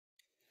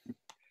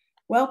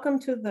Welcome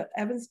to the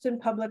Evanston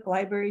Public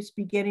Library's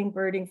Beginning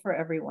Birding for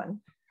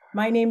Everyone.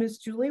 My name is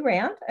Julie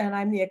Rand, and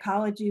I'm the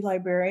ecology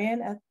librarian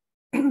at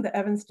the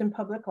Evanston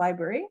Public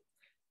Library.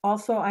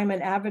 Also, I'm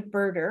an avid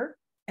birder,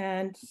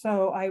 and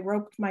so I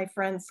roped my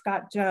friend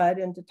Scott Judd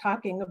into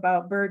talking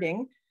about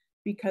birding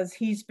because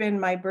he's been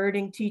my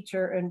birding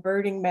teacher and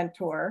birding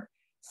mentor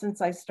since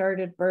I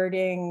started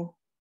birding,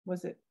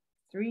 was it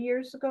 3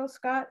 years ago,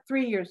 Scott?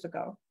 3 years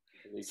ago.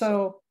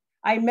 So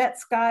I met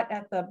Scott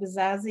at the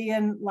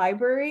Bazazian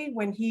Library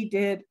when he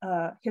did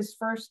his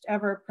first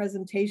ever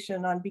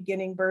presentation on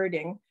beginning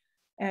birding.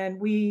 And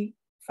we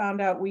found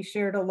out we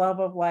shared a love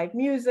of live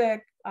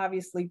music,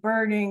 obviously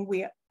birding.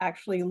 We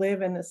actually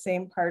live in the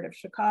same part of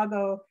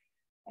Chicago,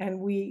 and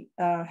we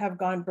have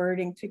gone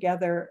birding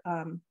together.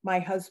 My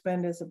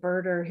husband is a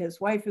birder, his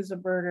wife is a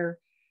birder.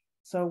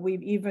 So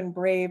we've even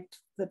braved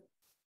the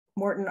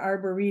Morton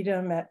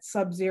Arboretum at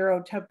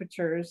sub-zero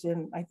temperatures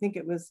in, I think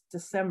it was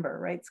December,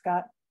 right,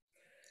 Scott?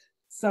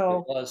 So,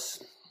 it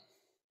was.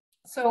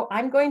 So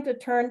I'm going to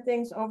turn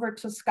things over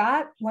to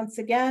Scott. Once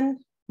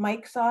again,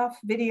 mic's off,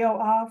 video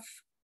off.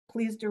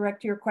 Please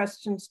direct your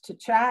questions to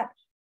chat.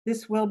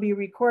 This will be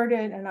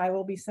recorded and I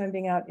will be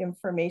sending out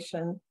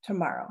information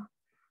tomorrow.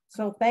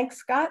 So thanks,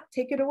 Scott.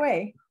 Take it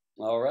away.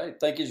 All right.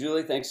 Thank you,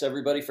 Julie. Thanks,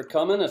 everybody, for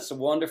coming. It's a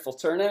wonderful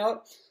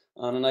turnout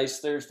on a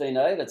nice Thursday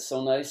night. It's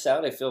so nice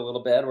out. I feel a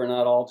little bad we're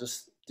not all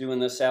just doing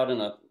this out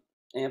in an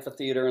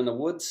amphitheater in the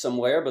woods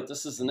somewhere, but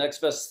this is the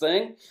next best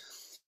thing.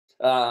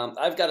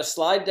 I've got a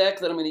slide deck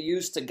that I'm going to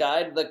use to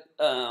guide the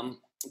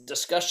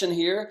discussion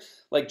here.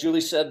 Like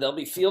Julie said, they'll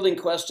be fielding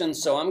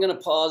questions, so I'm going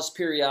to pause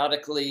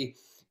periodically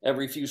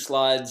every few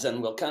slides,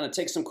 and we'll kind of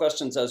take some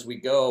questions as we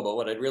go. But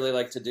what I'd really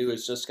like to do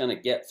is just kind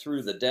of get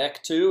through the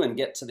deck too and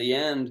get to the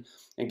end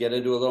and get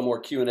into a little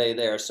more Q&A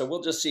there. So we'll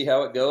just see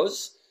how it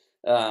goes.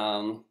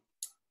 View,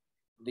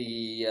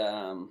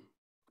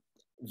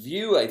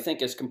 I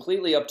think, is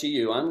completely up to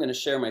you. I'm going to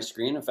share my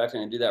screen. In fact,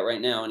 I'm going to do that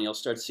right now, and you'll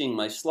start seeing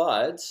my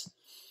slides.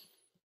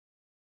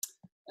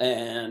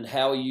 And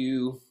how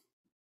you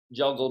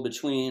juggle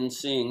between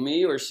seeing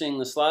me or seeing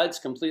the slides,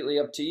 completely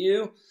up to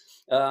you.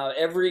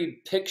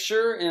 Every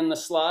picture in the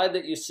slide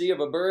that you see of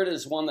a bird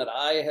is one that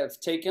I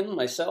have taken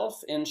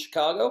myself in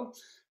Chicago.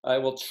 I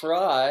will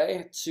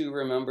try to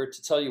remember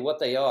to tell you what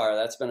they are.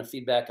 That's been a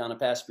feedback on a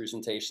past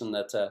presentation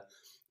that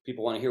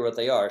people want to hear what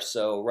they are.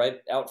 So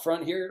right out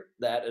front here,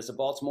 that is a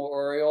Baltimore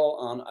Oriole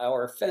on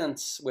our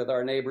fence with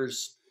our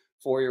neighbor's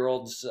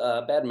 4-year-old's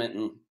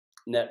badminton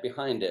net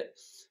behind it.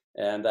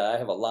 And I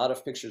have a lot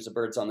of pictures of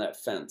birds on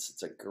that fence.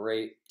 It's a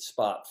great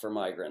spot for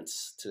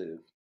migrants to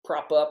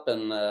prop up,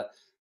 and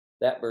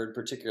that bird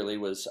particularly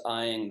was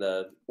eyeing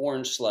the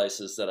orange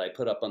slices that I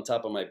put up on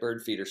top of my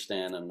bird feeder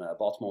stand, and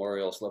Baltimore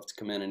Orioles love to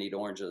come in and eat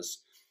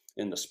oranges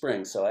in the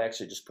spring. So I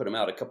actually just put them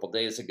out a couple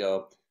days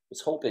ago. Was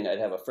hoping I'd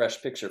have a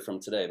fresh picture from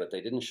today, but they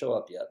didn't show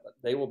up yet, but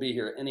they will be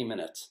here any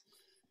minute.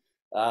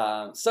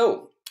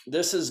 So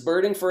this is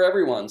birding for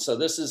everyone. So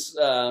this is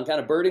kind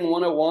of birding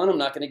 101. I'm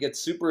not going to get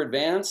super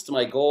advanced.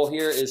 My goal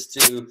here is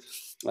to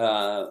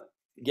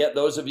get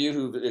those of you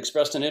who've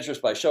expressed an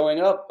interest by showing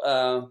up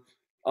on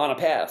a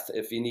path.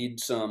 If you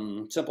need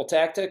some simple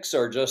tactics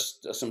or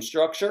just some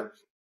structure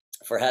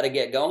for how to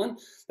get going,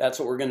 that's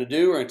what we're going to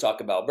do. We're going to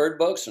talk about bird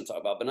books and talk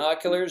about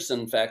binoculars.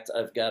 In fact,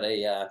 I've got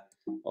a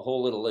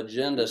whole little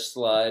agenda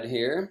slide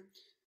here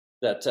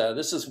that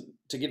this is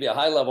to give you a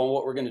high level on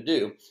what we're going to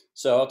do.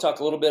 So I'll talk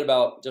a little bit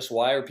about just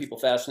why are people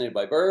fascinated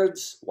by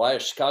birds, why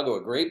is Chicago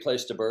a great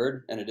place to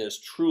bird, and it is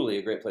truly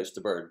a great place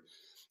to bird.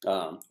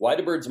 Why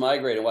do birds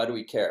migrate and why do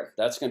we care?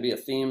 That's going to be a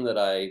theme that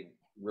I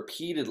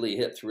repeatedly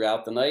hit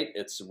throughout the night.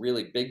 It's a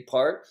really big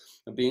part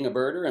of being a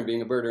birder and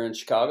being a birder in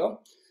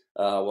Chicago.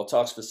 We'll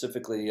talk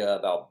specifically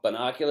about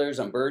binoculars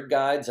and bird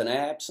guides and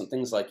apps and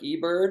things like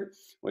eBird,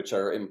 which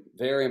are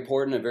very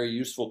important and very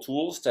useful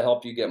tools to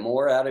help you get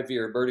more out of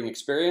your birding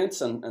experience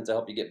and to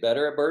help you get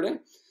better at birding.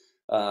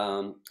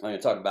 I'm going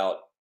to talk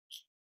about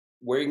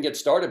where you can get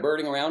started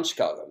birding around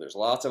Chicago. There's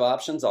lots of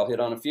options. I'll hit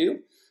on a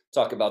few.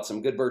 Talk about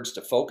some good birds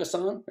to focus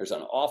on. There's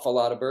an awful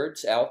lot of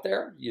birds out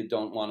there. You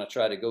don't want to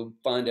try to go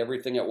find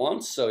everything at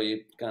once, so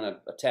you kind of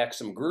attack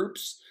some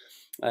groups.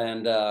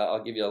 And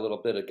I'll give you a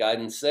little bit of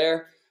guidance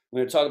there. We're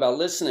going to talk about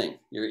listening.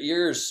 Your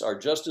ears are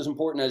just as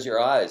important as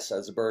your eyes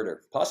as a birder,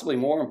 possibly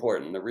more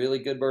important. The really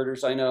good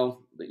birders I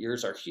know, the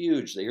ears are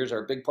huge. The ears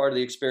are a big part of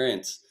the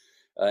experience.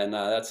 And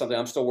that's something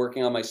I'm still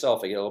working on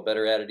myself. I get a little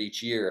better at it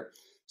each year.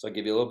 So I'll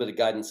give you a little bit of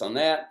guidance on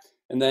that.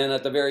 And then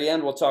at the very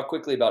end, we'll talk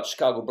quickly about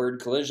Chicago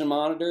bird collision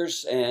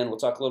monitors, and we'll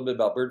talk a little bit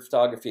about bird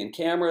photography and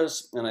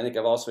cameras. And I think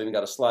I've also even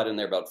got a slide in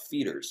there about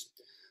feeders.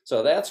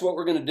 So that's what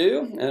we're going to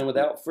do. And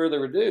without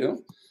further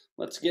ado,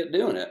 let's get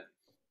doing it.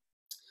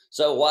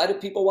 So why do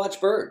people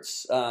watch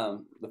birds?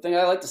 The thing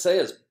I like to say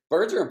is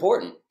birds are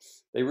important.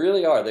 They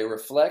really are. They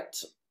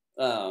reflect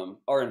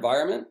our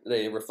environment.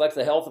 They reflect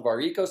the health of our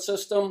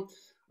ecosystem.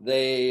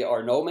 They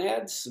are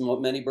nomads.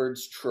 Many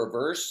birds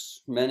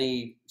traverse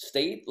many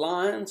state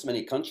lines,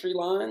 many country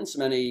lines,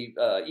 many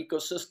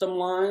ecosystem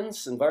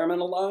lines,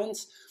 environmental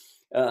lines.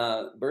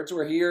 Birds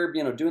were here,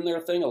 doing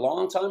their thing a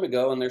long time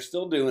ago, and they're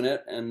still doing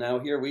it. And now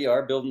here we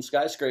are building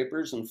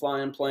skyscrapers and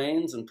flying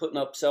planes and putting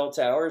up cell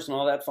towers and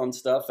all that fun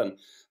stuff. And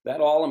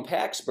that all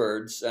impacts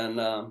birds and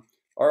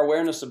our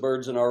awareness of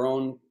birds in our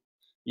own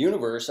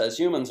universe as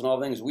humans and all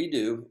the things we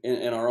do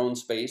in our own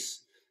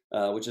space,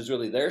 which is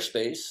really their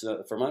space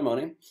for my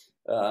money,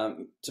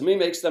 to me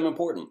makes them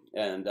important.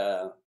 And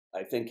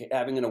I think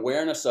having an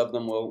awareness of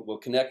them will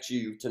connect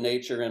you to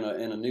nature in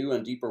a new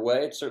and deeper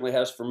way. It certainly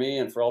has for me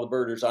and for all the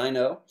birders I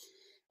know.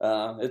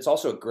 It's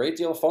also a great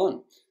deal of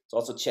fun. It's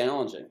also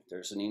challenging.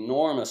 There's an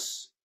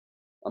enormous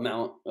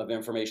amount of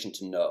information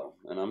to know.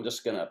 And I'm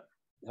just going to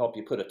help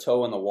you put a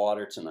toe in the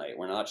water tonight.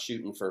 We're not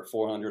shooting for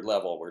 400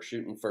 level. We're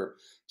shooting for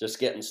just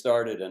getting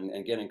started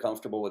and getting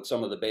comfortable with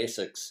some of the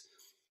basics.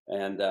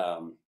 And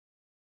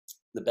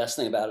the best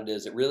thing about it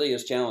is it really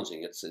is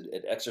challenging.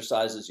 It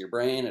exercises your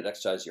brain, it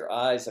exercises your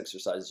eyes,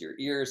 exercises your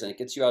ears, and it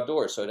gets you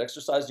outdoors. So it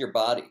exercises your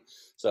body.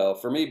 So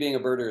for me, being a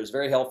birder is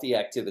very healthy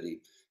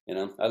activity.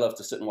 I love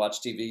to sit and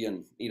watch TV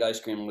and eat ice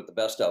cream with the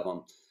best of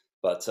them.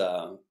 But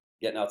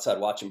getting outside,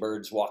 watching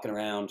birds, walking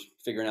around,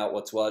 figuring out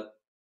what's what,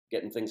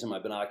 getting things in my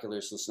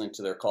binoculars, listening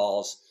to their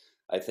calls,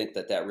 I think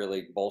that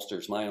really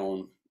bolsters my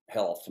own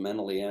health,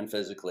 mentally and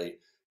physically.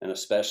 And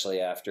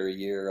especially after a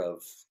year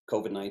of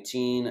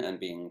COVID-19 and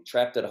being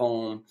trapped at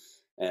home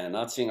and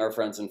not seeing our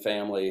friends and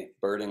family,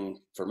 birding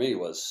for me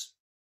was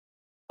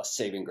a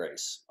saving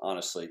grace.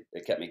 Honestly,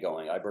 it kept me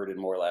going. I birded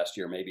more last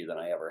year maybe than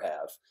I ever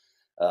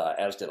have,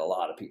 as did a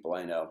lot of people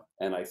I know.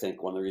 And I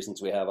think one of the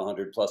reasons we have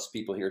 100 plus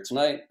people here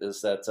tonight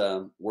is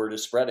that word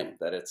is spreading,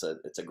 that it's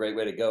a great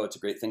way to go. It's a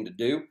great thing to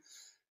do.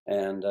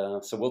 And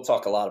so we'll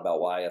talk a lot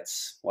about why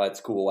it's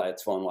cool, why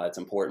it's fun, why it's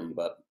important.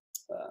 But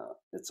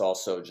it's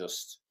also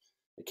just,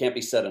 it can't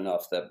be said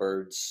enough that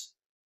birds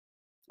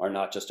are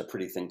not just a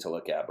pretty thing to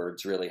look at.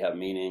 Birds really have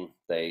meaning.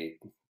 They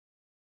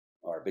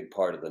are a big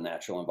part of the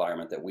natural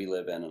environment that we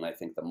live in. And I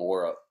think the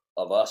more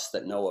of us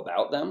that know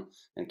about them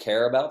and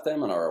care about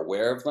them and are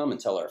aware of them and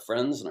tell our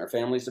friends and our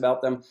families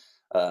about them,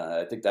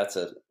 I think that's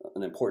an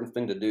important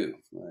thing to do.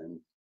 And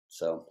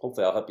so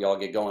hopefully I'll help you all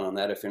get going on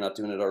that if you're not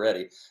doing it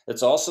already.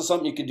 It's also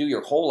something you could do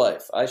your whole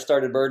life. I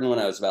started birding when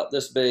I was about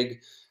this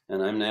big,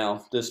 and I'm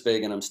now this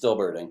big and I'm still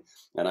birding.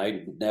 And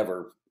I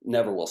never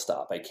will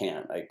stop. I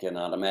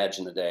cannot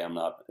imagine a day I'm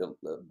not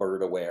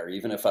bird aware.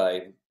 Even if I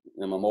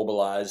am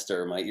immobilized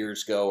or my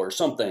ears go or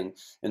something,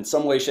 in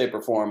some way, shape,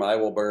 or form, I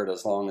will bird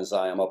as long as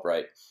I am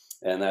upright.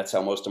 And that's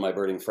how most of my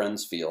birding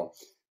friends feel.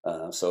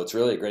 So it's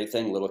really a great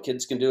thing. Little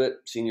kids can do it.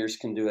 Seniors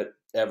can do it.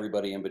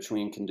 Everybody in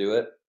between can do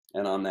it.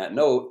 And on that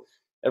note,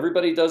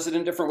 everybody does it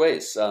in different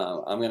ways.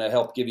 I'm going to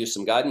help give you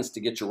some guidance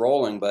to get you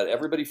rolling, but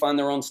everybody find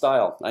their own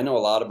style. I know a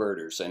lot of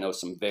birders. I know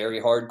some very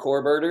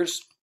hardcore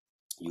birders.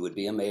 You would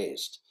be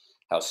amazed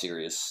how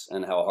serious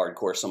and how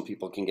hardcore some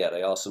people can get.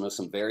 I also know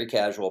some very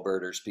casual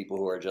birders, people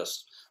who are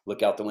just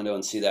look out the window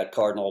and see that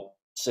cardinal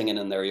singing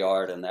in their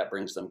yard, and that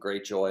brings them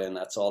great joy, and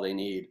that's all they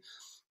need.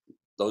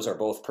 Those are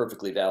both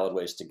perfectly valid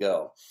ways to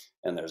go.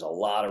 And there's a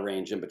lot of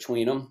range in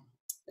between them.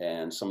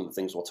 And some of the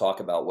things we'll talk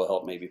about will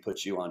help maybe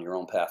put you on your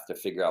own path to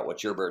figure out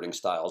what your birding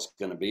style is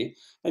going to be.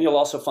 And you'll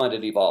also find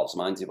it evolves.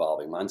 Mine's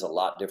evolving. Mine's a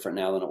lot different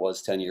now than it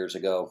was 10 years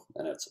ago.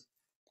 And it's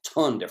a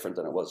ton different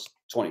than it was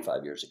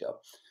 25 years ago.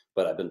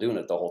 But I've been doing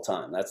it the whole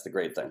time. That's the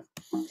great thing.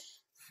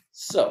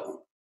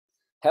 So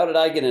how did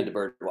I get into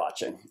bird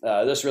watching?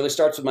 This really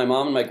starts with my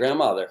mom and my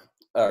grandfather.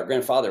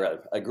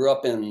 I grew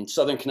up in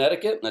Southern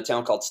Connecticut in a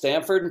town called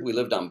Stamford. We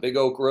lived on Big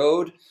Oak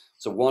Road.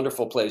 It's a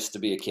wonderful place to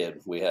be a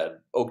kid. We had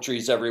oak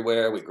trees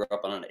everywhere. We grew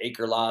up on an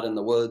acre lot in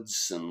the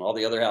woods, and all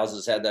the other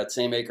houses had that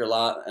same acre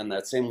lot and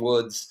that same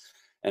woods.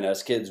 And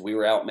as kids, we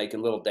were out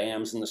making little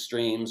dams in the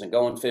streams and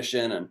going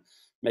fishing and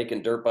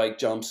making dirt bike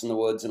jumps in the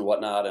woods and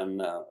whatnot.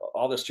 And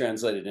all this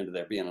translated into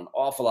there being an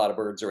awful lot of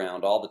birds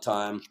around all the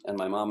time. And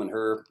my mom and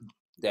her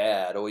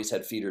dad always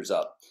had feeders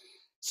up.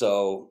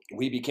 So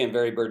we became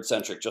very bird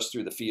centric just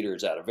through the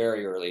feeders at a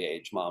very early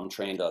age. Mom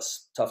trained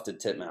us tufted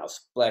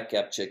titmouse,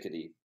 black-capped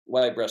chickadee,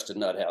 white-breasted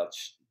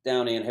nuthatch,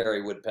 downy and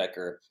hairy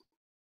woodpecker,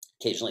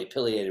 occasionally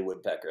pileated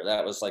woodpecker.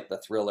 That was like the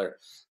thriller.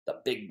 The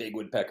big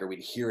woodpecker, we'd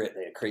hear it.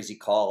 They had a crazy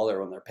call,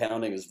 or when they're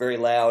pounding, it was very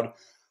loud.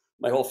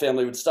 My whole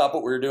family would stop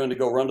what we were doing to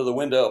go run to the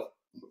window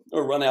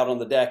or run out on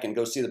the deck and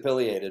go see the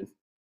pileated.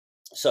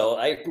 So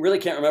I really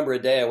can't remember a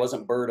day I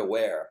wasn't bird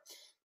aware.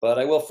 But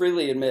I will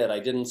freely admit I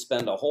didn't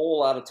spend a whole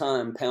lot of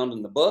time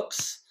pounding the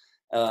books,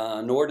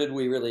 nor did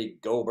we really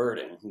go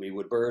birding. We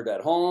would bird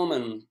at home,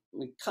 and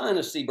we kind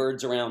of see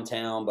birds around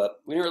town, but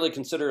we didn't really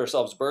consider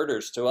ourselves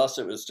birders. To us,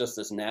 it was just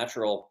this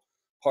natural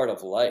part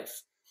of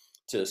life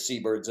to see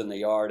birds in the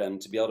yard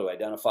and to be able to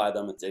identify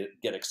them and to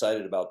get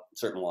excited about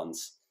certain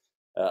ones.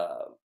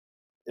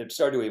 It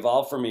started to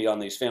evolve for me on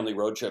these family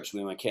road trips.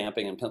 We went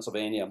camping in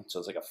Pennsylvania, so it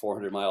was like a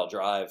 400-mile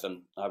drive,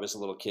 and I was a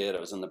little kid. I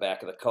was in the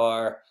back of the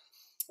car,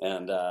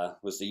 and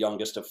was the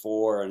youngest of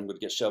four and would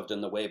get shoved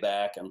in the way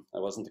back. And I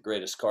wasn't the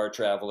greatest car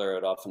traveler.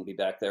 I'd often be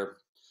back there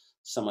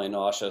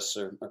semi-nauseous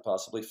or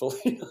possibly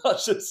fully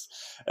nauseous.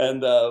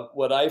 And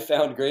what I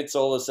found great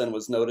solace in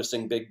was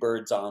noticing big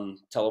birds on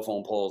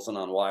telephone poles and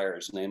on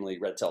wires, namely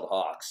red-tailed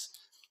hawks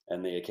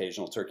and the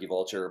occasional turkey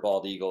vulture or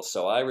bald eagle.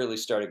 So I really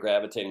started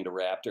gravitating to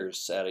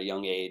raptors at a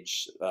young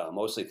age,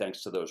 mostly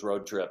thanks to those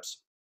road trips.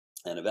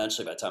 And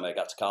eventually, by the time I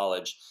got to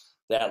college,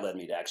 that led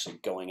me to actually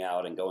going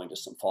out and going to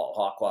some fall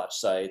hawk watch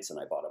sites. And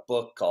I bought a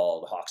book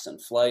called Hawks in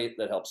Flight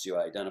that helps you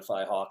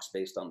identify hawks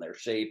based on their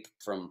shape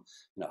from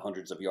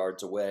hundreds of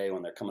yards away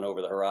when they're coming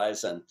over the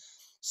horizon.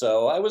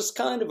 So I was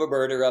kind of a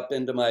birder up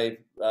into my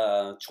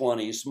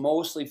 20s,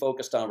 mostly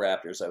focused on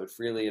raptors. I would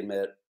freely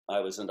admit I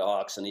was into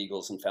hawks and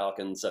eagles and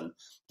falcons and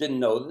didn't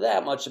know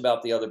that much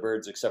about the other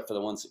birds except for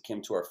the ones that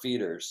came to our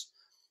feeders.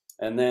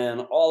 And then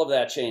all of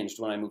that changed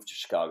when I moved to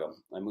Chicago.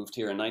 I moved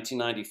here in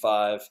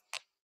 1995,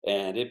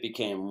 and it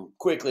became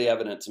quickly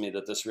evident to me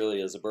that this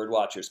really is a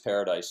birdwatcher's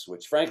paradise,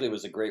 which frankly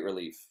was a great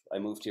relief. I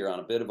moved here on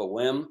a bit of a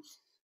whim.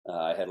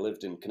 I had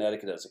lived in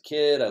Connecticut as a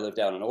kid. I lived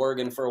out in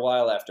Oregon for a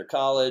while after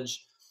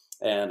college,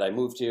 and I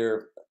moved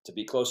here to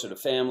be closer to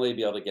family,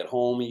 be able to get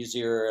home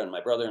easier. And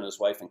my brother and his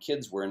wife and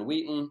kids were in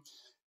Wheaton.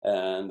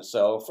 And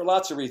so for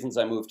lots of reasons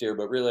I moved here,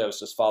 but really I was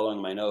just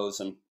following my nose.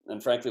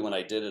 And frankly, when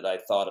I did it, I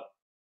thought,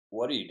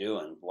 what are you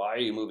doing? Why are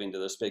you moving to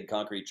this big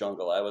concrete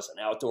jungle? I was an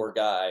outdoor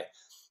guy,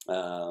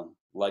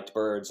 liked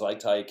birds,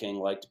 liked hiking,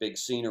 liked big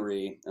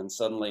scenery. And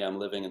suddenly I'm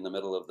living in the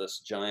middle of this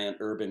giant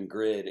urban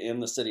grid in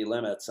the city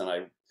limits. And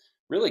I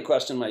really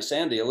questioned my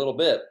sanity a little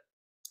bit.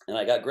 And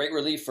I got great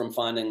relief from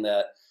finding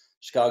that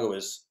Chicago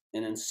is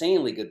an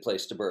insanely good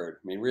place to bird.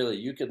 I mean, really,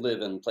 you could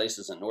live in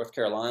places in North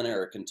Carolina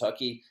or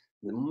Kentucky.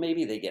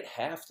 Maybe they get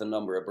half the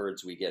number of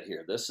birds we get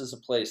here. This is a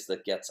place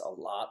that gets a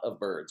lot of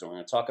birds. And we're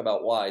going to talk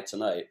about why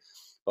tonight.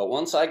 But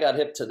once I got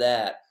hip to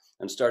that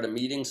and started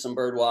meeting some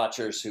bird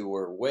watchers who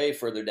were way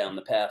further down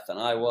the path than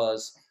I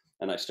was,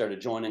 and I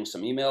started joining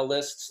some email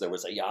lists. There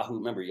was a Yahoo,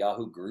 remember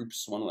Yahoo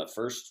Groups? One of the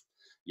first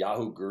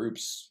Yahoo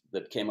Groups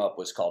that came up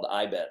was called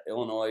IBET,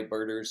 Illinois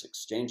Birders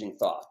Exchanging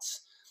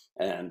Thoughts.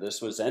 And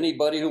this was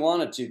anybody who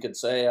wanted to could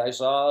say, I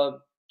saw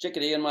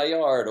chickadee in my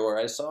yard, or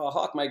I saw a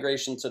hawk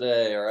migration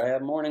today, or I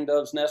have mourning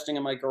doves nesting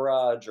in my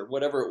garage, or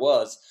whatever it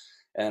was.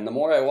 And the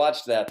more I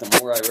watched that, the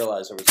more I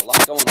realized there was a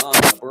lot going on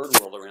in the bird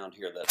world around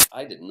here that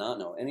I did not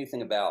know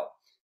anything about.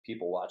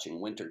 People watching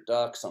winter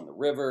ducks on the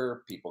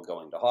river, people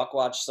going to hawk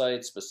watch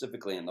sites,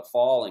 specifically in the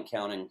fall, and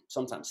counting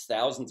sometimes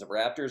thousands of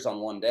raptors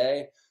on one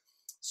day.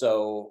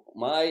 So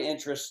my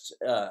interest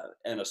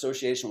and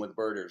association with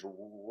birders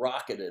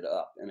rocketed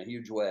up in a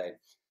huge way.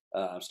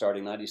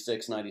 Starting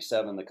 96,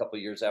 97, a couple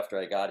of years after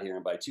I got here.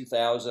 And by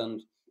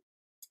 2000,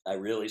 I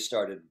really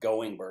started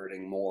going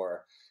birding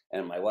more.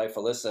 And my wife,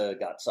 Alyssa,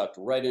 got sucked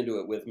right into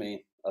it with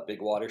me. A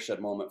big watershed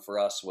moment for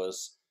us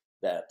was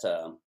that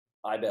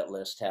IBET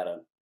list had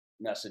a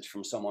message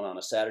from someone on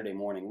a Saturday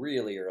morning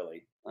really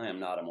early. I am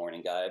not a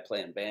morning guy. I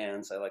play in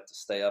bands. I like to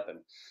stay up and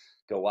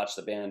go watch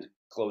the band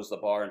close the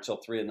bar until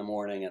 3 in the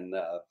morning. And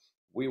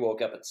we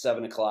woke up at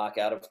 7 o'clock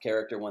out of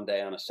character one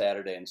day on a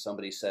Saturday, and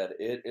somebody said,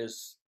 it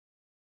is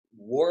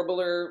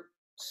Warbler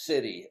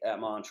City at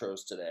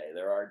Montrose today.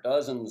 There are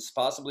dozens,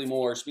 possibly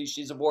more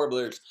species of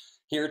warblers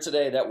here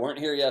today that weren't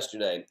here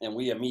yesterday. And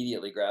we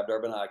immediately grabbed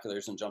our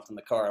binoculars and jumped in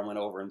the car and went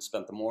over and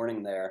spent the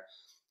morning there.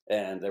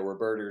 And there were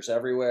birders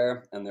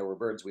everywhere, and there were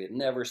birds we had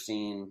never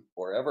seen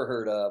or ever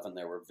heard of. And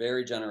there were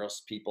very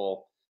generous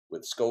people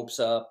with scopes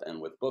up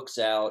and with books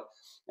out.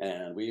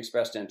 And we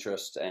expressed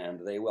interest,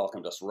 and they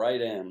welcomed us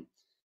right in.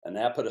 And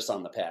that put us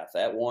on the path.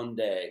 That one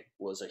day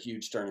was a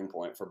huge turning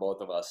point for both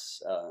of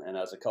us. And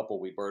as a couple,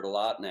 we bird a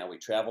lot. Now we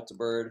travel to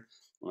bird.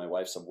 My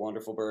wife's a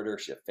wonderful birder.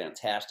 She's a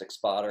fantastic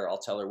spotter. I'll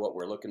tell her what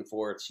we're looking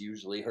for. It's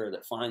usually her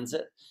that finds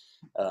it.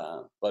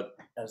 But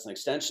as an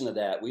extension of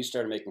that, we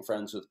started making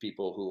friends with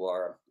people who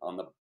are on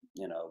the,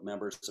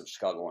 members of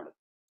Chicago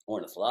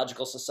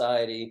Ornithological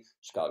Society,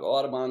 Chicago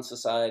Audubon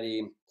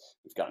Society.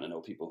 We've gotten to know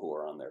people who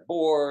are on their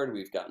board.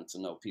 We've gotten to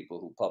know people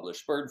who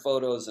publish bird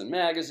photos in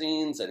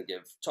magazines and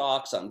give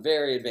talks on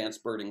very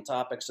advanced birding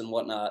topics and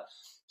whatnot.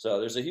 So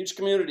there's a huge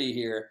community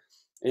here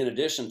in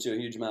addition to a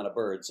huge amount of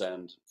birds.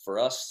 And for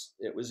us,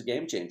 it was a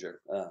game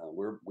changer.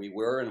 We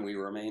were and we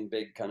remain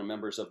big kind of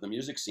members of the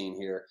music scene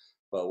here,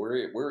 but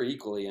we're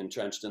equally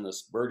entrenched in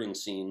this birding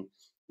scene,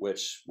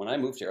 which when I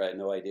moved here, I had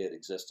no idea it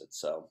existed.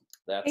 So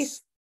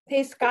that's...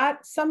 Hey, Scott,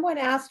 someone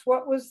asked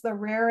what was the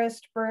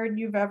rarest bird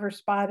you've ever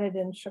spotted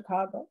in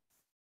Chicago?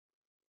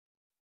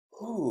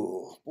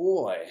 Oh,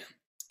 boy.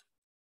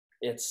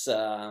 It's,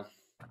 I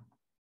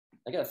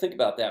got to think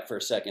about that for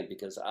a second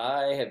because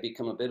I have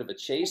become a bit of a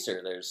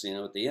chaser. There's,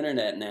 with the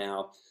internet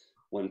now,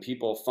 when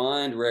people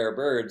find rare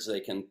birds,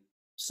 they can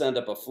send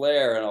up a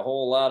flare, and a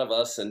whole lot of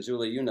us, and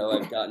Julie,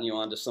 I've gotten you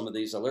onto some of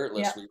these alert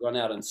lists. Yeah. We run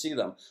out and see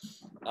them.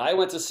 I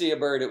went to see a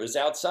bird. It was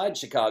outside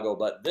Chicago,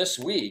 but this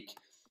week,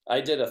 I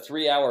did a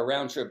 3-hour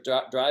round trip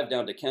drive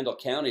down to Kendall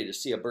County to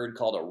see a bird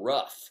called a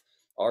ruff,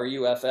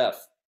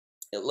 R-U-F-F.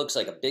 It looks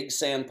like a big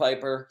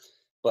sandpiper.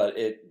 but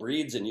it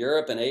breeds in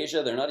Europe and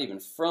Asia. They're not even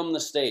from the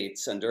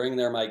States, and during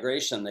their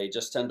migration, they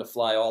just tend to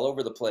fly all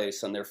over the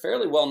place, and they're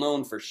fairly well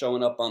known for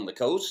showing up on the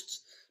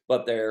coasts,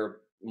 but they're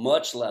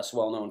much less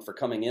well known for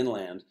coming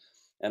inland.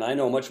 And I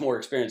know much more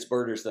experienced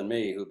birders than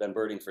me who've been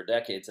birding for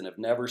decades and have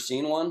never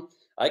seen one.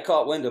 I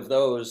caught wind of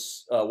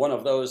those, one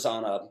of those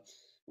on a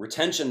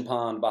retention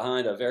pond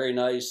behind a very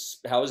nice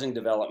housing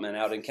development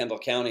out in Kendall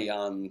County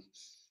on,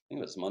 I think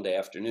it was Monday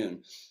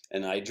afternoon,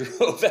 and I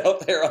drove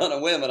out there on a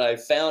whim and I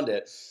found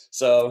it.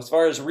 So as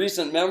far as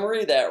recent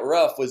memory, that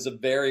ruff was a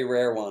very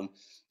rare one.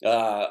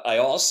 I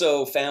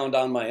also found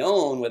on my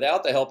own,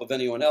 without the help of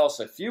anyone else,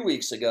 a few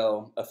weeks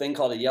ago, a thing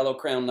called a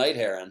yellow-crowned night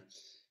heron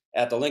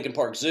at the Lincoln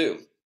Park Zoo.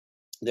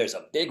 There's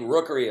a big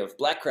rookery of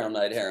black-crowned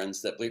night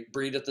herons that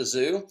breed at the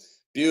zoo.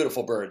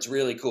 Beautiful birds,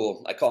 really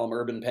cool. I call them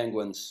urban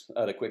penguins.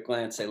 At a quick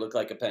glance, they look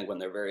like a penguin.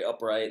 They're very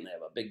upright, and they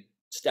have a big,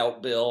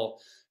 stout bill,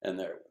 and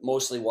they're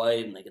mostly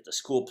white, and they get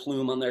this cool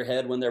plume on their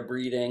head when they're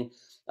breeding.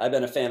 I've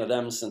been a fan of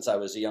them since I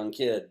was a young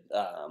kid.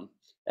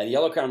 And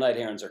yellow-crowned night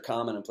herons are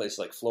common in places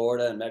like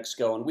Florida and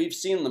Mexico, and we've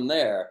seen them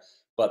there,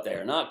 but they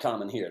are not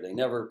common here. They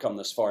never come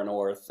this far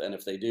north, and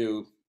if they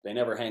do, they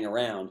never hang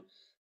around.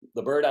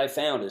 The bird I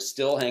found is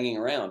still hanging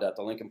around at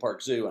the Lincoln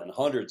Park Zoo, and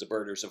hundreds of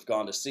birders have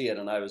gone to see it,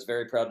 and I was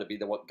very proud to be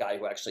the guy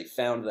who actually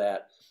found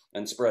that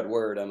and spread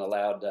word and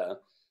allowed a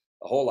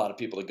whole lot of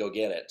people to go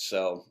get it.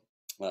 So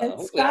and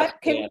Scott,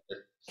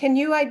 can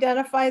you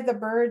identify the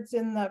birds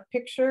in the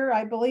picture?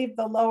 I believe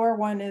the lower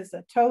one is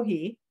a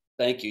towhee.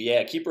 Thank you.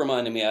 Yeah, keep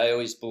reminding me. I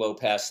always blow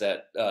past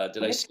that.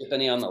 Did I skip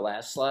any on the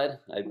last slide?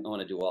 I want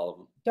to do all of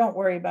them. Don't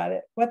worry about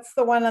it. What's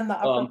the one on the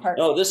upper part?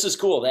 Oh, this is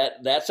cool.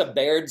 That's a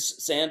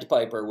Baird's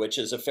sandpiper, which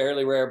is a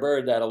fairly rare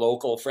bird that a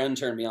local friend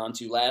turned me on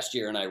to last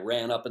year, and I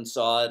ran up and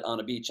saw it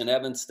on a beach in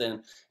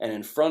Evanston, and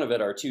in front of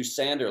it are two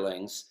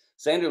sanderlings.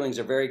 Sanderlings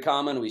are very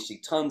common. We see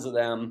tons of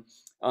them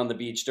on the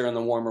beach during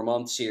the warmer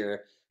months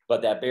here,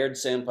 but that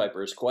Baird's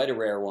sandpiper is quite a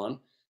rare one.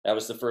 That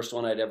was the first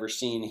one I'd ever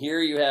seen. Here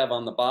you have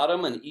on the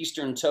bottom an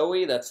eastern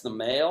towhee. That's the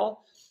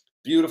male.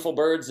 Beautiful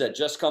birds that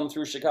just come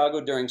through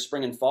Chicago during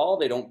spring and fall.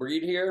 They don't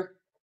breed here.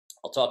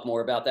 I'll talk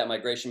more about that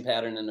migration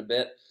pattern in a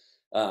bit.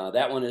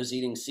 That one is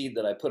eating seed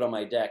that I put on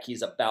my deck.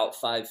 He's about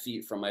 5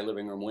 feet from my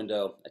living room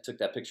window. I took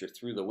that picture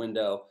through the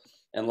window.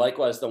 And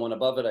likewise, the one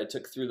above it I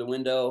took through the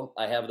window.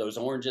 I have those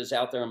oranges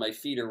out there on my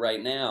feeder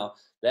right now.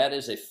 That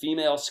is a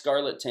female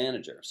scarlet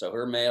tanager. So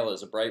her male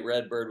is a bright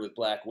red bird with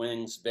black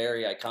wings,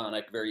 very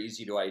iconic, very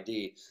easy to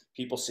ID.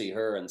 People see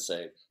her and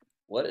say,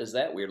 what is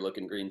that weird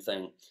looking green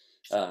thing?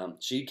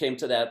 She came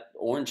to that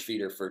orange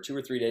feeder for 2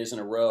 or 3 days in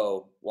a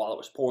row while it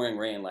was pouring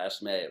rain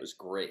last May. It was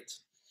great.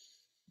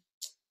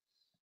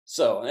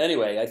 So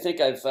anyway, I think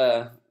I've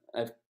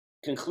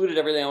concluded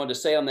everything I wanted to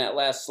say on that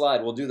last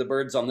slide. We'll do the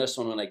birds on this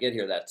one when I get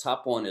here. That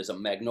top one is a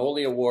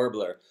magnolia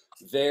warbler.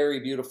 Very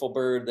beautiful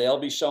bird. They'll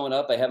be showing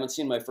up. I haven't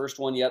seen my first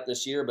one yet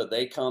this year, but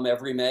they come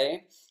every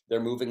May.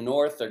 They're moving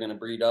north. They're going to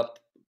breed up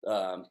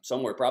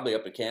somewhere, probably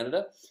up in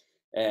Canada.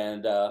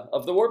 And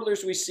of the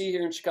warblers we see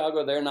here in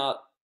Chicago, they're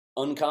not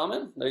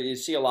uncommon. You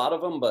see a lot of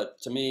them, but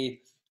to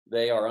me,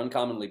 they are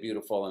uncommonly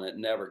beautiful, and it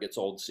never gets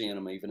old seeing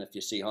them, even if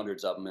you see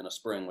hundreds of them in a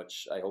spring,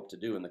 which I hope to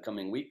do in the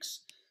coming weeks.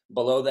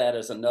 Below that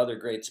is another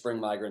great spring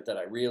migrant that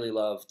I really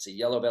love. It's a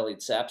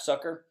yellow-bellied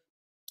sapsucker.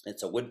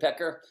 It's a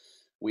woodpecker.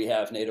 We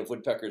have native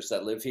woodpeckers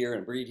that live here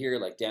and breed here,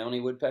 like downy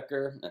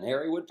woodpecker and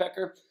hairy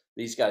woodpecker.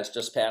 These guys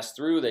just pass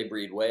through. They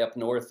breed way up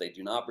north. They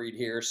do not breed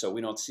here, so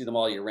we don't see them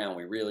all year round.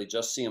 We really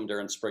just see them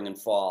during spring and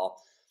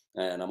fall,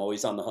 and I'm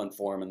always on the hunt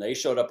for them. And they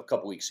showed up a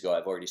couple weeks ago.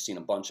 I've already seen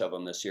a bunch of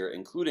them this year,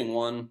 including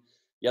one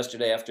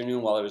yesterday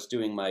afternoon while I was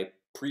doing my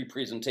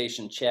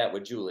pre-presentation chat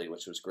with Julie,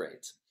 which was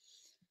great.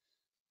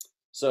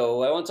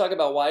 So I want to talk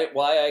about why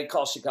I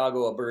call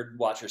Chicago a bird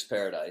watcher's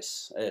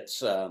paradise.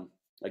 It's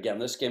again,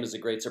 this came as a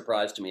great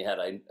surprise to me. Had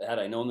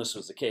I known this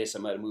was the case, I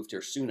might have moved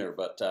here sooner.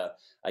 But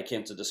I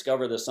came to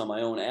discover this on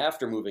my own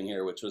after moving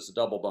here, which was a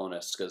double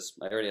bonus because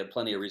I already had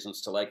plenty of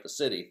reasons to like the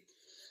city.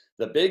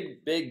 The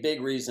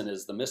big reason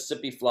is the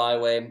Mississippi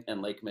Flyway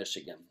and Lake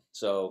Michigan.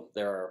 So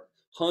there are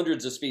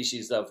hundreds of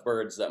species of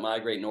birds that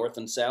migrate north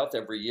and south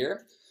every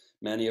year.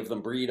 Many of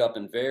them breed up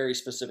in very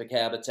specific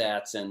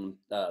habitats in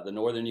the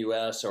northern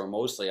U.S. or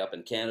mostly up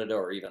in Canada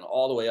or even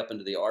all the way up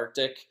into the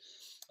Arctic,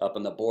 up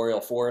in the boreal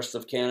forests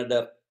of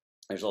Canada.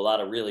 There's a lot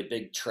of really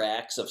big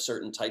tracts of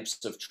certain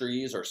types of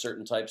trees or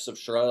certain types of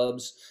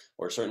shrubs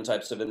or certain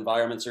types of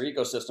environments or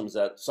ecosystems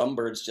that some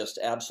birds just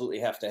absolutely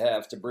have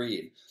to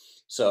breed.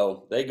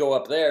 So they go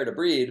up there to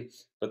breed,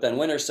 but then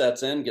winter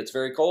sets in, gets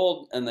very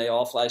cold, and they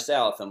all fly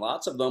south. And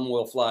lots of them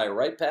will fly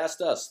right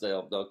past us.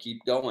 They'll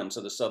keep going to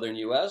the southern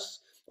U.S.,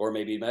 or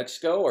maybe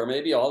Mexico, or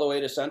maybe all the way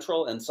to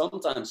Central and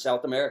sometimes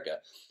South America.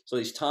 So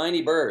these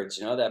tiny birds,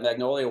 you know, that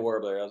magnolia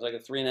warbler, it was like a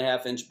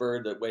 3.5-inch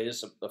bird that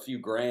weighs a few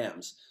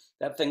grams.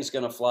 That thing's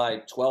going to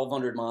fly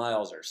 1,200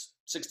 miles or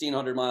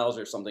 1,600 miles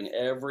or something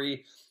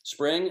every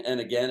spring and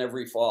again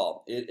every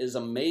fall. It is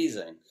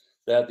amazing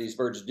that these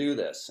birds do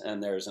this.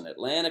 And there's an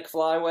Atlantic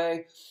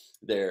flyway,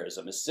 there's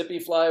a Mississippi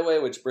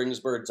flyway, which brings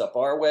birds up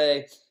our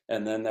way,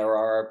 And then there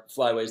are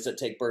flyways that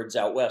take birds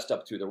out west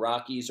up through the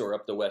Rockies or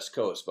up the West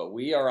Coast. But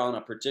we are on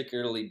a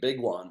particularly big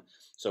one.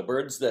 So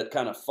birds that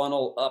kind of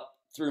funnel up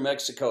through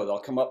Mexico, they'll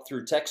come up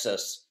through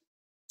Texas.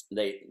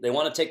 They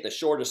want to take the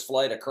shortest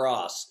flight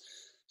across.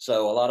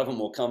 So a lot of them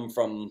will come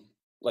from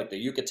like the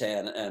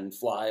Yucatan and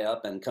fly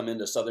up and come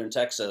into southern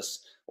Texas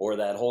or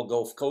that whole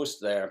Gulf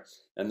Coast there.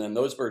 And then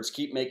those birds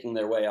keep making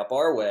their way up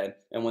our way.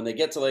 And when they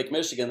get to Lake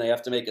Michigan, they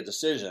have to make a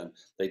decision.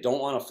 They don't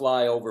want to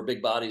fly over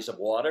big bodies of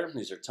water.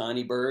 These are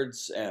tiny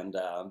birds, and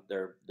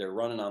they're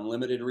running on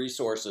limited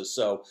resources.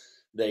 So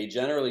they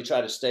generally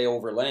try to stay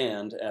over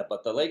land,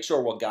 but the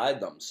lakeshore will guide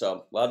them.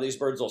 So a lot of these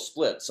birds will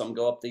split. Some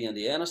go up the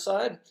Indiana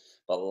side,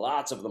 but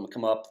lots of them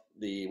come up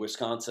the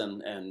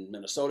Wisconsin and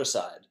Minnesota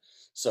side.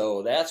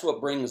 So that's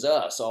what brings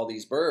us all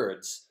these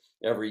birds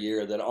every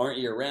year that aren't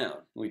year-round.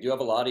 We do have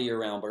a lot of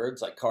year-round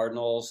birds like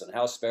cardinals and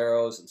house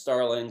sparrows and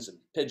starlings and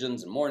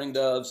pigeons and mourning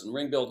doves and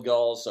ring-billed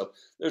gulls. So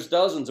there's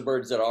dozens of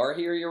birds that are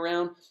here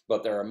year-round,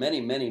 but there are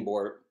many, many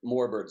more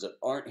birds that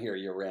aren't here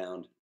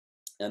year-round.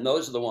 And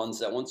those are the ones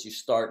that once you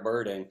start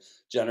birding,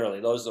 generally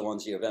those are the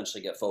ones you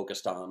eventually get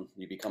focused on.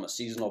 You become a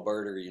seasonal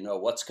birder, you know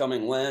what's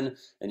coming when,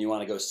 and you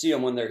want to go see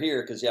them when they're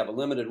here because you have a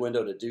limited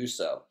window to do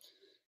so.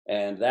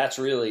 And that's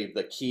really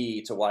the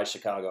key to why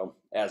Chicago,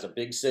 as a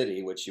big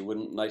city, which you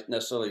wouldn't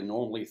necessarily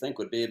normally think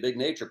would be a big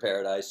nature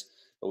paradise,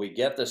 but we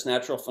get this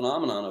natural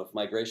phenomenon of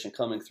migration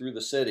coming through the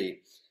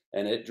city,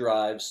 and it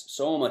drives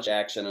so much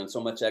action and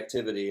so much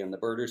activity, and the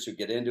birders who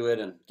get into it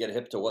and get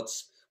hip to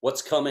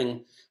what's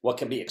coming, what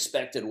can be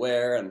expected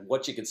where, and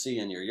what you can see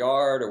in your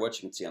yard, or what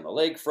you can see on the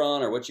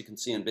lakefront, or what you can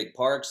see in big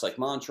parks like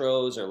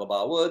Montrose or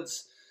LaBagh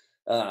Woods.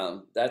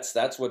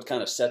 That's what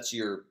kind of sets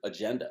your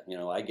agenda. You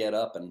know, I get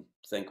up and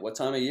think, what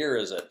time of year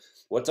is it?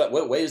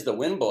 What way is the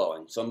wind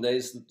blowing? Some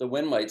days the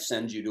wind might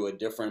send you to a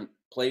different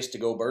place to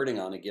go birding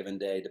on a given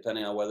day,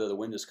 depending on whether the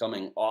wind is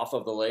coming off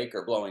of the lake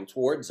or blowing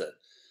towards it.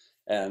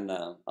 And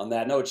on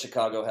that note,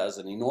 Chicago has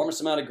an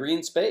enormous amount of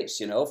green space.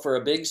 You know, for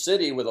a big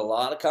city with a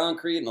lot of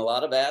concrete and a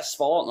lot of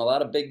asphalt and a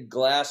lot of big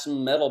glass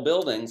and metal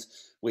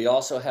buildings, we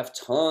also have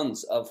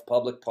tons of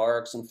public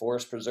parks and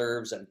forest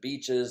preserves and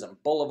beaches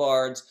and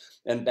boulevards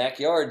and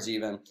backyards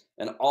even.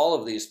 And all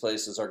of these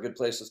places are good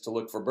places to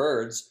look for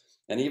birds.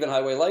 And even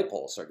highway light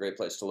poles are a great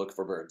place to look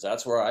for birds.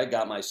 That's where I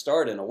got my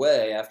start in a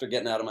way after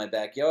getting out of my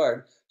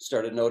backyard.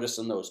 Started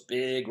noticing those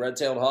big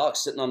red-tailed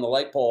hawks sitting on the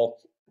light pole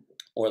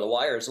or the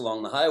wires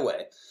along the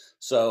highway.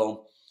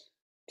 So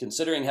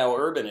considering how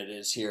urban it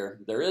is here,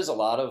 there is a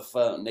lot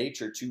of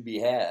nature to be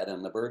had,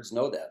 and the birds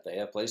know that. They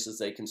have places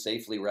they can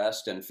safely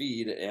rest and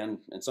feed and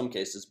in some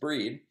cases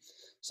breed.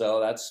 So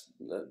that's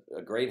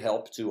a great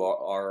help to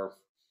our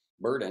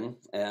birding,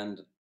 and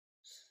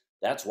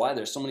that's why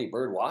there's so many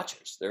bird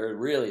watchers. There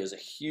really is a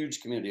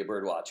huge community of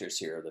bird watchers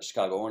here. The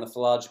Chicago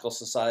Ornithological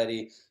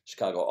Society,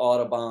 Chicago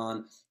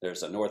Audubon,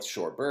 there's a North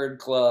Shore Bird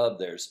Club,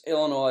 there's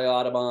Illinois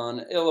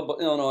Audubon,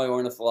 Illinois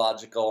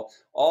Ornithological,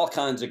 all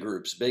kinds of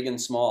groups, big and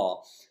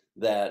small,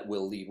 that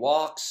will lead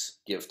walks,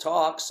 give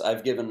talks.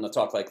 I've given a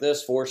talk like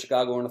this for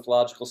Chicago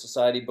Ornithological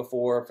Society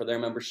before for their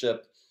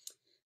membership.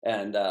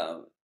 And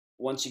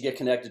once you get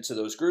connected to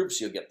those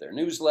groups, you'll get their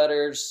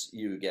newsletters,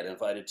 you get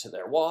invited to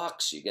their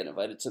walks, you get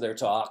invited to their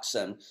talks,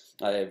 and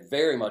I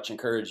very much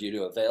encourage you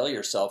to avail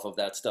yourself of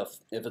that stuff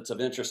if it's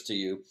of interest to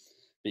you,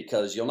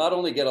 because you'll not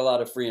only get a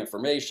lot of free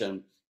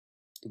information,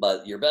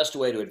 but your best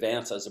way to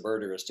advance as a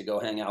birder is to go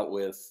hang out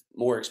with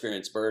more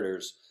experienced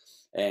birders.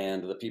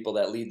 And the people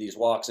that lead these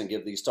walks and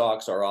give these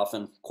talks are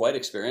often quite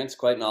experienced,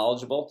 quite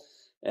knowledgeable,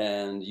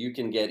 and you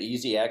can get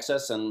easy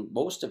access, and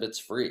most of it's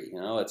free. You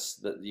know,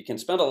 you can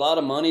spend a lot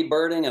of money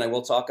birding, and I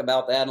will talk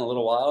about that in a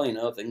little while. You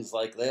know, things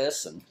like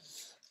this and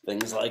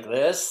things like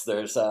this.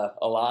 There's a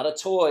lot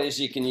of toys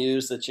you can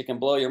use that you can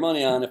blow your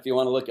money on if you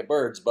want to look at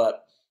birds,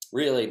 but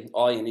really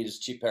all you need is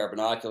a cheap pair of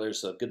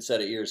binoculars, a good set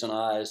of ears and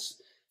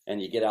eyes,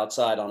 and you get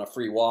outside on a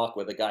free walk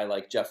with a guy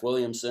like Jeff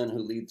Williamson, who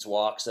leads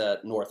walks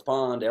at North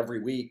Pond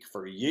every week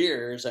for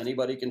years.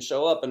 Anybody can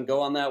show up and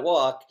go on that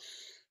walk.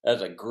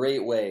 That's a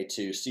great way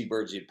to see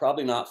birds you'd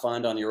probably not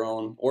find on your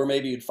own, or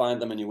maybe you'd find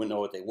them and you wouldn't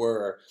know what they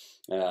were.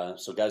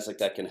 So guys like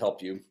that can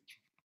help you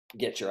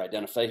get your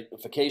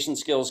identification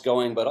skills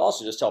going, but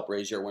also just help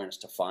raise your awareness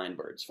to find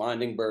birds.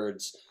 Finding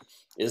birds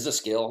is a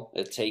skill.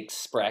 It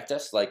takes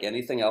practice like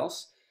anything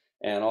else.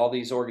 And all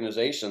these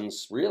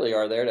organizations really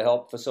are there to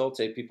help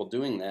facilitate people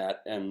doing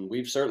that. And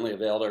we've certainly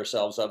availed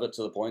ourselves of it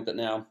to the point that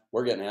now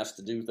we're getting asked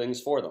to do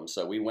things for them.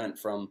 So we went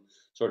from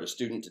sort of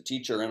student to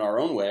teacher in our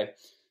own way,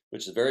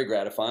 which is very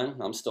gratifying.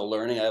 I'm still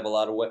learning. I have a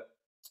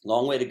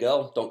long way to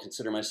go. Don't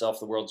consider myself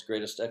the world's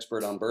greatest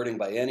expert on birding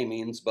by any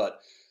means,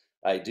 but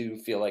I do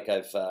feel like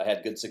I've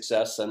had good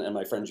success. And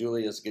my friend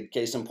Julie is a good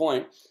case in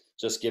point,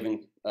 just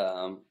giving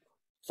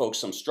folks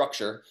some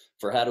structure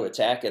for how to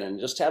attack it and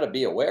just how to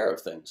be aware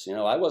of things. You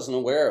know, I wasn't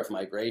aware of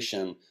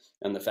migration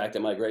and the fact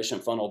that migration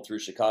funneled through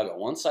Chicago.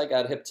 Once I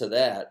got hip to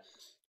that,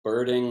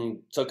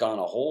 birding took on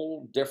a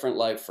whole different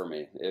life for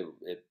me.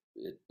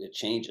 it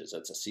changes.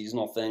 It's a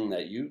seasonal thing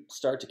that you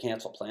start to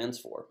cancel plans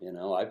for. You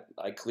know,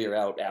 I clear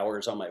out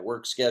hours on my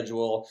work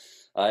schedule.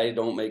 I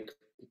don't make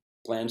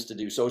plans to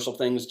do social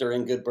things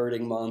during good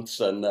birding months.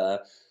 And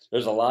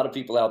there's a lot of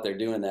people out there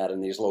doing that,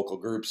 and these local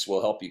groups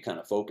will help you kind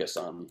of focus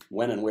on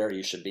when and where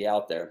you should be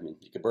out there. I mean,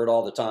 you could bird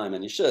all the time,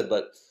 and you should,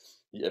 but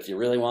if you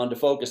really wanted to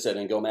focus it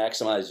and go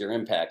maximize your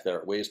impact, there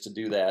are ways to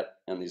do that,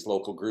 and these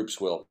local groups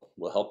will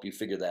help you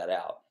figure that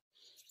out.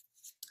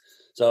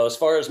 So as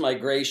far as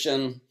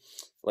migration,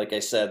 like I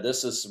said,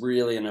 this is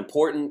really an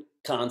important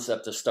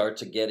concept to start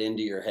to get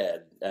into your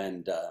head.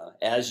 And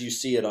as you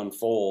see it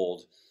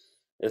unfold,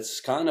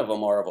 it's kind of a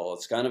marvel.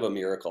 It's kind of a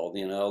miracle.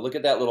 You know, look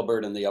at that little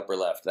bird in the upper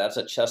left. That's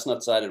a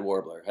chestnut-sided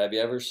warbler. Have you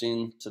ever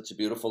seen such a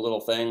beautiful little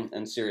thing?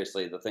 And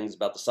seriously, the thing's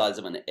about the size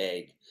of an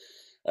egg.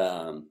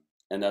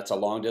 And that's a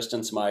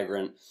long-distance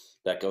migrant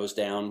that goes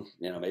down,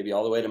 you know, maybe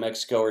all the way to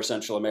Mexico or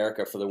Central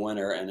America for the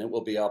winter, and it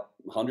will be up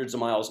hundreds of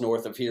miles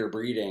north of here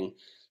breeding.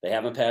 They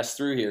haven't passed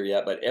through here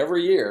yet, but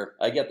every year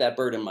I get that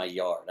bird in my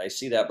yard. I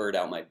see that bird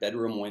out my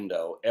bedroom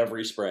window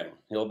every spring.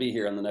 He'll be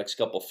here in the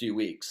next few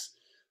weeks.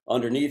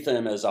 Underneath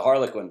him is a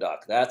harlequin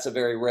duck. That's a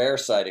very rare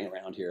sighting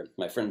around here.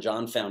 My friend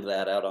John found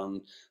that out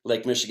on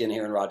Lake Michigan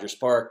here in Rogers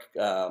Park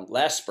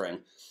last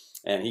spring.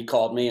 And he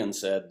called me and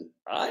said,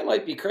 I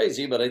might be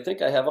crazy, but I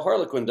think I have a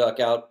harlequin duck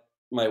out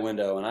my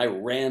window. And I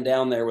ran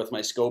down there with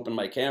my scope and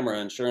my camera,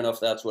 and sure enough,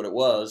 that's what it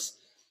was.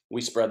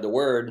 We spread the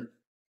word.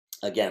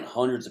 Again,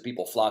 hundreds of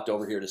people flocked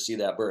over here to see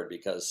that bird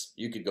because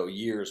you could go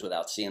years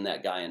without seeing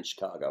that guy in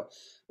Chicago.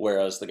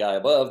 Whereas the guy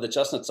above, the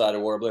chestnut-sided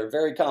warbler,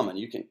 very common.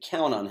 You can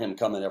count on him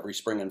coming every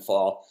spring and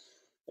fall.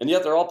 And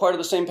yet they're all part of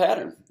the same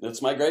pattern.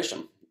 It's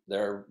migration.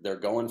 They're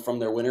going from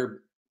their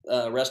winter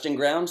resting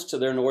grounds to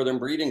their northern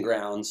breeding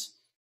grounds.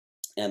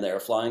 And they're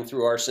flying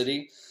through our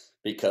city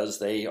because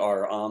they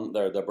are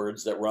they're the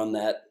birds that run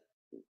that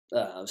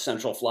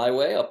central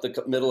flyway up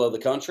the middle of the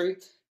country,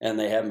 and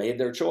they have made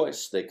their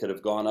choice. They could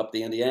have gone up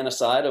the Indiana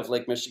side of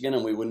Lake Michigan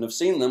and we wouldn't have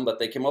seen them, but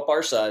they came up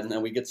our side and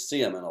then we get to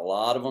see them, and a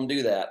lot of them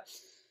do that.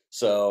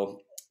 So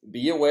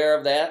be aware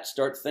of that,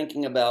 start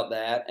thinking about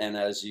that, and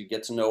as you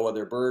get to know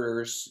other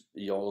birders,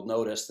 you'll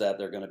notice that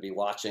they're going to be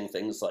watching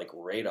things like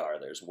radar.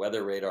 There's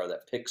weather radar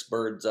that picks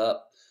birds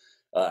up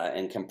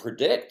and can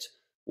predict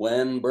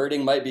when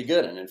birding might be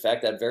good. And in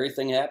fact, that very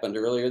thing happened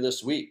earlier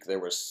this week. There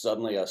was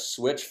suddenly a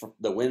switch.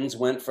 The winds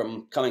went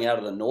from coming out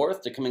of the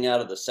north to coming out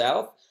of the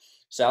south.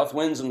 South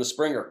winds in the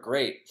spring are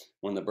great.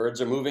 When the birds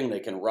are moving, they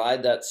can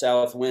ride that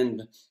south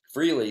wind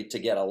freely to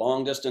get a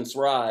long distance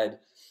ride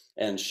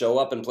and show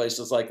up in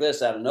places like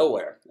this out of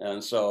nowhere.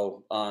 And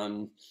so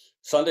on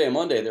Sunday and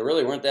Monday, there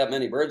really weren't that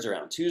many birds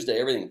around. Tuesday,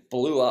 everything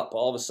blew up.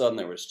 All of a sudden,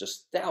 there was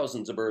just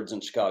thousands of birds in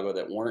Chicago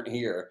that weren't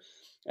here.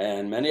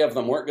 And many of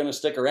them weren't going to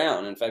stick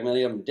around. In fact,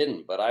 many of them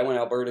didn't. But I went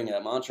out birding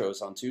at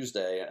Montrose on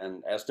Tuesday,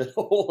 and as did a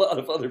whole lot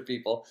of other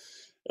people.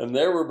 And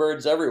there were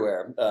birds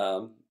everywhere.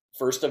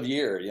 First of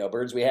year, you know,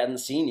 birds we hadn't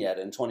seen yet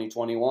in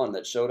 2021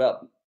 that showed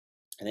up.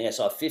 I think I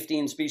saw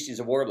 15 species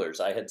of warblers.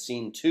 I had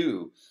seen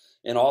 2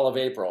 in all of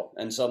April,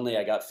 and suddenly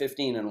I got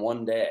 15 in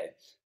one day.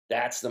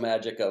 That's the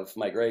magic of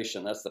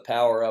migration. That's the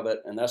power of it,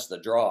 and that's the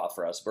draw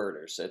for us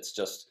birders. It's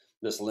just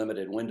this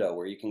limited window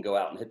where you can go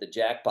out and hit the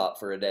jackpot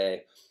for a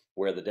day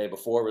where the day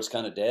before was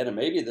kind of dead, and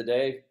maybe the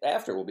day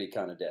after will be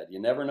kind of dead.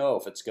 You never know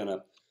if it's going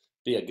to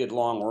be a good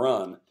long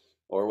run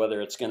or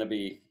whether it's going to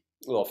be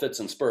little fits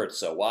and spurts.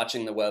 So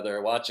watching the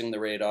weather, watching the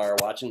radar,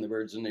 watching the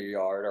birds in your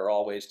yard are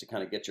all ways to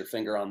kind of get your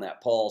finger on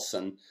that pulse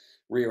and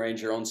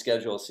rearrange your own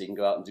schedule so you can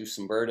go out and do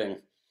some birding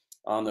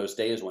on those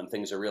days when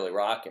things are really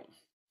rocking.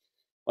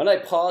 When I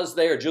pause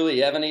there, Julie,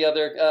 you have any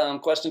other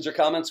questions or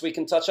comments we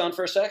can touch on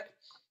for a sec?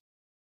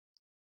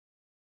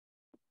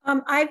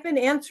 I've been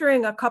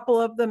answering a couple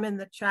of them in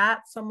the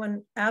chat.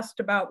 Someone asked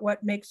about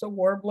what makes a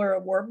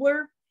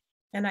warbler,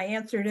 and I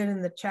answered it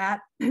in the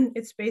chat.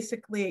 It's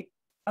basically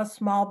a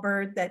small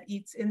bird that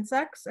eats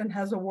insects and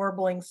has a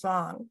warbling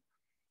song.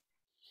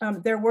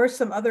 There were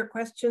some other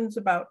questions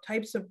about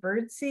types of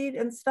bird seed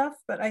and stuff,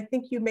 but I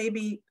think you may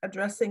be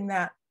addressing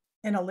that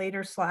in a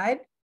later slide.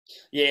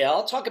 Yeah,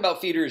 I'll talk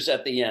about feeders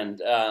at the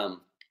end.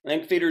 I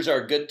think feeders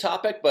are a good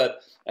topic,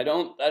 but I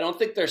don't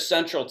think they're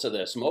central to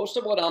this. Most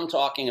of what I'm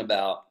talking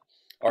about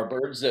are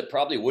birds that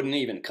probably wouldn't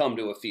even come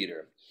to a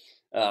feeder.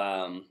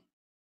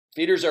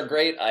 Feeders are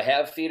great. I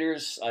have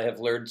feeders. I have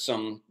lured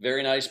some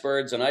very nice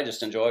birds, and I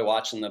just enjoy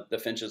watching the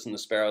finches and the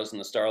sparrows and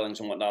the starlings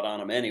and whatnot on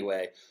them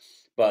anyway.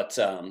 But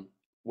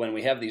when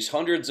we have these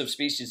hundreds of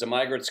species of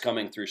migrants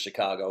coming through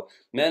Chicago,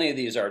 many of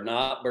these are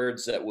not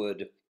birds that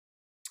would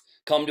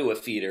come to a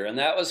feeder. And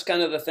that was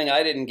kind of the thing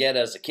I didn't get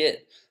as a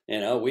kid. You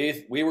know,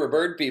 we were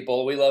bird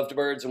people. We loved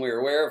birds and we were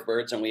aware of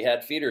birds and we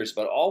had feeders,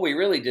 but all we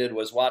really did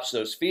was watch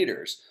those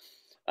feeders.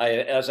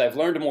 As I've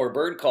learned more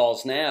bird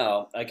calls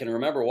now, I can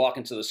remember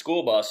walking to the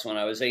school bus when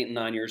I was 8 and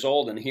 9 years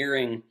old and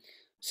hearing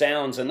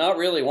sounds and not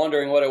really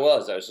wondering what it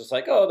was. I was just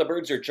like, oh, the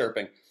birds are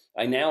chirping.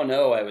 I now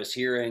know I was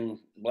hearing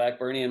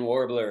Blackburnian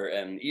warbler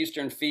and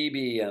eastern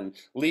phoebe and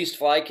least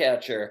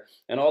flycatcher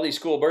and all these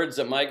cool birds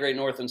that migrate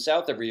north and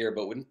south every year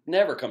but would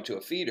never come to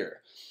a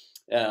feeder.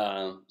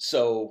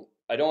 So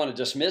I don't want to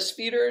dismiss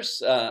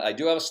feeders. I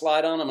do have a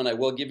slide on them, and I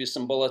will give you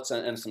some bullets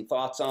and some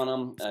thoughts on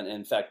them, and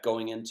in fact,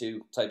 going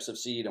into types of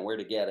seed and where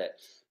to get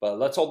it. But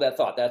let's hold that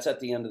thought. That's at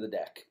the end of the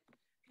deck.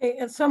 Okay,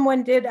 and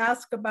someone did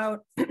ask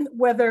about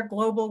whether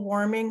global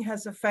warming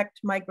has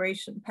affected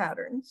migration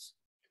patterns.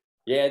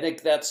 Yeah, I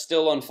think that's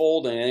still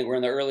unfolding. I think we're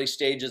in the early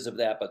stages of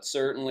that, but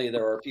certainly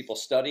there are people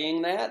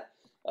studying that.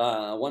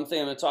 One thing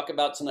I'm going to talk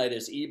about tonight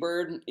is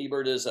eBird.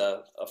 eBird is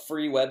a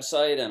free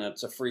website, and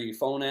it's a free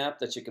phone app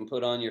that you can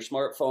put on your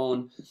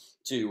smartphone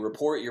to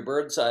report your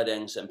bird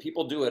sightings, and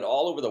people do it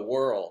all over the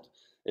world.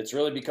 It's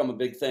really become a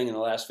big thing in the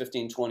last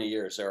 15, 20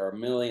 years. There are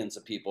millions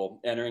of people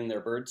entering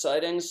their bird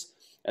sightings,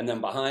 and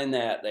then behind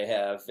that, they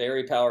have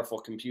very powerful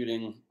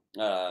computing,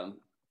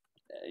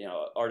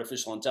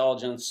 artificial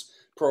intelligence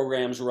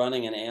programs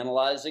running and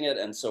analyzing it.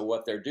 And so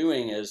what they're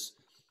doing is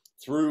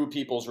through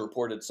people's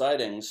reported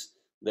sightings,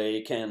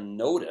 they can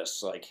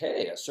notice like,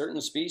 hey, a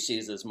certain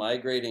species is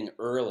migrating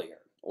earlier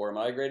or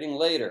migrating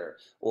later,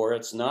 or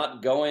it's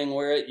not going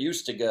where it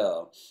used to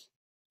go.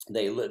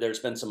 There's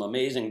been some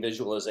amazing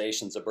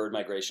visualizations of bird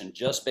migration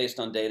just based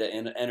on data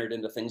entered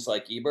into things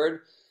like eBird.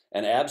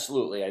 And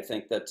absolutely, I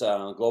think that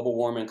global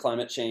warming,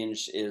 climate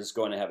change is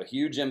going to have a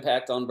huge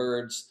impact on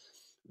birds.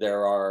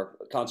 There are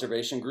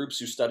conservation groups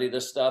who study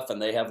this stuff, and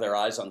they have their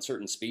eyes on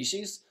certain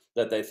species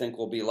that they think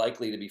will be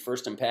likely to be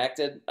first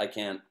impacted. I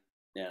can't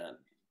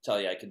tell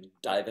you, I could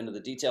dive into the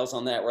details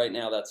on that right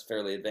now. That's a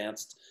fairly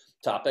advanced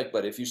topic,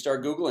 but if you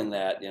start Googling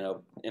that,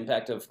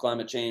 impact of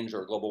climate change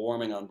or global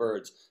warming on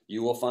birds,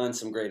 you will find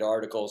some great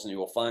articles, and you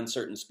will find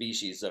certain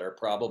species that are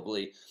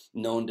probably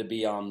known to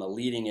be on the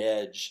leading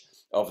edge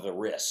of the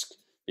risk,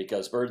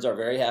 because birds are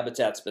very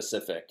habitat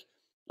specific.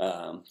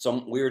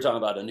 So we were talking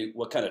about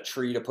what kind of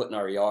tree to put in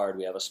our yard.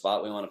 We have a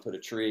spot we want to put a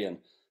tree, and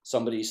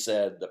somebody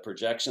said the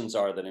projections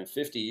are that in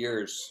 50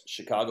 years,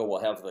 Chicago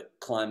will have the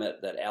climate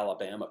that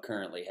Alabama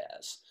currently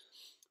has.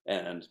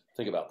 And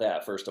think about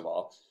that, first of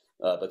all.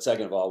 But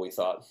second of all, we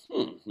thought,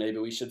 maybe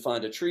we should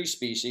find a tree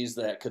species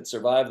that could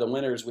survive the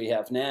winters we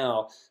have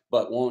now,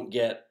 but won't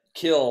get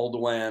killed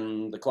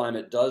when the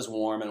climate does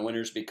warm and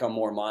winters become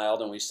more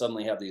mild and we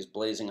suddenly have these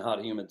blazing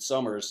hot, humid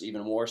summers,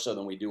 even more so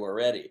than we do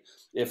already,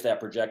 if that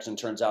projection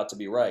turns out to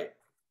be right.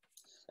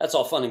 That's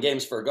all fun and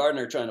games for a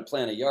gardener trying to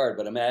plant a yard,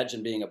 but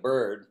imagine being a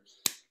bird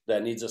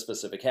that needs a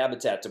specific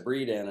habitat to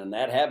breed in, and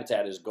that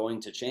habitat is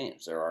going to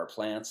change. There are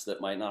plants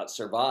that might not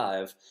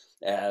survive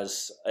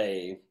as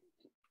a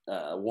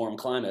warm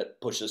climate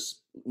pushes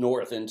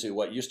north into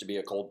what used to be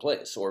a cold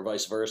place, or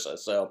vice versa.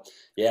 So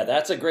yeah,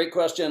 that's a great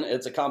question.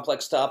 It's a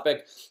complex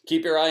topic.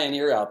 Keep your eye and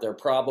ear out. They're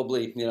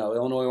probably,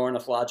 Illinois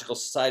Ornithological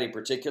Society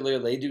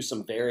particularly, they do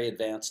some very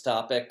advanced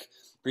topic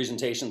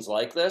presentations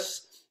like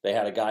this. They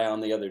had a guy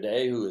on the other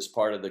day who is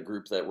part of the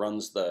group that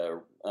runs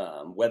the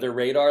weather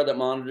radar that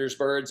monitors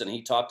birds, and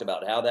he talked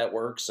about how that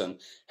works and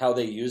how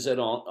they use it,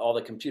 on all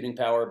the computing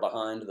power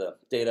behind the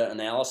data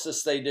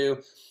analysis they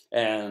do.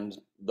 And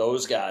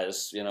those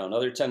guys,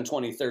 another 10,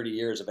 20, 30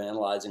 years of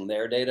analyzing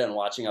their data and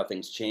watching how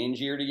things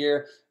change year to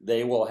year,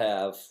 they will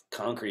have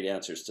concrete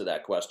answers to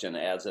that question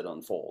as it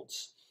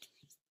unfolds.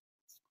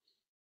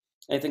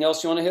 Anything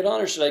else you want to hit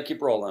on, or should I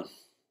keep rolling?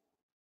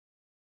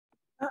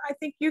 I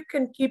think you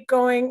can keep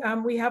going.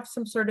 We have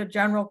some sort of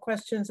general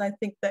questions I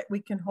think that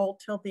we can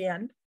hold till the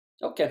end.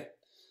 Okay.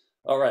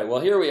 All right. Well,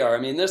 here we are. I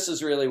mean, this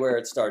is really where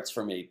it starts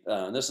for me.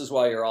 This is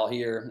why you're all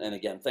here. And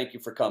again, thank you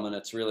for coming.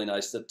 It's really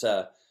nice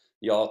that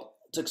y'all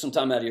took some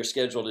time out of your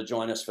schedule to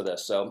join us for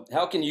this. So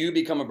how can you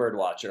become a bird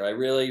watcher? I'm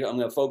going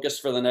to focus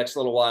for the next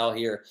little while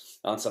here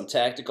on some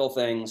tactical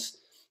things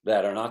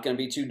that are not going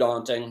to be too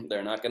daunting.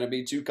 They're not going to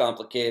be too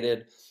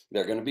complicated.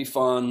 They're going to be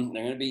fun.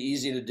 They're going to be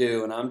easy to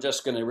do. And I'm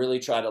just going to really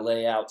try to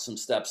lay out some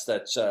steps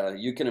that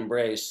you can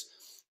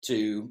embrace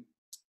to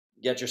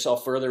get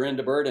yourself further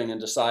into birding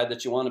and decide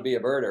that you want to be a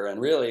birder. And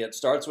really, it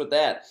starts with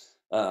that.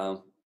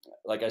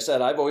 Like I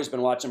said, I've always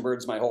been watching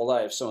birds my whole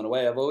life. So in a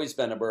way, I've always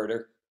been a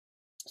birder.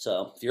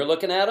 So if you're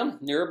looking at them,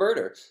 you're a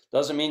birder.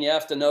 Doesn't mean you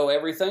have to know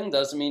everything.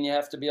 Doesn't mean you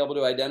have to be able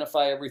to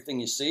identify everything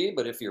you see.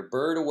 But if you're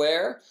bird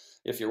aware,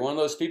 if you're one of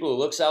those people who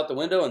looks out the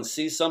window and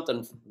sees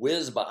something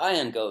whiz by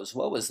and goes,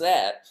 what was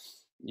that?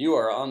 You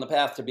are on the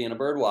path to being a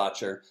bird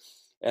watcher.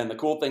 And the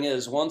cool thing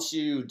is, once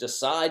you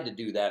decide to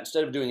do that,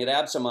 instead of doing it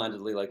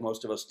absentmindedly like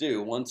most of us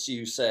do, once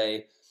you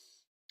say,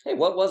 hey,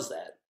 what was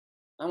that?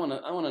 I want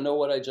to know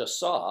what I just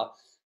saw.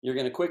 You're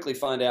going to quickly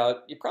find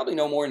out you probably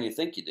know more than you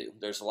think you do.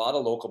 There's a lot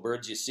of local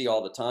birds you see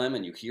all the time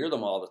and you hear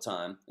them all the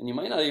time, and you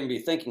might not even be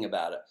thinking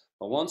about it.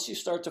 But once you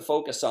start to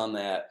focus on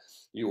that,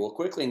 you will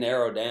quickly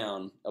narrow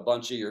down a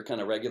bunch of your kind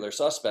of regular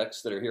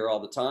suspects that are here all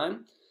the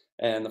time.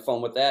 And the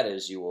fun with that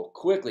is you will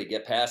quickly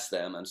get past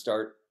them and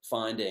start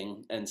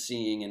finding and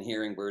seeing and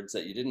hearing birds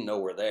that you didn't know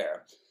were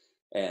there.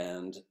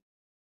 And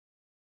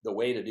the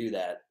way to do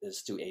that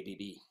is to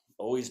ABB.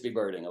 Always be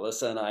birding.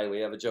 Alyssa and I, we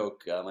have a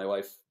joke. My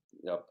wife,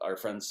 our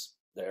friends,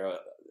 they're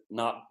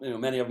not,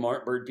 many of them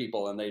aren't bird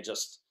people, and they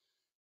just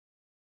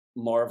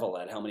marvel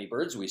at how many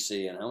birds we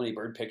see and how many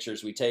bird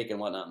pictures we take and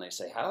whatnot. And they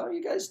say, how are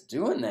you guys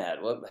doing that?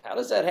 How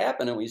does that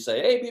happen? And we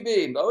say,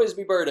 ABB, always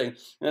be birding.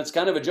 And it's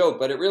kind of a joke,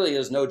 but it really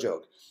is no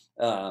joke.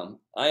 I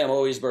am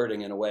always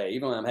birding in a way,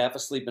 even when I'm half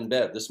asleep in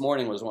bed. This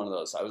morning was one of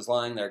those. I was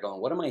lying there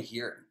going, what am I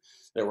hearing?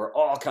 There were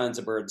all kinds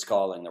of birds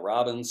calling. The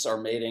robins are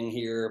mating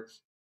here.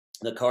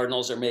 The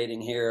cardinals are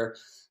mating here.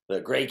 The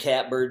gray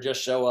catbird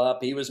just show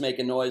up. He was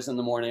making noise in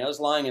the morning. I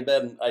was lying in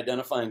bed and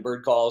identifying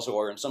bird calls,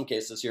 or in some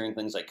cases hearing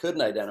things I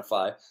couldn't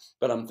identify.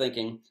 But I'm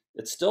thinking,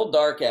 it's still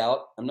dark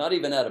out. I'm not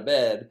even out of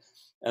bed,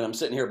 and I'm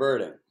sitting here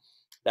birding.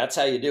 That's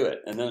how you do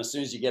it. And then as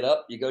soon as you get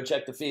up, you go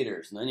check the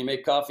feeders. And then you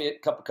make a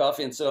cup of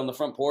coffee and sit on the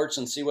front porch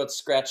and see what's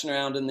scratching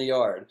around in the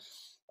yard.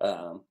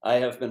 I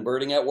have been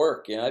birding at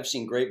work. I've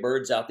seen great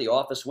birds out the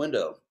office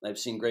window. I've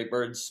seen great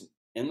birds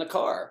in the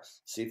car,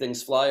 see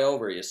things fly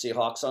over. You see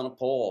hawks on a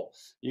pole.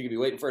 You could be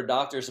waiting for a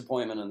doctor's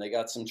appointment and they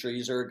got some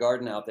trees or a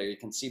garden out there. You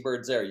can see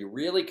birds there. You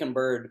really can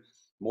bird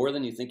more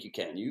than you think you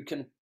can. You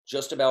can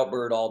just about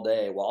bird all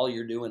day while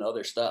you're doing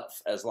other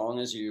stuff, as long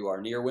as you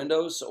are near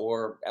windows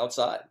or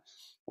outside,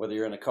 whether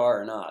you're in a car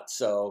or not.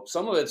 So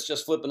some of it's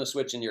just flipping a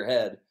switch in your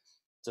head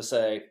to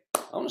say,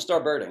 I want to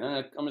start birding.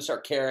 I'm going to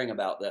start caring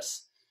about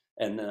this.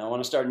 And I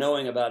want to start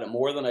knowing about it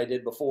more than I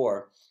did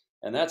before.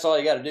 And that's all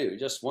you got to do.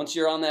 Just once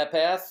you're on that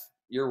path,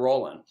 you're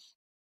rolling.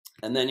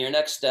 And then your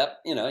next step,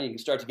 you can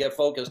start to get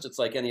focused. It's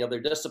like any other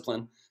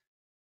discipline.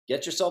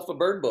 Get yourself a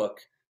bird book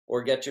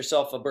or get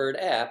yourself a bird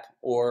app,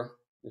 or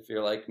if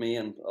you're like me,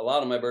 and a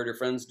lot of my birder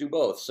friends do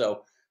both.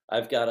 So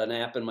I've got an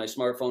app in my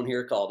smartphone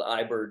here called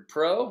iBird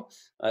Pro.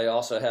 I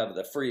also have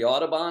the free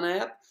Audubon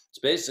app. It's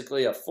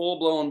basically a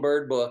full-blown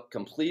bird book,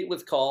 complete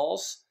with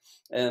calls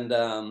and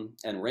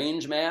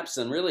range maps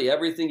and really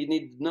everything you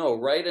need to know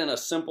right in a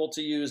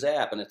simple-to-use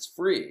app, and it's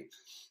free.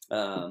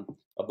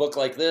 A book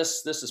like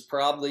this is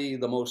probably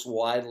the most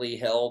widely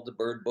held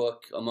bird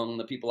book among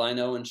the people I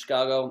know in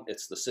Chicago.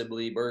 It's the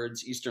Sibley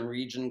Birds Eastern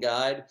Region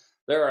Guide.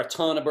 There are a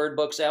ton of bird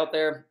books out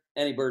there.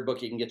 Any bird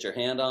book you can get your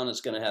hand on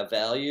is going to have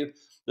value.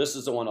 This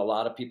is the one a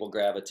lot of people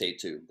gravitate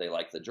to. They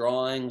like the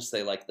drawings,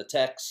 they like the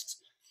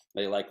text,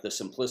 they like the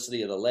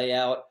simplicity of the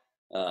layout.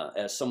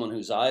 As someone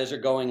whose eyes are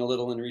going a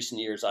little in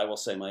recent years, I will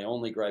say my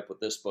only gripe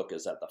with this book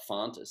is that the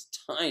font is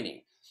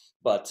tiny.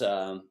 But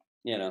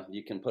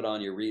you can put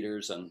on your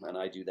readers, and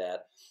I do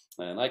that.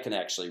 And I can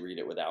actually read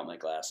it without my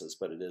glasses,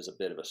 but it is a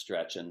bit of a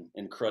stretch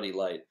in cruddy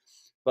light.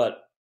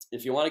 But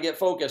if you want to get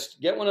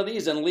focused, get one of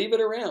these and leave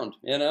it around.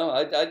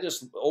 I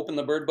just open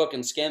the bird book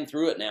and scan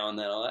through it now and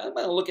then. I'm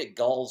going to look at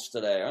gulls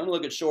today. I'm going to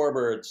look at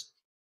shorebirds.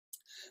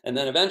 And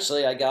then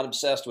eventually I got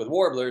obsessed with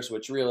warblers,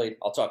 which really,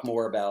 I'll talk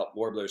more about.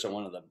 Warblers are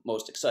one of the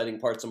most exciting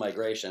parts of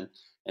migration.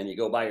 And you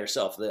go buy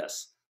yourself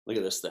this. Look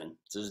at this thing.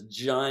 It's this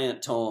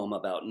giant tome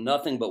about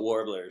nothing but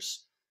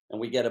warblers. And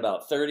we get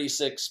about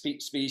 36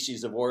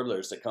 species of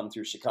warblers that come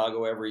through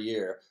Chicago every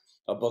year.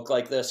 A book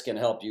like this can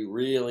help you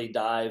really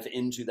dive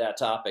into that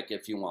topic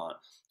if you want.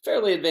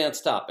 Fairly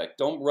advanced topic.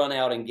 Don't run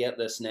out and get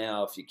this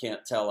now if you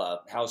can't tell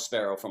a house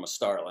sparrow from a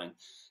starling.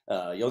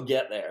 You'll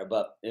get there.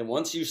 But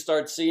once you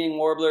start seeing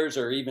warblers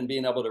or even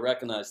being able to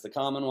recognize the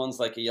common ones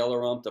like a yellow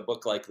rump, a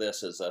book like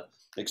this is an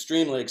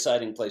extremely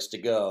exciting place to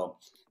go.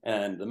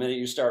 And the minute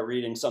you start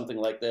reading something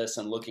like this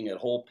and looking at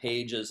whole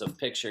pages of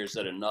pictures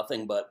that are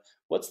nothing but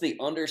what's the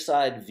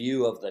underside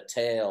view of the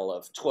tail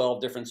of 12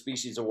 different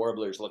species of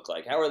warblers look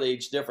like? How are they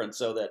each different,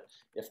 so that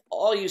if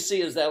all you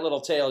see is that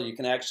little tail, you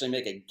can actually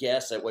make a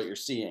guess at what you're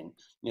seeing?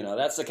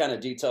 That's the kind of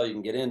detail you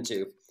can get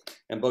into,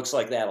 and books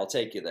like that will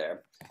take you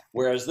there.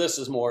 Whereas this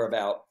is more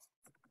about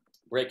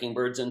breaking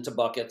birds into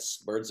buckets,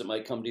 birds that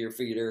might come to your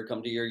feeder,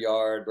 come to your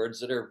yard, birds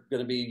that are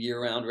going to be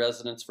year-round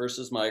residents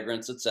versus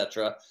migrants,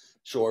 etc.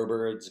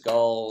 Shorebirds,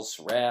 gulls,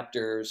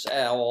 raptors,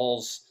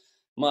 owls,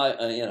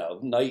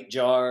 night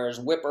jars,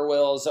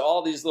 whippoorwills,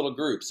 all these little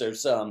groups.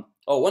 There's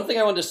one thing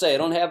I wanted to say, I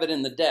don't have it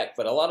in the deck,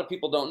 but a lot of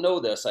people don't know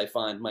this. I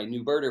find, my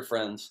new birder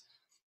friends,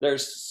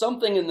 there's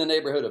something in the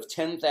neighborhood of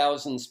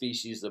 10,000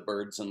 species of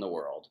birds in the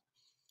world.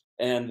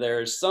 And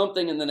there's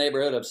something in the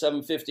neighborhood of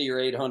 750 or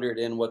 800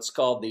 in what's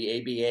called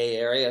the ABA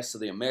area. So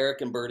the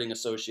American Birding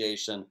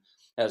Association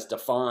has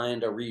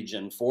defined a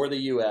region for the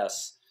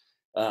U.S.,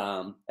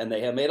 and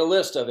they have made a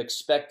list of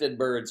expected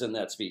birds in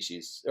that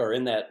species, or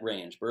in that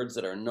range, birds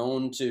that are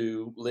known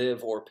to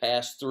live or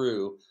pass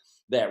through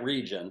that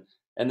region.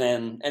 And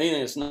then anything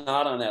that's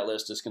not on that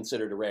list is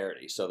considered a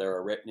rarity. So there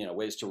are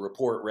ways to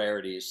report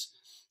rarities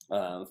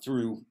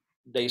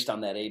based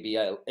on that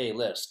ABA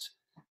list.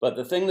 But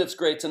the thing that's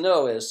great to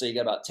know is, so you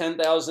got about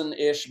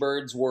 10,000-ish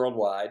birds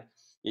worldwide.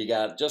 You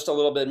got just a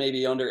little bit,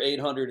 maybe under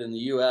 800 in the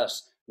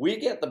U.S. We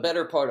get the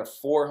better part of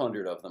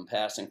 400 of them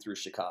passing through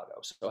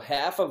Chicago. So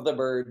half of the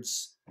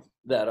birds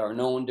that are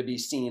known to be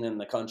seen in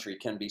the country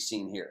can be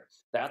seen here.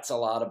 That's a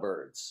lot of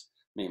birds.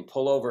 I mean,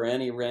 pull over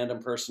any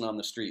random person on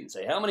the street and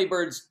say, how many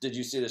birds did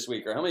you see this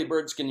week? Or how many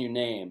birds can you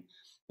name?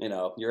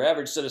 Your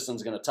average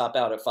citizen's going to top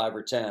out at 5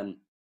 or 10.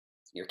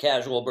 Your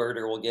casual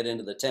birder will get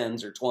into the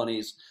 10s or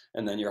 20s,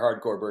 and then your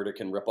hardcore birder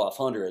can rip off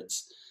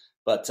hundreds.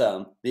 But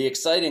the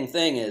exciting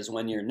thing is,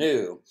 when you're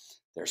new,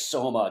 there's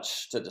so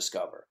much to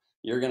discover.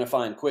 You're going to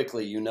find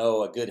quickly, you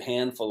know, a good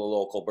handful of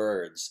local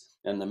birds.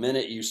 And the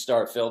minute you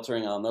start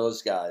filtering on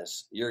those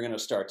guys, you're going to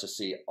start to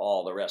see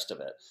all the rest of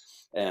it.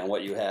 And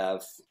what you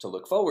have to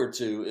look forward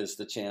to is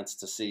the chance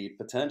to see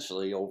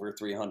potentially over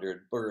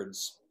 300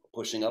 birds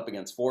pushing up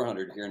against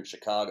 400 here in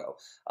Chicago.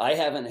 I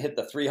haven't hit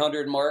the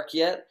 300 mark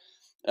yet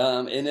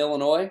in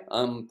Illinois.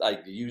 I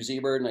use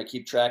eBird and I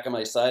keep track of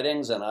my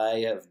sightings, and I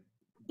have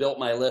built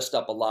my list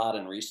up a lot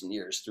in recent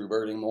years through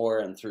birding more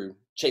and through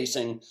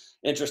chasing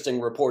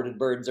interesting reported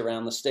birds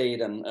around the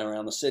state and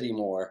around the city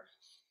more.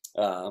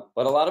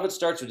 But a lot of it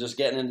starts with just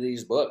getting into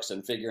these books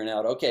and figuring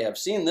out, okay, I've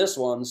seen this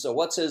one, so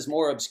what's his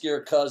more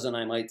obscure cousin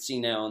I might see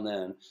now and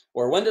then?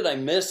 Or when did I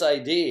miss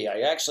ID?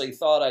 I actually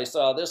thought I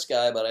saw this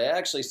guy, but I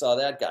actually saw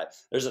that guy.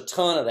 There's a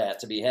ton of that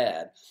to be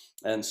had.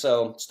 And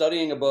so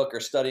studying a book or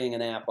studying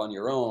an app on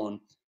your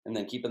own and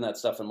then keeping that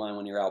stuff in mind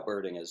when you're out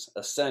birding is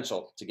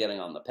essential to getting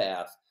on the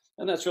path.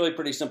 And that's really a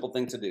pretty simple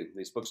thing to do.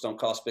 These books don't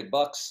cost big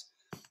bucks.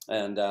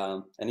 And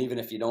even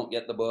if you don't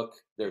get the book,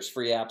 there's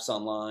free apps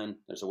online.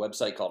 There's a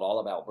website called All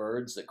About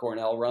Birds that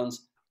Cornell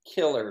runs.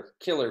 Killer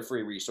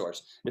free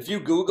resource. If you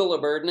Google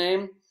a bird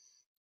name,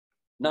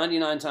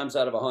 99 times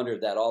out of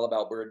 100, that All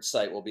About Birds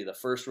site will be the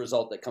first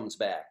result that comes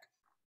back.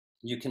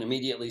 You can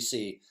immediately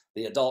see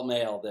the adult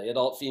male, the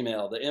adult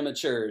female, the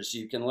immatures.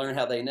 You can learn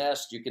how they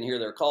nest. You can hear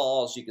their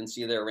calls. You can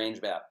see their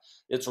range map.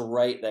 It's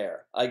right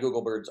there. I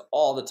Google birds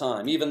all the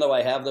time. Even though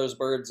I have those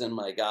birds in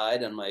my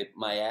guide and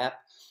my app,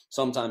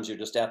 sometimes you're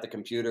just at the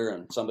computer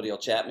and somebody will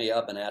chat me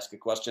up and ask a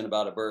question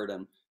about a bird,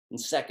 and in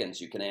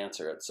seconds you can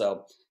answer it.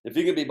 So if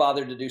you can be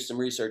bothered to do some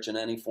research in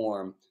any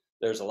form,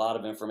 there's a lot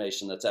of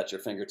information that's at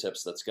your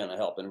fingertips that's going to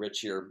help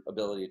enrich your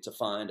ability to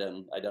find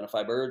and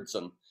identify birds.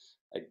 And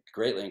I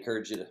greatly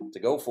encourage you to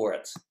go for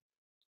it.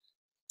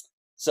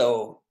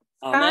 So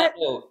on that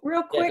note,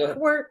 real quick,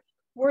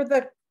 were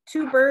the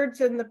two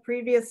birds in the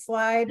previous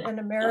slide an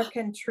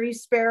American tree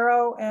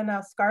sparrow and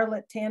a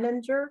scarlet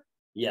tanager?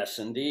 Yes,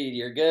 indeed.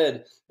 You're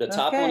good. The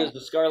top one is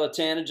the scarlet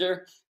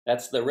tanager.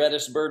 That's the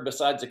reddest bird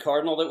besides the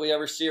cardinal that we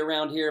ever see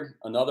around here.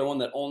 Another one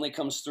that only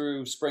comes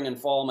through spring and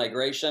fall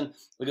migration.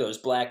 Look at those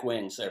black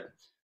wings. They're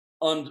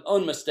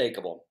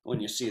unmistakable when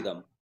you see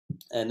them.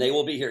 And they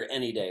will be here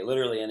any day,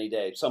 literally any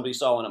day. Somebody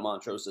saw one at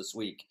Montrose this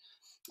week.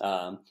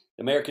 The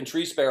American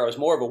tree sparrow is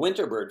more of a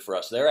winter bird for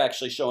us. They're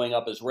actually showing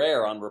up as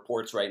rare on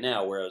reports right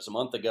now, whereas a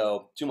month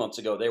ago, 2 months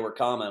ago, they were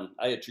common.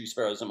 I had tree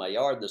sparrows in my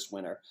yard this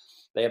winter.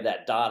 They have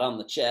that dot on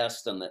the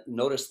chest, and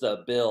notice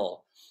the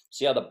bill.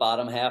 See how the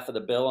bottom half of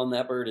the bill on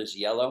that bird is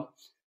yellow?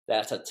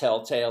 That's a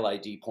telltale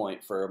ID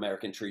point for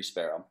American tree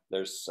sparrow.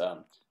 There's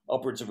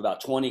upwards of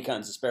about 20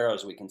 kinds of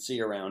sparrows we can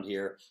see around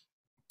here.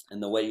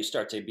 And the way you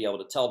start to be able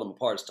to tell them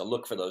apart is to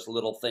look for those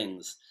little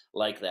things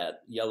like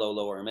that yellow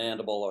lower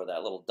mandible or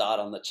that little dot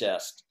on the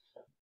chest.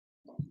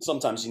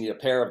 Sometimes you need a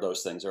pair of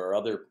those things. There are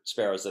other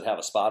sparrows that have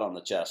a spot on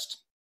the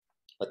chest,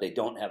 but they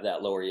don't have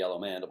that lower yellow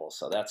mandible.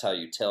 So that's how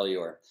you tell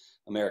your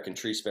American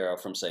tree sparrow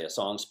from, say, a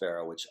song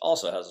sparrow, which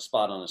also has a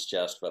spot on its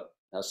chest, but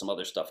has some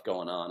other stuff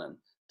going on and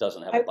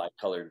doesn't have a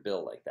bicolored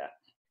bill like that.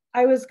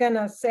 I was going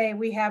to say,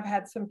 we have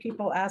had some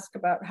people ask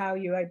about how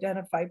you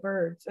identify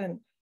birds, and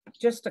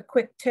just a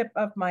quick tip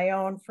of my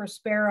own for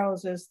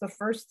sparrows is the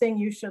first thing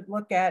you should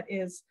look at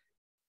is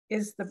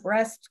the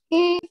breast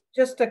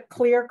just a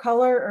clear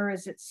color or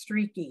is it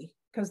streaky?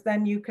 Because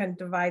then you can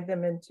divide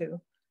them into,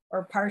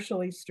 or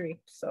partially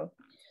streaked. So,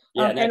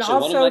 yeah, and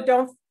also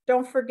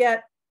don't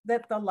forget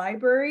that the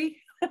library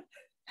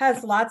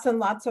has lots and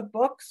lots of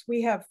books.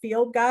 We have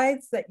field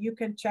guides that you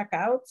can check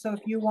out. So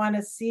if you want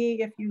to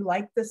see if you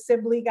like the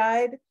Sibley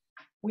guide,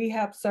 we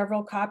have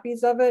several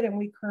copies of it, and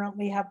we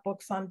currently have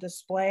books on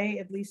display,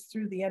 at least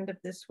through the end of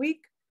this week,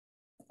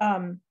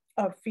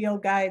 of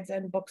field guides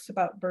and books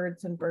about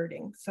birds and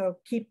birding. So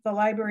keep the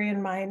library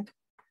in mind,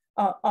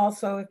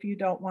 also, if you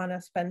don't want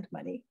to spend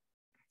money.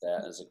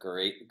 That is a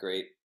great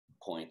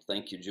point.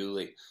 Thank you,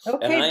 Julie.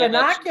 Okay,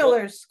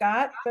 binoculars,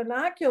 Scott.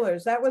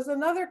 Binoculars. That was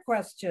another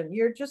question.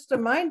 You're just a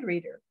mind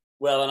reader.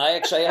 Well, and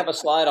I have a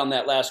slide on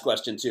that last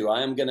question too.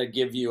 I am going to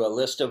give you a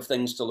list of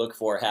things to look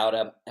for, how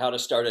to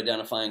start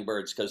identifying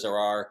birds, because there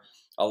are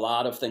a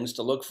lot of things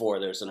to look for.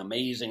 There's an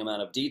amazing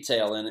amount of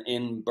detail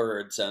in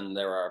birds, and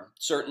there are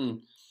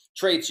certain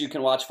traits you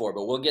can watch for,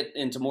 but we'll get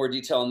into more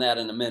detail on that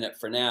in a minute.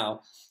 For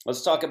now,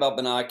 let's talk about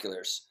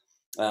binoculars.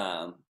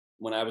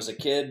 When I was a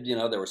kid,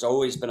 there was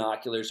always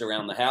binoculars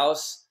around the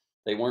house.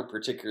 They weren't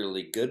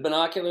particularly good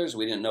binoculars.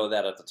 We didn't know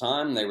that at the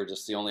time. They were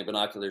just the only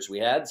binoculars we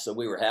had, so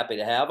we were happy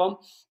to have them.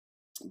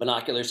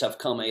 Binoculars have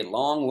come a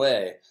long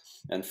way,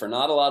 and for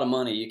not a lot of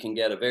money, you can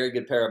get a very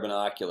good pair of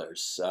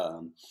binoculars.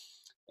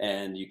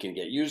 And you can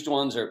get used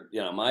ones, or,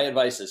 my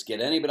advice is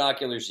get any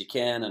binoculars you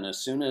can, and as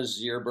soon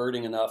as you're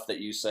birding enough that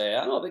you say,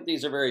 I don't think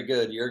these are very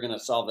good, you're going to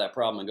solve that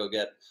problem and go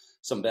get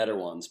some better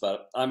ones.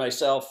 But I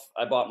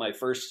bought my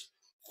first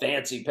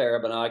fancy pair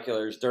of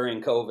binoculars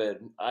during COVID.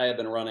 I have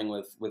been running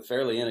with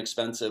fairly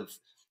inexpensive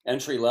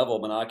entry-level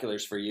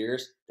binoculars for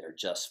years. They're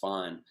just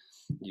fine.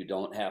 You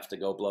don't have to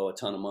go blow a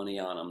ton of money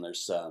on them.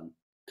 There's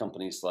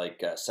companies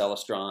like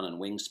Celestron and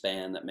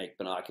Wingspan that make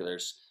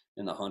binoculars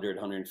in the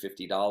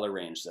 $100–$150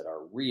 range that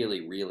are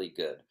really, really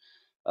good.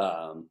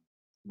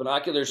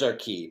 Binoculars are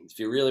key. If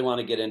you really want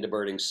to get into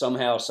birding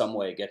somehow, some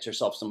way, get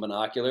yourself some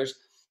binoculars.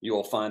 You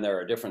will find there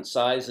are different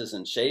sizes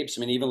and shapes. I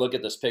mean, even look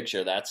at this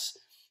picture. That's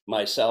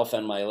myself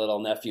and my little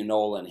nephew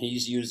Nolan.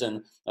 He's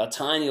using a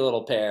tiny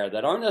little pair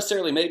that aren't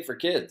necessarily made for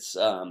kids.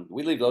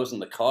 We leave those in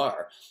the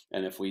car,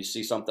 and if we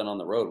see something on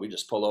the road, we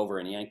just pull over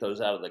and yank those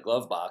out of the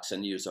glove box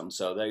and use them.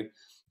 So they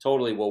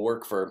totally will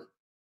work for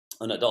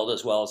an adult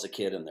as well as a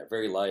kid, and they're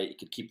very light. You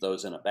could keep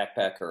those in a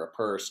backpack or a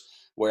purse,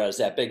 whereas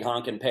that big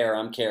honking pair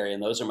I'm carrying,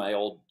 those are my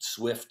old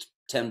Swift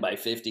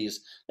 10x50s.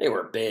 They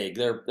were big.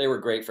 They were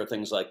great for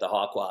things like the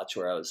Hawk Watch,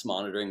 where I was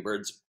monitoring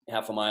birds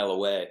half a mile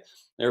away.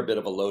 They're a bit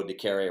of a load to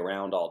carry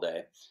around all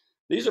day.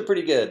 These are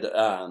pretty good.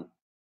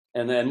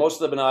 And then most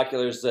of the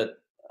binoculars that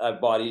I've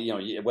bought, you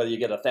know, whether you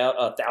get a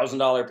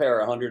 $1,000 pair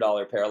or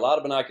 $100 pair, a lot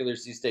of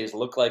binoculars these days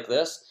look like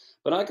this.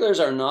 Binoculars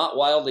are not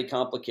wildly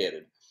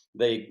complicated.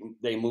 They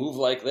move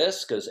like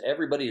this because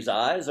everybody's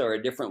eyes are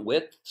a different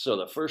width. So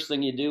the first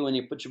thing you do when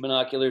you put your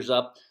binoculars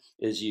up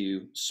is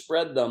you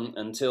spread them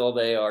until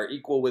they are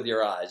equal with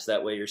your eyes.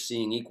 That way you're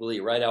seeing equally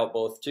right out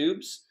both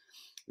tubes.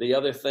 The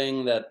other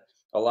thing that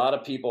a lot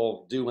of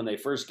people do when they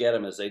first get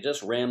them is they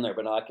just ram their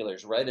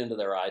binoculars right into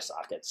their eye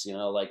sockets, you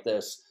know, like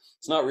this.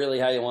 It's not really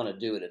how you want to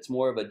do it. It's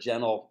more of a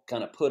gentle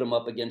kind of put them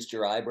up against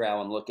your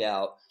eyebrow and look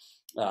out.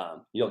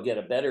 You'll get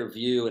a better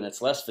view, and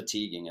it's less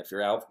fatiguing. If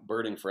you're out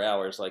birding for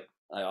hours, like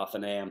I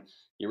often am,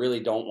 you really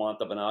don't want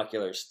the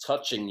binoculars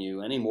touching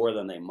you any more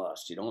than they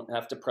must. You don't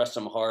have to press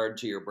them hard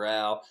to your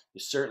brow. You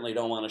certainly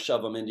don't want to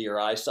shove them into your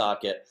eye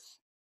socket.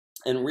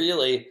 And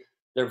really,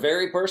 they're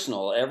very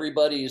personal.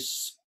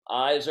 Everybody's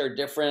eyes are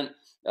different.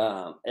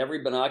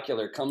 Every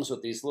binocular comes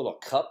with these little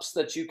cups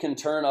that you can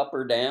turn up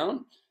or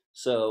down.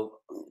 So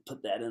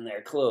put that in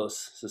there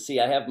close. So see,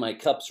 I have my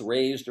cups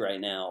raised right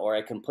now, or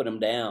I can put them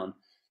down.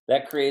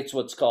 That creates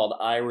what's called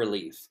eye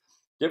relief.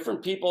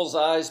 Different people's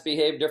eyes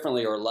behave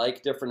differently or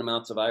like different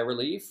amounts of eye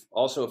relief.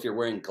 Also, if you're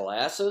wearing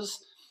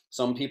glasses,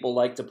 some people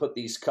like to put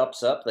these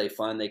cups up. They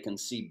find they can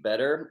see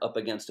better up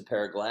against a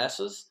pair of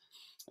glasses.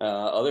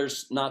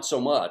 Others, not so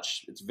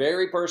much. It's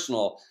very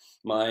personal.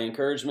 My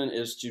encouragement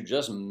is to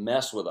just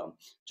mess with them.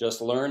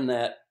 Just learn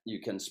that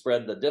you can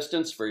spread the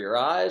distance for your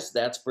eyes.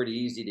 That's pretty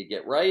easy to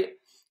get right.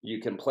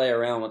 You can play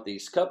around with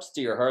these cups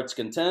to your heart's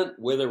content,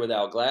 with or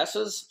without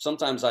glasses.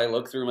 Sometimes I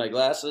look through my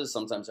glasses.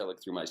 Sometimes I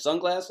look through my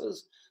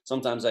sunglasses.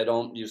 Sometimes I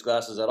don't use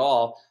glasses at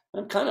all.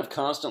 I'm kind of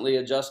constantly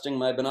adjusting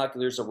my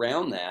binoculars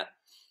around that.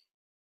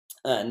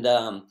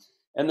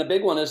 And the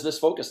big one is this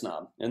focus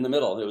knob in the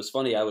middle. It was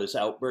funny. I was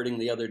out birding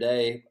the other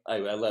day. I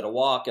led a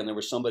walk, and there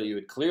was somebody who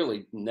had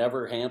clearly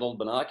never handled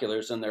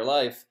binoculars in their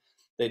life.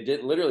 They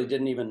literally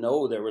didn't even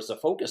know there was a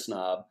focus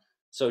knob.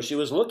 So she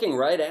was looking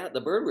right at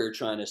the bird we were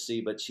trying to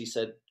see, but she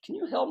said, "Can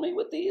you help me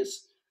with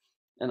these?"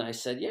 And I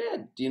said, "Yeah,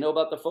 do you know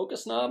about the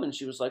focus knob?" And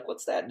she was like,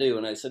 "What's that do?"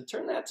 And I said,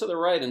 "Turn that to the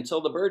right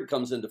until the bird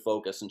comes into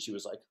focus." And she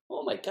was like,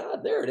 "Oh my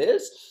God, there it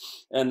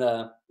is." And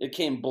it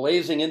came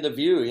blazing into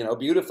view, you know,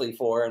 beautifully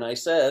for her. And I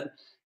said,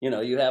 you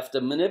know, you have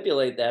to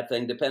manipulate that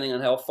thing depending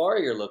on how far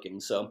you're looking.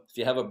 So if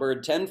you have a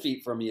bird 10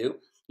 feet from you,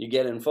 you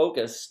get in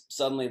focus,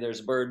 suddenly there's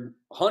a bird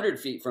 100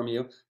 feet from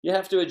you, you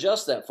have to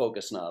adjust that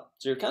focus knob.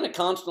 So you're kind of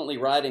constantly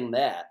riding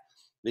that.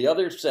 The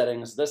other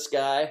settings, this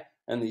guy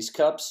and these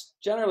cups,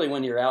 generally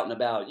when you're out and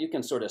about, you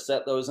can sort of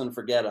set those and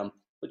forget them,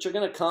 but you're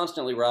going to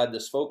constantly ride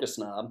this focus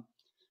knob.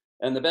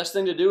 And the best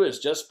thing to do is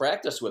just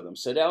practice with them.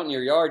 Sit out in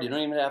your yard. You don't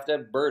even have to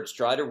have birds.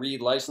 Try to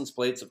read license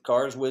plates of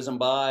cars whizzing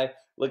by,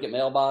 look at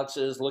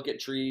mailboxes, look at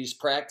trees,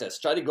 practice.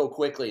 Try to go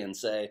quickly and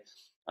say,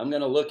 I'm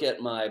going to look at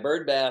my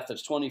bird bath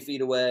that's 20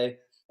 feet away,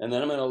 and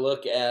then I'm going to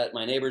look at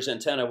my neighbor's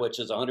antenna, which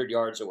is 100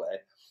 yards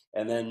away.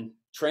 And then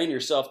train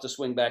yourself to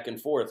swing back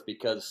and forth,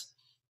 because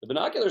the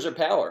binoculars are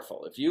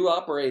powerful. If you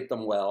operate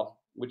them well,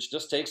 which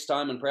just takes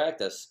time and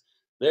practice,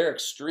 they're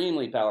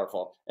extremely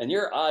powerful. And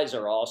your eyes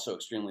are also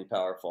extremely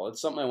powerful.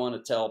 It's something I want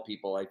to tell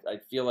people. I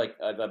feel like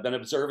I've been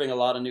observing a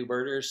lot of new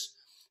birders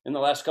in the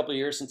last couple of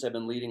years since I've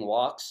been leading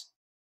walks.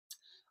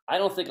 I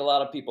don't think a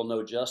lot of people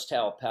know just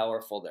how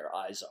powerful their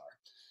eyes are.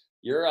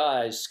 Your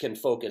eyes can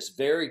focus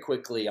very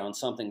quickly on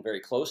something very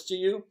close to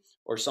you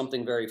or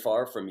something very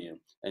far from you.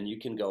 And you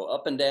can go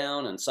up and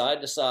down and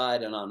side to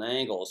side and on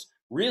angles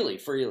really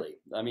freely.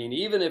 I mean,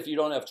 even if you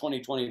don't have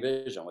 20/20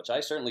 vision, which I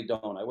certainly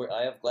don't.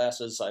 I have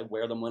glasses. I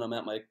wear them when I'm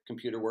at my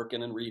computer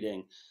working and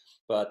reading.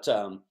 But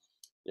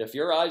if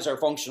your eyes are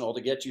functional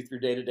to get you through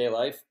day-to-day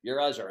life, your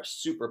eyes are a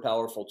super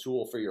powerful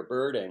tool for your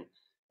birding.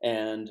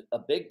 And a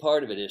big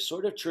part of it is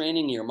sort of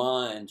training your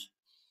mind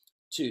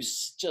to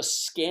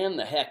just scan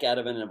the heck out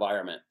of an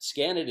environment.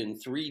 Scan it in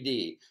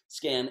 3D.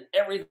 Scan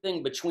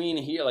everything between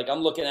here. Like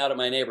I'm looking out at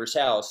my neighbor's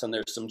house, and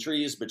there's some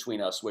trees between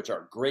us, which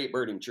are great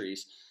birding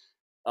trees.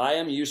 I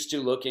am used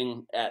to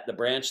looking at the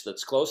branch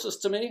that's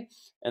closest to me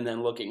and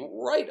then looking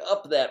right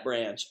up that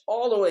branch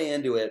all the way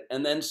into it,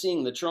 and then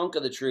seeing the trunk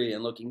of the tree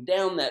and looking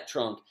down that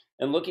trunk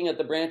and looking at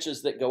the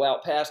branches that go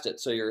out past it.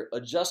 So you're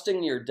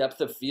adjusting your depth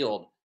of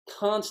field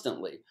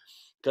constantly,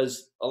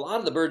 because a lot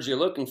of the birds you're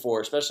looking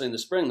for, especially in the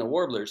spring, the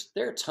warblers,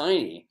 they're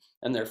tiny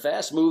and they're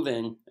fast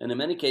moving. And in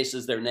many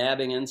cases, they're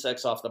nabbing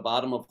insects off the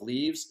bottom of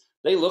leaves.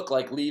 They look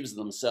like leaves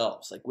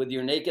themselves. Like with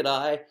your naked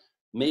eye,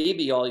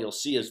 maybe all you'll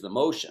see is the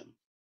motion.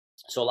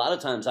 So a lot of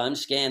times I'm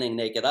scanning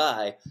naked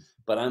eye,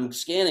 but I'm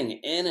scanning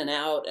in and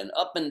out and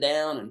up and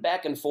down and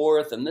back and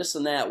forth and this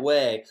and that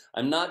way.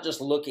 I'm not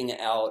just looking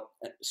out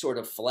sort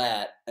of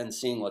flat and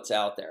seeing what's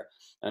out there.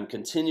 I'm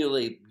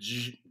continually,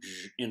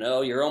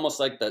 you're almost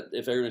like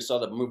if everybody saw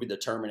the movie The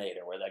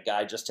Terminator, where that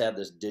guy just had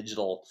this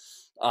digital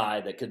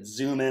eye that could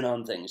zoom in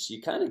on things.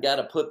 You kind of got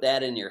to put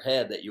that in your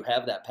head that you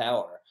have that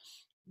power.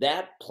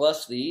 That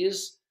plus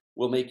these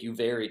will make you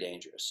very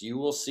dangerous. You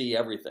will see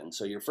everything.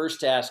 So your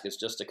first task is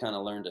just to kind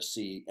of learn to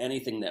see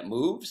anything that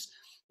moves.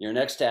 Your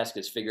next task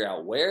is figure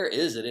out where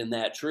is it in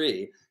that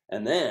tree,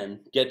 and then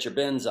get your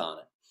bins on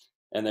it.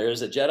 And there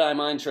is a Jedi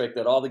mind trick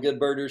that all the good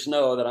birders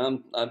know that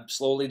I'm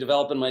slowly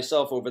developing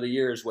myself over the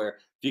years, where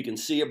if you can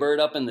see a bird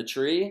up in the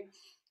tree,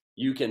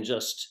 you can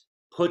just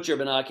put your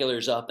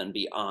binoculars up and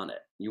be on it.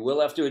 You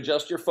will have to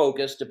adjust your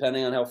focus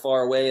depending on how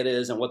far away it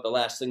is and what the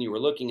last thing you were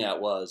looking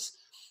at was.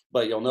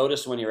 But you'll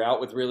notice when you're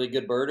out with really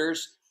good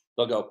birders,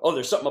 they'll go, oh,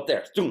 there's something up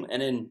there.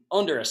 And in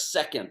under a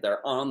second,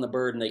 they're on the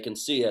bird and they can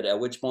see it, at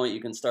which point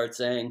you can start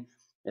saying,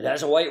 it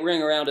has a white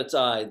ring around its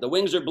eye. The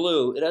wings are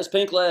blue. It has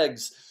pink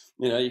legs.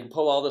 You can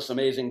pull all this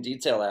amazing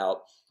detail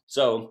out.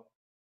 So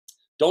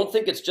don't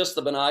think it's just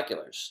the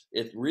binoculars.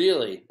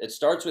 It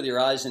starts with your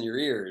eyes and your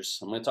ears.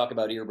 I'm going to talk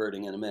about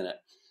earbirding in a minute.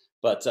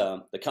 But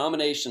the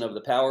combination of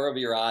the power of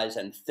your eyes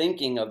and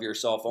thinking of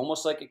yourself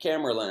almost like a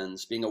camera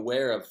lens, being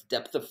aware of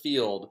depth of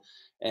field,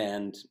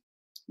 and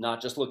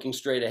not just looking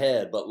straight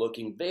ahead, but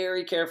looking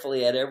very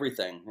carefully at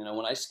everything.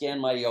 When I scan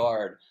my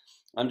yard,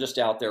 I'm just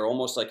out there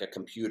almost like a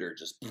computer,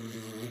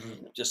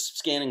 just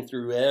scanning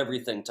through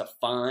everything to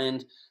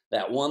find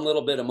that one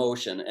little bit of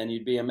motion. And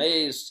you'd be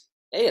amazed.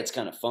 It's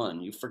kind of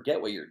fun. You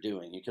forget what you're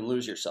doing. You can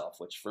lose yourself,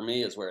 which for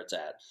me is where it's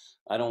at.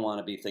 I don't want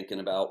to be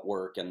thinking about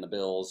work and the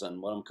bills and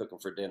what I'm cooking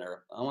for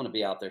dinner. I want to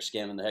be out there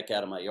scanning the heck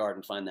out of my yard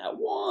and find that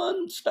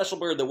one special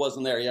bird that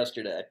wasn't there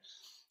yesterday.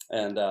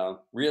 And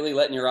really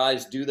letting your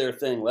eyes do their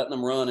thing, letting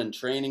them run and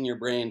training your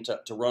brain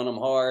to run them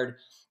hard,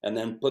 and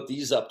then put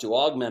these up to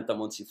augment them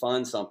once you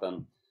find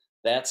something.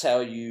 That's how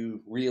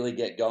you really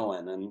get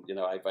going. And,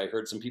 I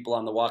heard some people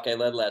on the walk I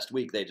led last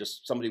week,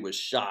 somebody was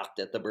shocked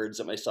at the birds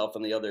that myself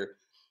and the other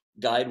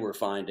guide were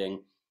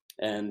finding.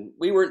 And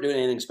we weren't doing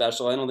anything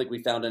special. I don't think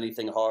we found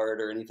anything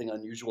hard or anything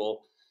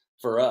unusual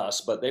for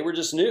us, but they were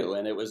just new.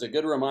 And it was a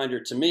good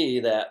reminder to me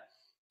that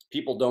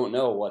people don't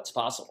know what's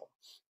possible.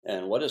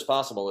 And what is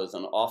possible is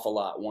an awful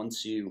lot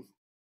once you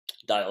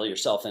dial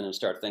yourself in and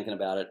start thinking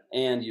about it,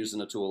 and using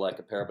a tool like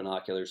a pair of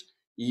binoculars,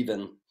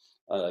 even,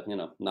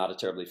 not a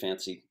terribly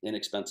fancy,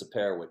 inexpensive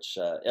pair, which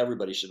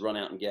everybody should run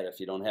out and get if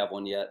you don't have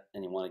one yet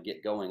and you want to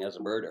get going as a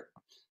birder.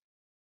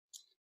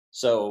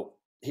 So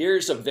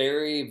here's a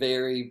very,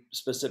 very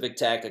specific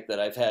tactic that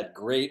I've had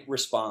great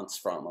response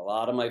from. A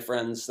lot of my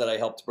friends that I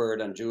helped bird,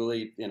 and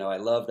Julie, I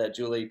love that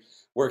Julie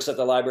works at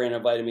the library and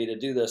invited me to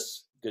do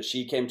this, because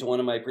she came to one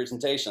of my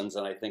presentations,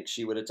 and I think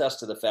she would attest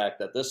to the fact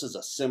that this is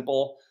a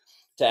simple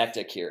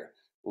tactic here.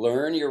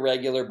 Learn your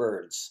regular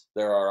birds.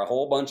 There are a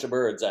whole bunch of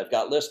birds I've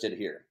got listed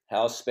here.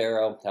 House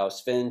sparrow,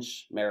 house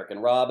finch, American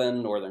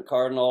robin, northern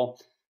cardinal,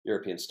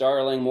 European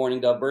starling, mourning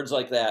dove, birds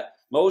like that.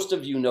 Most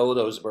of you know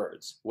those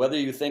birds, whether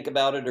you think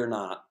about it or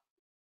not.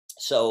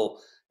 So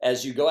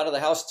as you go out of the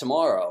house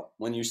tomorrow,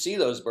 when you see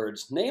those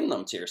birds, name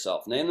them to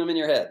yourself. Name them in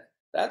your head.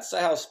 That's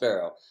a house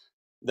sparrow.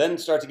 Then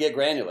start to get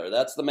granular.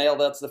 That's the male,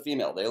 that's the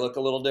female. They look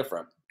a little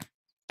different.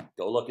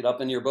 Go look it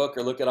up in your book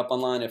or look it up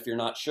online if you're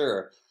not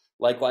sure.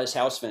 Likewise,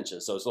 house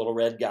finches, those little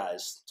red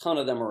guys, ton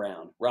of them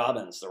around.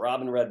 Robins, the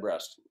robin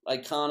redbreast,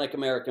 iconic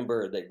American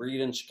bird. They breed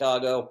in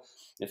Chicago.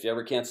 If you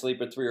ever can't sleep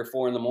at 3 or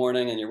 4 in the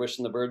morning and you're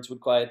wishing the birds would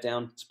quiet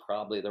down, it's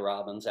probably the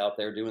robins out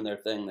there doing their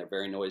thing. They're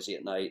very noisy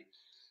at night.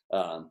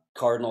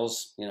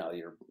 Cardinals,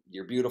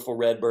 your beautiful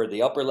red bird.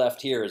 The upper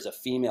left here is a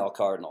female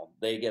cardinal.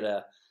 They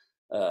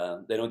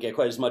don't get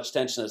quite as much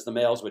attention as the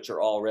males, which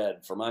are all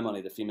red. For my money,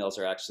 the females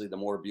are actually the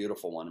more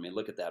beautiful one. I mean,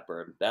 look at that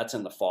bird. That's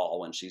in the fall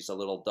when she's a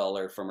little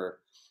duller from her.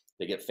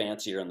 They get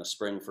fancier in the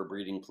spring for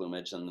breeding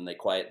plumage, and then they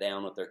quiet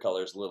down with their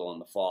colors a little in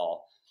the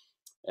fall.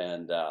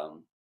 And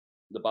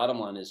the bottom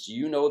line is,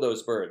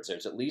 those birds.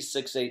 There's at least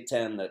 6, 8,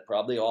 10 that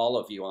probably all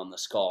of you on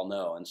this call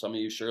know, and some of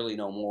you surely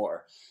know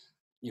more.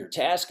 Your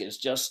task is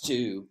just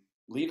to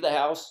leave the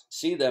house,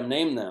 see them,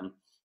 name them,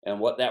 and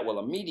what that will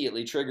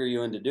immediately trigger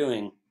you into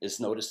doing is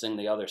noticing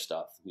the other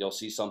stuff. You'll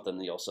see something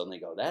that you'll suddenly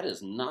go, that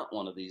is not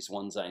one of these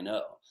ones I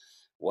know.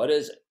 What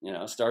is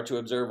it? Start to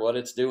observe what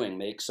it's doing.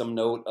 Make some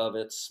note of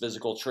its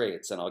physical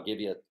traits, and I'll give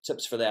you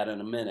tips for that in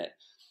a minute.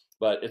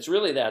 But it's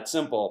really that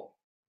simple,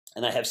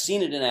 and I have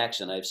seen it in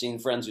action. I've seen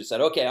friends who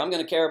said, okay, I'm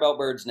going to care about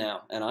birds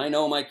now, and I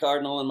know my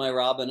cardinal and my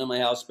robin and my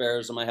house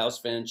sparrows and my house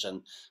finch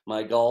and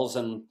my gulls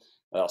and,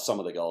 well, some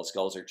of the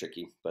gulls are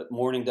tricky, but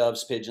mourning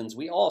doves, pigeons,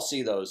 we all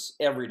see those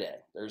every day.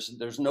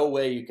 There's no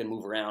way you can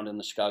move around in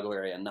the Chicago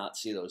area and not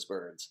see those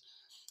birds.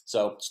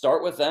 So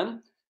start with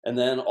them. And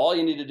then all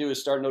you need to do is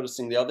start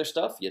noticing the other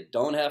stuff. You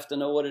don't have to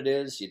know what it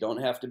is. You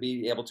don't have to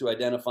be able to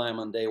identify them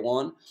on day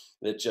one.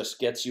 It just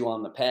gets you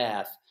on the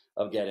path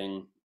of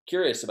getting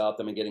curious about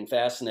them and getting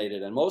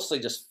fascinated, and mostly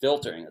just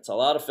filtering. It's a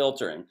lot of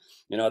filtering.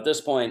 At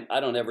this point, I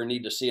don't ever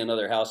need to see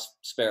another house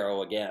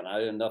sparrow again.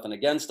 I have nothing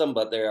against them,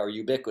 but they are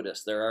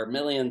ubiquitous. There are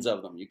millions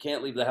of them. You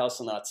can't leave the house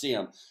and not see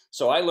them.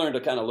 So I learned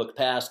to kind of look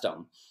past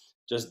them,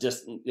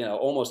 just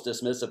almost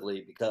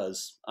dismissively,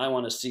 because I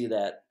want to see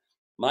that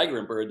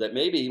migrant bird that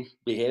maybe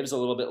behaves a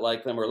little bit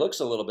like them or looks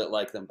a little bit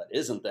like them, but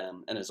isn't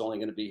them, and is only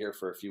going to be here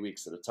for a few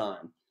weeks at a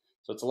time.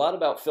 So it's a lot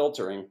about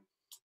filtering.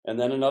 And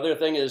then another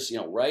thing is,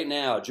 right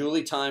now,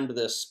 Julie timed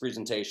this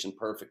presentation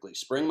perfectly.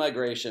 Spring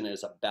migration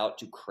is about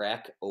to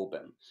crack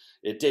open.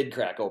 It did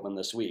crack open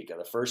this week.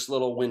 The first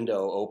little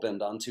window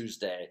opened on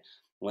Tuesday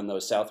when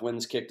those south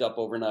winds kicked up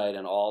overnight,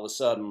 and all of a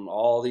sudden,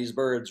 all these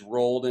birds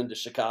rolled into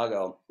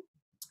Chicago.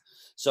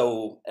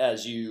 So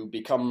as you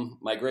become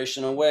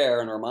migration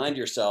aware and remind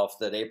yourself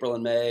that April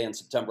and May and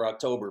September,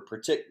 October,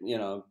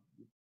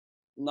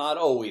 not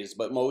always,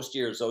 but most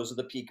years, those are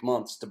the peak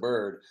months to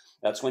bird.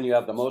 That's when you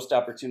have the most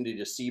opportunity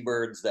to see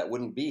birds that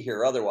wouldn't be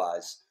here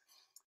otherwise.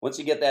 Once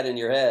you get that in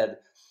your head,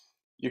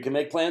 you can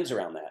make plans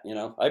around that.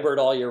 I bird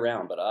all year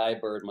round, but I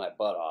bird my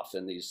butt off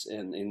in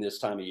this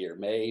time of year.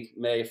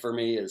 May for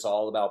me is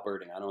all about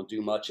birding. I don't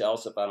do much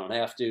else if I don't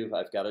have to.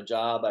 I've got a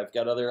job, I've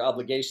got other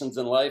obligations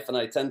in life, and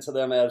I tend to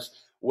them as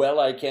well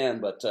I can,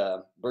 but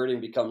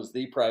birding becomes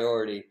the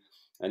priority.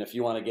 And if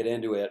you want to get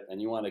into it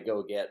and you want to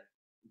go get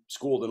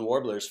schooled in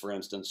warblers, for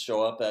instance,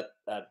 show up at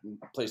a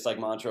place like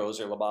Montrose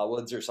or Labatt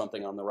Woods or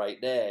something on the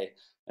right day,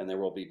 and there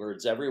will be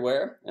birds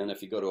everywhere. And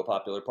if you go to a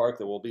popular park,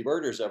 there will be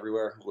birders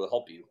everywhere who will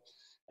help you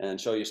and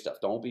show you stuff.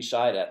 Don't be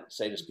shy to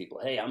say to people,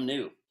 hey, I'm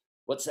new.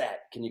 What's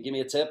that? Can you give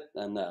me a tip?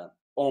 And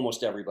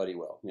almost everybody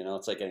will.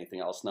 It's like anything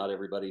else. Not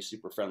everybody's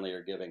super friendly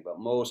or giving, but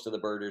most of the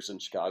birders in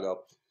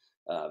Chicago,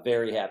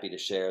 very happy to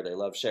share. They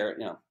love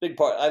sharing. Big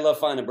part. I love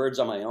finding birds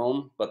on my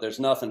own, but there's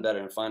nothing better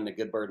than finding a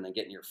good bird and then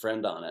getting your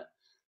friend on it.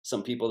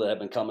 Some people that have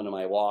been coming to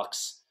my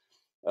walks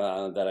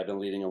that I've been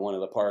leading in one of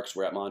the parks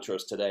were at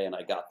Montrose today, and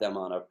I got them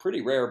on a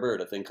pretty rare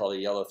bird, a thing called a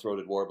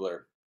yellow-throated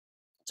warbler.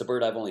 It's a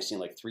bird I've only seen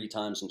like 3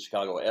 times in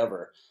Chicago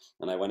ever,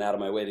 and I went out of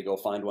my way to go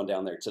find one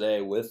down there today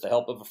with the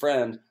help of a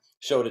friend,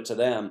 showed it to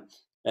them,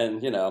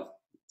 and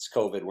it's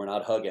COVID, we're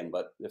not hugging,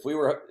 but if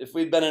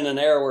we'd been in an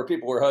era where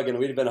people were hugging,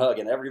 we'd have been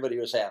hugging. Everybody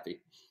was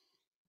happy.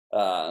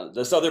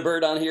 This other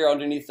bird on here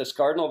underneath this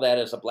cardinal, that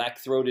is a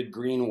black-throated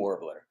green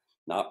warbler.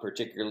 Not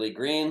particularly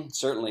green,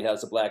 certainly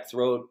has a black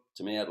throat.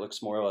 To me, it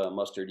looks more like a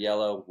mustard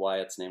yellow. Why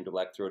it's named a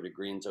black-throated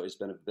green has always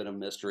been a bit of a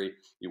mystery.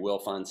 You will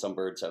find some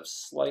birds have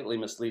slightly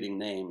misleading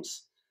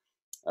names.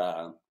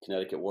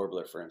 Connecticut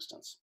warbler, for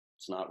instance.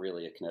 It's not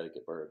really a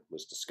Connecticut bird. It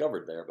was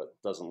discovered there, but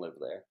doesn't live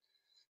there.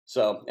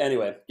 So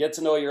anyway, get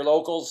to know your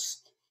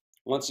locals.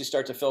 Once you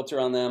start to filter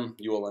on them,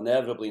 you will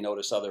inevitably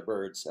notice other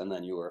birds, and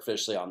then you are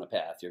officially on the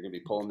path. You're going to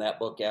be pulling that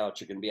book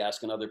out. You're going to be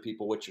asking other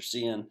people what you're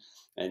seeing,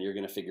 and you're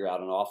going to figure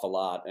out an awful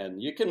lot.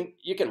 And you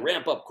can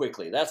ramp up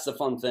quickly. That's the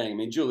fun thing. I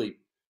mean, Julie,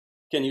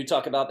 can you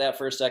talk about that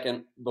for a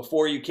second?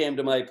 Before you came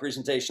to my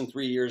presentation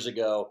 3 years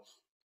ago,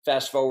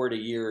 fast forward a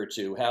year or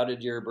two, how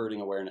did your birding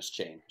awareness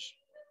change?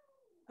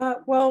 I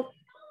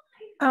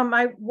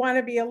want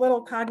to be a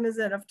little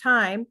cognizant of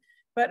time,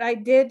 but I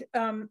did.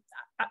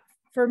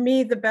 For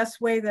me, the best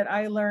way that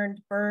I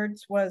learned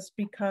birds was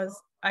because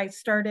I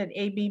started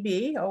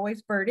ABB,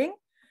 Always Birding.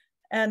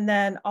 And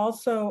then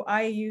also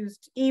I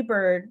used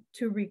eBird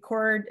to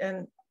record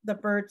the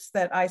birds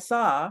that I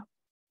saw.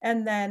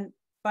 And then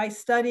by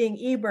studying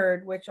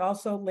eBird, which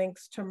also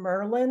links to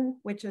Merlin,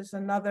 which is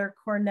another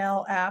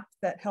Cornell app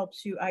that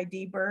helps you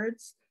ID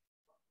birds.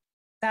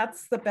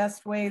 That's the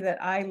best way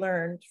that I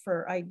learned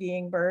for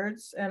IDing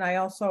birds. And I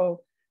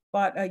also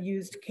bought a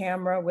used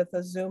camera with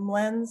a zoom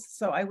lens.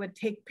 So I would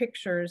take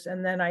pictures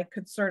and then I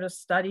could sort of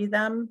study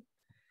them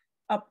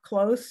up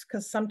close,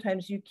 because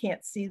sometimes you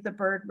can't see the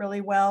bird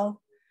really well.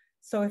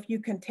 So if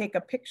you can take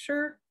a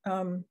picture,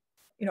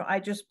 I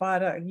just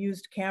bought a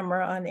used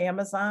camera on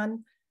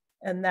Amazon,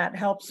 and that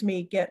helps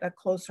me get a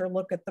closer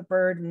look at the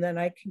bird, and then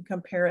I can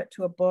compare it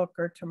to a book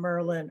or to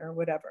Merlin or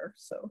whatever.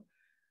 So,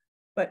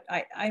 but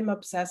I'm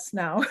obsessed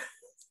now.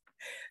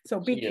 So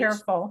be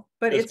careful,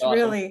 but it's awesome.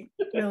 Really,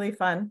 really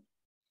fun.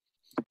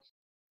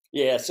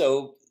 Yeah,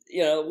 so,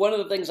 one of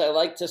the things I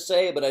like to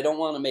say, but I don't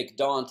want to make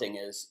daunting,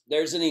 is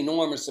there's an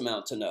enormous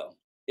amount to know.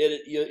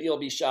 You'll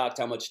be shocked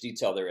how much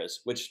detail there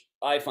is, which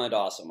I find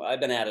awesome. I've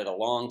been at it a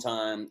long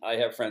time. I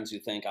have friends who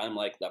think I'm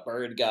like the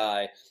bird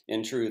guy.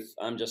 In truth,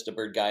 I'm just a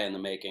bird guy in the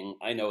making.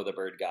 I know the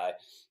bird guy.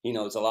 He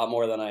knows a lot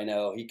more than I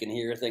know. He can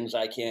hear things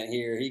I can't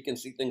hear. He can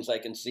see things I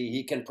can see.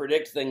 He can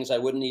predict things I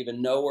wouldn't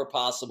even know were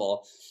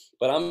possible.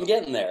 But I'm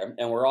getting there,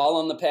 and we're all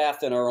on the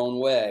path in our own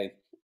way,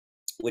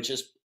 which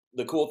is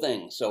the cool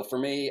thing. So for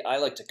me, I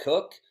like to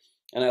cook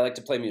and I like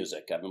to play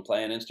music. I've been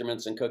playing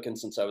instruments and cooking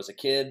since I was a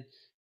kid.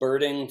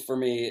 Birding for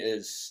me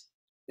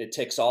it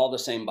ticks all the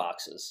same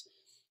boxes.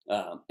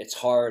 It's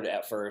hard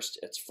at first.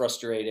 It's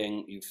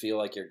frustrating. You feel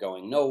like you're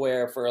going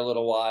nowhere for a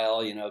little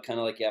while, kind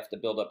of like you have to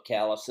build up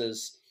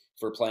calluses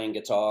for playing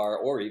guitar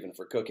or even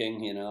for cooking.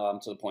 I'm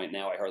to the point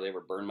now I hardly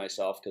ever burn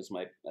myself because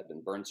I've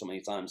been burned so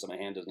many times that my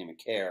hand doesn't even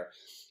care.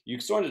 You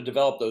sort of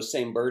develop those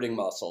same birding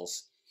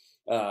muscles.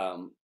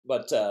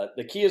 But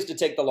the key is to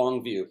take the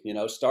long view.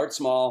 Start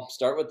small,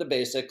 start with the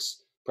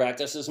basics,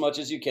 practice as much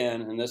as you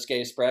can. In this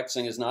case,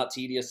 practicing is not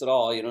tedious at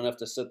all. You don't have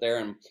to sit there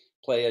and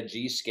play a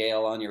G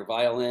scale on your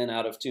violin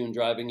out of tune,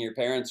 driving your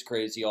parents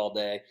crazy all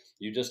day.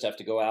 You just have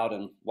to go out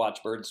and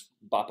watch birds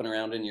bopping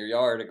around in your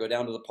yard, or go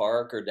down to the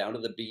park or down to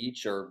the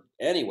beach or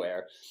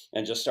anywhere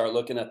and just start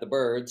looking at the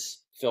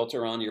birds,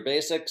 filter on your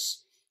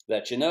basics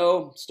that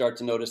start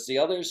to notice the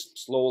others,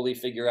 slowly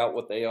figure out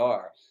what they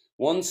are.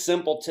 One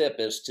simple tip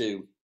is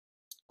to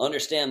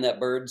understand that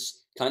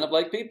birds, kind of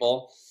like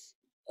people,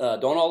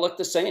 don't all look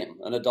the same.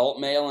 An adult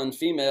male and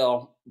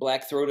female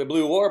black-throated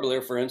blue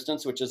warbler, for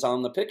instance, which is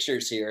on the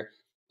pictures here,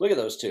 look at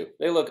those two.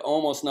 They look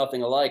almost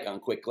nothing alike on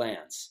quick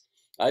glance.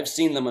 I've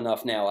seen them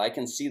enough now. I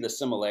can see the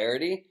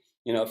similarity.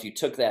 If you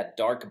took that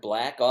dark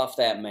black off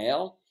that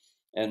male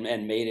and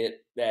made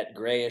it that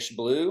grayish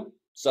blue,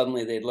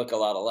 suddenly they'd look a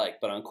lot alike.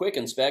 But on quick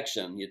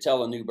inspection, you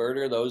tell a new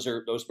birder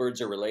those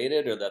birds are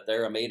related or that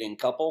they're a mating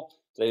couple,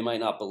 they might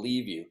not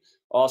believe you.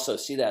 Also,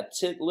 see that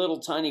little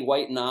tiny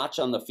white notch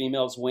on the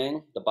female's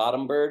wing, the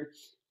bottom bird?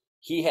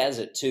 He has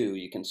it too.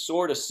 You can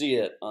sort of see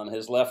it on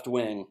his left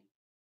wing.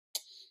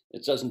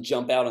 It doesn't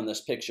jump out in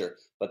this picture,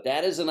 but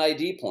that is an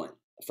ID point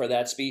for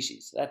that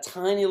species. That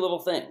tiny little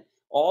thing.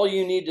 All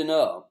you need to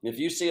know, if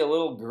you see a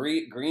little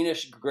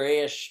greenish,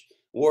 grayish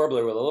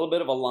warbler with a little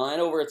bit of a line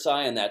over its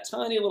eye and that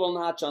tiny little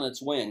notch on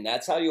its wing,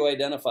 that's how you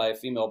identify a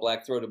female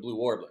black-throated blue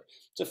warbler.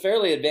 It's a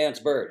fairly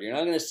advanced bird. You're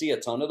not going to see a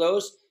ton of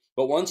those,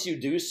 but once you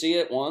do see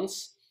it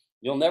once,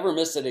 you'll never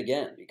miss it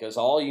again, because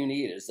all you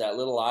need is that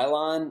little eye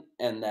line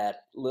and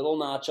that little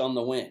notch on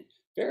the wing.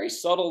 Very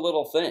subtle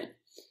little thing.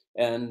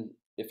 And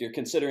if you're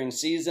considering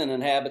season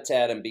and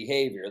habitat and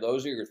behavior,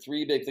 those are your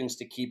three big things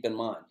to keep in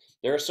mind.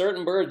 There are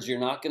certain birds you're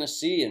not going to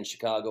see in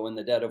Chicago in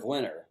the dead of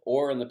winter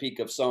or in the peak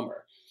of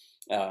summer.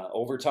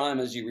 Over time,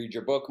 as you read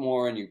your book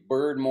more and you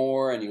bird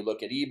more and you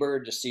look at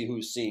eBird to see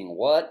who's seeing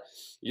what,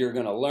 you're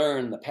going to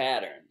learn the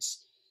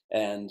patterns.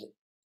 And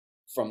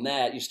from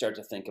that, you start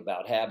to think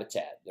about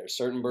habitat. There's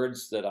certain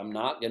birds that I'm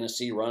not going to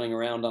see running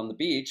around on the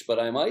beach, but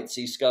I might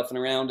see scuffing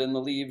around in the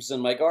leaves in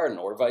my garden,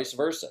 or vice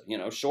versa.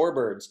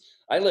 Shorebirds.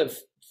 I live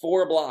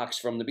 4 blocks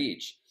from the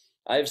beach.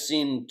 I've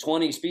seen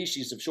 20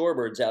 species of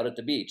shorebirds out at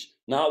the beach.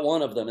 Not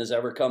one of them has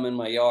ever come in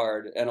my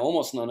yard, and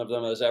almost none of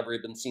them has ever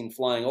been seen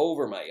flying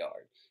over my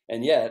yard.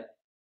 And yet,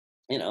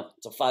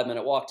 it's a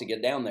 5-minute walk to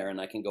get down there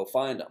and I can go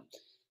find them.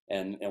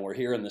 And we're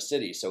here in the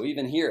city. So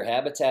even here,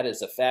 habitat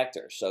is a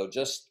factor. So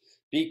just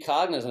be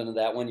cognizant of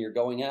that when you're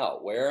going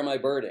out. Where am I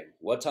birding?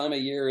 What time of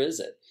year is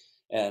it?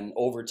 And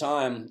over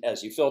time,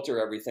 as you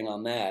filter everything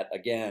on that,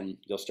 again,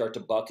 you'll start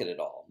to bucket it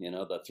all.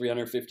 The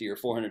 350 or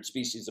 400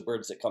 species of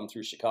birds that come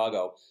through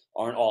Chicago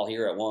aren't all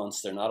here at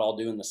once. They're not all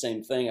doing the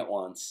same thing at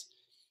once,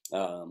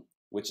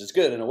 which is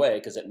good in a way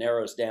because it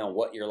narrows down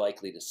what you're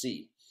likely to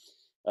see.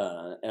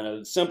 And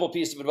a simple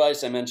piece of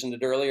advice, I mentioned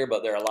it earlier,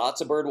 but there are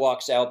lots of bird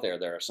walks out there.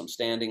 There are some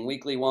standing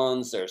weekly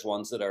ones. There's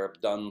ones that are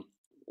done.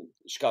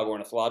 Chicago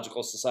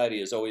Ornithological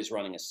Society is always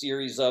running a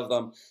series of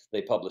them.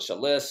 They publish a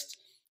list.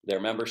 Their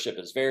membership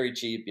is very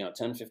cheap,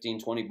 10, 15,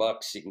 20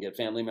 bucks. You can get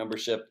family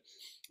membership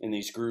in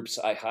these groups.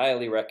 I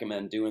highly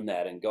recommend doing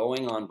that and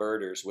going on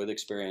birders with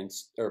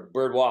experience, or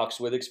bird walks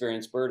with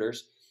experienced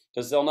birders,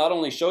 because they'll not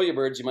only show you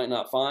birds you might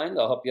not find,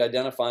 they'll help you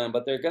identify them,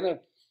 but they're going to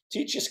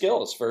teach you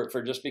skills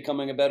for just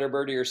becoming a better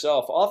birder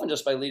yourself, often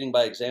just by leading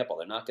by example.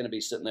 They're not going to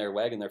be sitting there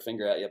wagging their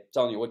finger at you,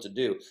 telling you what to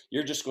do.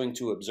 You're just going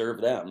to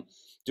observe them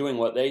doing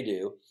what they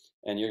do,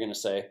 and you're going to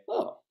say,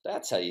 oh,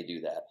 that's how you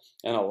do that.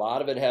 And a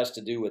lot of it has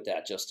to do with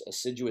that, just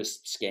assiduous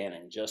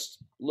scanning. Just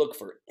look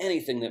for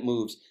anything that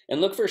moves, and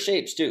look for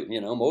shapes too.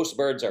 Most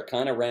birds are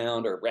kind of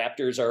round, or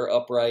raptors are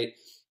upright.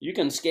 You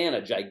can scan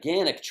a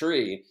gigantic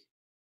tree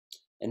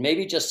and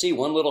maybe just see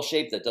one little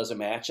shape that doesn't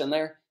match in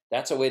there.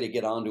 That's a way to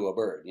get onto a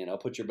bird.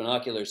 Put your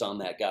binoculars on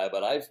that guy.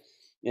 But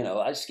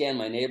I've scanned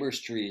my neighbor's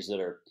trees that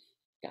are,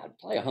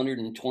 probably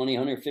 120,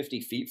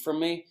 150 feet from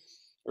me.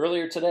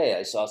 Earlier today,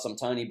 I saw some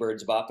tiny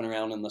birds bopping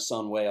around in the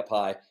sun way up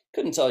high.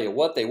 Couldn't tell you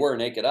what they were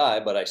naked eye,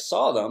 but I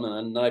saw them,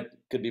 and I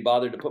could be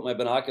bothered to put my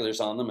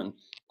binoculars on them, and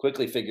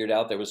quickly figured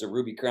out there was a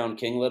ruby-crowned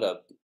kinglet,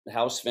 a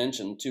house finch,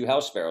 and 2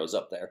 house sparrows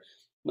up there.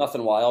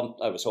 Nothing wild.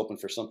 I was hoping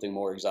for something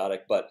more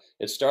exotic, but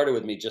it started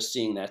with me just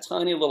seeing that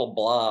tiny little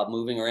blob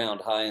moving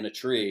around high in a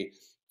tree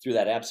through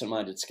that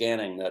absent-minded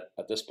scanning that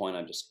at this point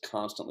I'm just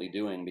constantly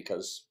doing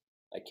because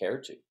I care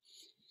to.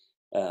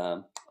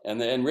 And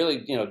then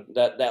really,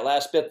 that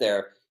last bit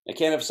there, I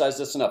can't emphasize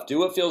this enough. Do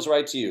what feels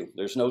right to you.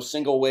 There's no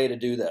single way to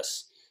do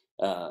this.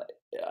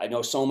 I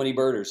know so many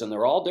birders, and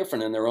they're all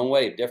different in their own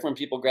way. Different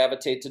people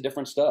gravitate to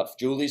different stuff.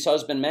 Julie's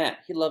husband, Matt,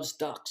 he loves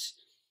ducks.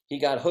 He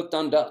got hooked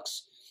on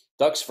ducks.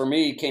 Ducks for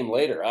me came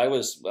later. I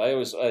was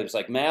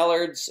like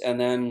mallards,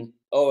 and then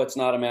oh, it's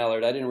not a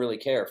mallard. I didn't really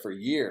care for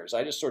years.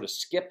 I just sort of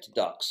skipped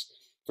ducks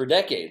for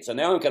decades. And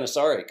now I'm kind of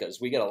sorry because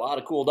we get a lot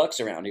of cool ducks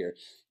around here.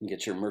 You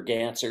get your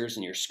mergansers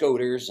and your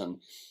scoters and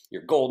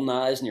your golden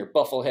eyes and your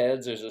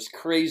buffleheads. There's this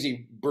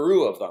crazy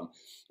brew of them.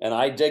 And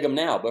I dig them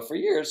now. But for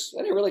years,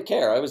 I didn't really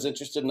care. I was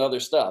interested in other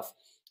stuff.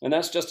 And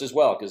that's just as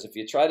well, because if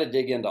you try to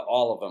dig into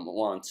all of them at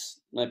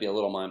once, it might be a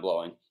little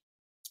mind-blowing.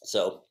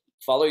 So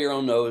follow your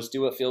own nose,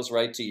 do what feels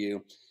right to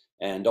you,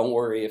 and don't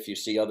worry if you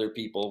see other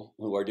people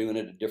who are doing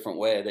it a different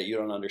way that you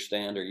don't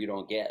understand or you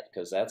don't get,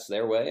 because that's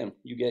their way and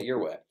you get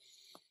your way.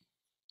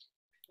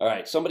 All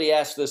right, somebody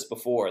asked this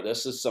before.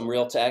 This is some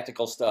real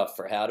tactical stuff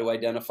for how to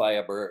identify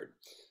a bird.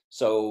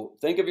 So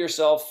think of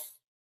yourself,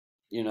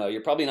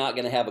 you're probably not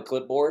going to have a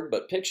clipboard,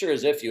 but picture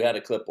as if you had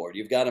a clipboard.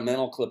 You've got a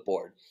mental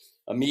clipboard.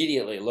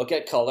 Immediately look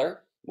at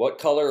color. What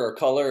color or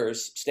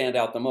colors stand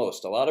out the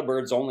most? A lot of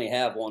birds only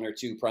have one or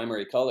two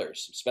primary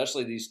colors,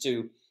 especially these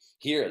two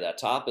here. That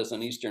top is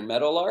an eastern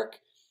meadowlark.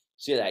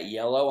 See that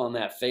yellow on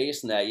that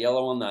face and that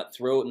yellow on that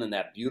throat, and then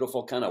that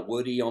beautiful kind of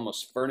woody,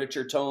 almost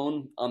furniture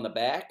tone on the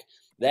back.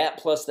 That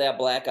plus that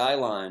black eye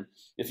line.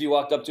 If you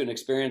walked up to an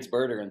experienced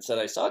birder and said,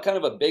 I saw kind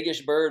of a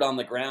biggish bird on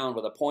the ground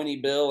with a pointy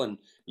bill and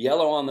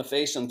yellow on the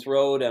face and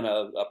throat and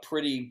a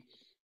pretty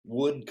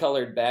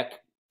wood-colored back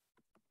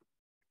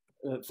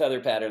feather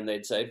pattern,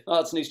 they'd say,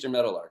 oh, it's an eastern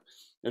meadowlark.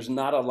 There's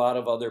not a lot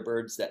of other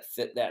birds that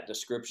fit that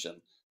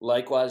description.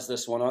 Likewise,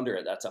 this one under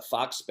it, that's a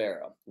fox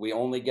sparrow. We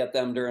only get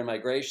them during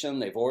migration.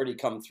 They've already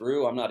come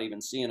through. I'm not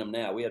even seeing them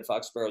now. We had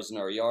fox sparrows in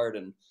our yard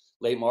in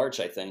late March,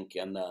 I think,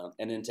 and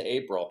into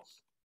April.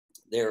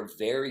 They're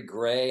very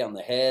gray on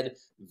the head,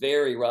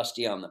 very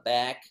rusty on the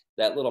back.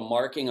 That little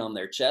marking on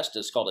their chest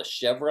is called a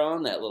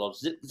chevron, that little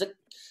zip, zip,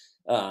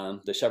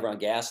 the Chevron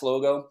gas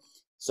logo.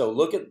 So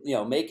look at,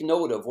 make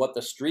note of what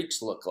the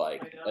streaks look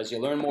like. As you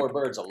learn more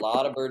birds, a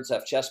lot of birds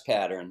have chest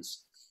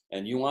patterns.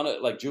 And you want to,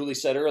 like Julie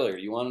said earlier,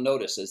 you want to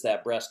notice, is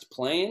that breast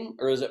plain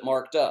or is it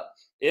marked up?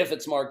 If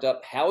it's marked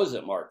up, how is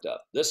it marked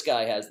up? This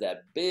guy has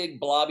that big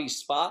blobby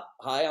spot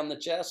high on the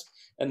chest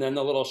and then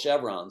the little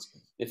chevrons.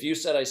 If you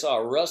said, I saw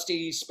a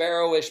rusty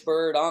sparrowish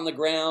bird on the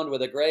ground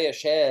with a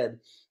grayish head,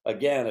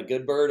 again, a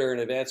good birder, an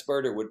advanced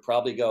birder would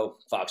probably go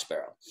fox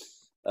sparrow.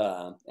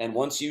 And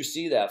once you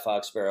see that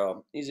fox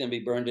sparrow, he's going to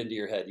be burned into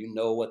your head. You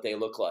know what they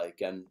look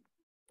like. And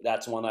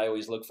that's one I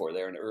always look for.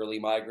 They're an early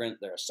migrant.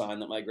 They're a sign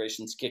that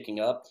migration's kicking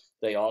up.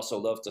 They also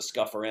love to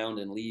scuff around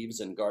in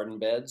leaves and garden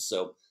beds.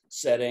 So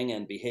setting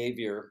and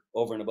behavior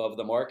over and above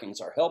the markings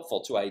are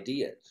helpful to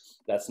ID it.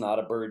 That's not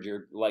a bird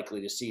you're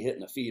likely to see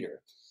hitting a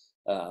feeder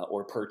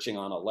or perching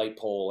on a light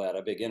pole at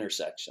a big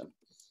intersection.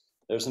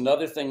 There's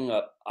another thing,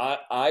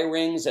 eye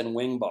rings and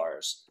wing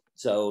bars.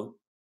 So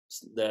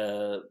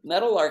the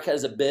meadowlark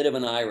has a bit of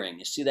an eye ring.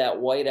 You see that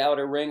white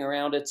outer ring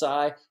around its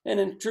eye? And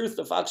in truth,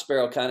 the fox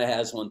sparrow kind of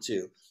has one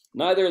too.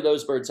 Neither of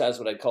those birds has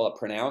what I'd call a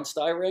pronounced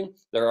eye ring.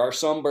 There are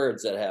some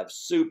birds that have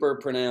super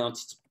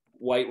pronounced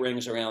white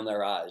rings around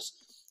their eyes.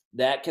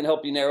 That can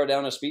help you narrow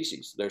down a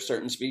species. There's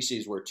certain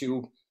species where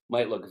two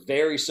might look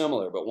very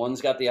similar, but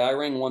one's got the eye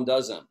ring, one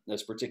doesn't.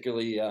 That's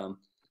particularly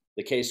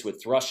the case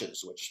with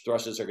thrushes, which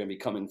thrushes are going to be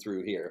coming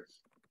through here.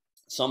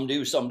 Some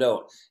do, some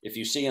don't. If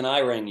you see an eye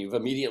ring, you've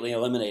immediately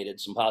eliminated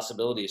some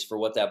possibilities for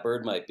what that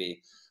bird might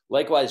be.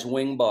 Likewise,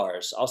 wing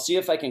bars. I'll see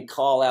if I can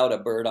call out a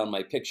bird on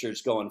my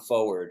pictures going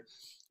forward.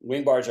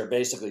 Wing bars are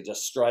basically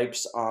just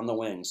stripes on the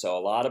wing. So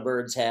a lot of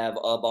birds have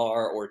a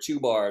bar or two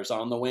bars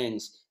on the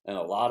wings, and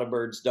a lot of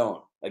birds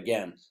don't.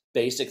 Again,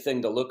 basic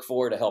thing to look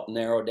for to help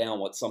narrow down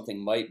what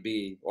something might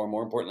be, or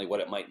more importantly, what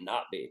it might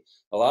not be.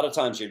 A lot of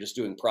times you're just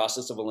doing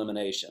process of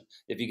elimination.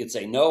 If you could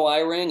say no eye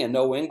ring and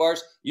no wing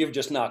bars, you've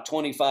just knocked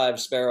 25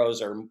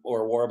 sparrows or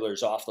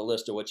warblers off the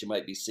list of what you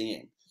might be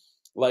seeing.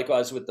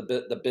 Likewise with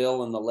the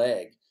bill and the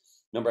leg.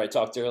 Remember I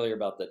talked earlier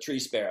about the tree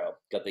sparrow,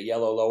 got the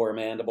yellow lower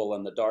mandible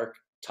and the dark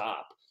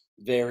top.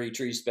 Very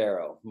tree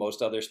sparrow.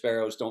 Most other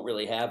sparrows don't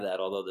really have that,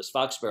 although this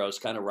fox sparrow is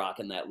kind of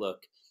rocking that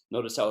look.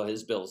 Notice how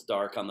his bill's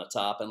dark on the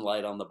top and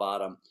light on the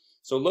bottom.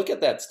 So look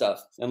at that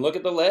stuff and look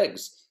at the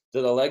legs.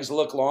 Do the legs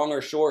look long or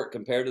short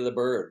compared to the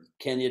bird?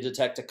 Can you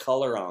detect a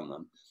color on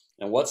them?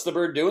 And what's the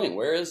bird doing?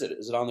 Where is it?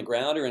 Is it on the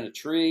ground or in a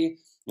tree?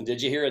 And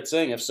did you hear it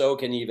sing? If so,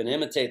 can you even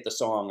imitate the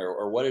song,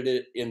 or what did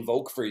it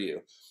invoke for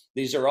you?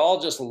 These are all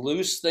just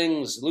loose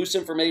things, loose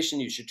information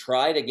you should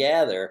try to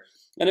gather.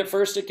 And at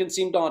first it can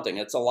seem daunting.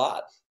 It's a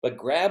lot, but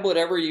grab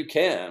whatever you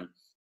can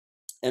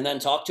and then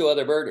talk to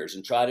other birders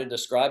and try to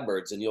describe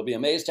birds. And you'll be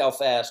amazed how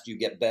fast you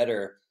get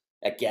better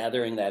at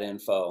gathering that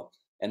info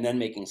and then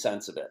making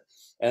sense of it.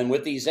 And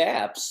with these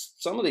apps,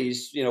 some of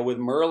these, with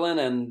Merlin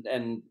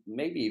and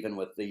maybe even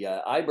with the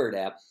iBird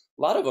app,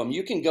 a lot of them,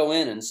 you can go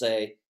in and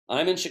say,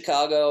 I'm in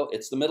Chicago,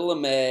 it's the middle of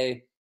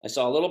May, I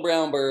saw a little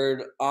brown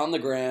bird on the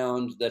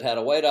ground that had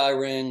a white eye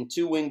ring,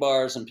 2 wing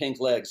bars, and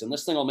pink legs. And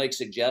this thing will make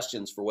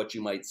suggestions for what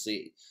you might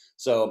see.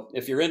 So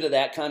if you're into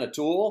that kind of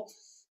tool,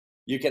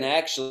 you can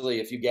actually,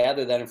 if you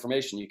gather that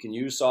information, you can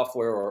use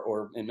software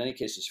or in many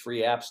cases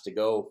free apps to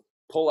go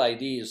pull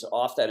IDs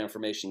off that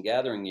information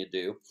gathering you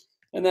do.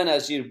 And then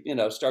as you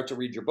start to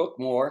read your book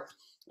more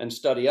and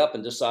study up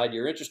and decide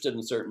you're interested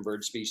in certain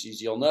bird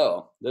species, you'll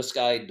know this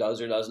guy does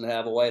or doesn't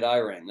have a white eye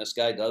ring. This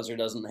guy does or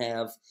doesn't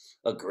have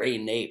a gray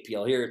nape.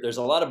 You'll hear there's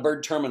a lot of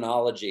bird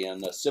terminology, and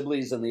the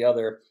Sibley's and the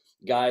other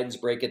guides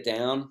break it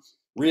down.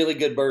 Really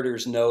good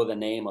birders know the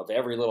name of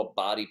every little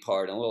body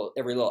part and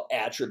every little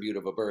attribute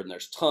of a bird, and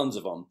there's tons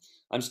of them.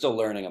 I'm still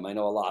learning them. I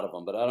know a lot of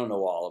them, but I don't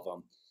know all of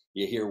them.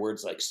 You hear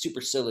words like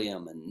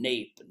supercilium and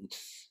nape and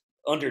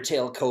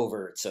undertail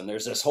coverts, and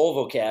there's this whole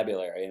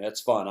vocabulary, and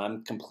it's fun.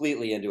 I'm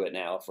completely into it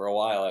now. For a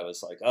while I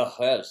was like, oh,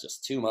 that's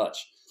just too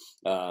much,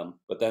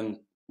 but then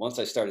once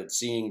I started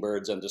seeing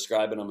birds and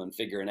describing them and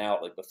figuring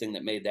out like the thing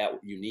that made that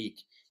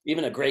unique.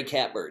 Even a gray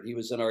catbird, he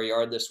was in our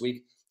yard this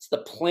week. It's the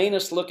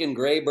plainest looking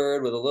gray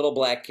bird with a little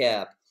black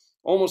cap.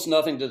 Almost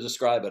nothing to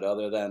describe it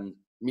other than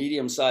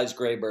medium-sized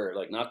gray bird,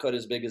 like not quite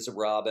as big as a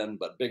robin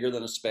but bigger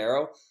than a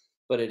sparrow.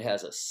 But it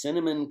has a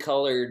cinnamon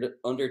colored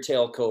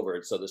undertail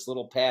covert. So this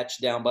little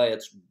patch down by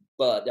its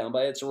butt, down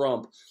by its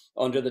rump,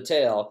 under the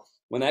tail.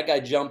 When that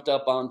guy jumped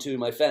up onto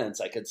my fence,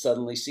 I could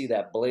suddenly see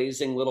that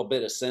blazing little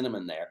bit of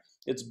cinnamon there.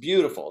 It's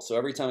beautiful. So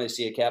every time I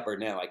see a catbird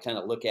now, I kind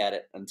of look at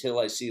it until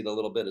I see the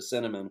little bit of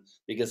cinnamon,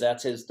 because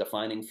that's his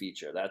defining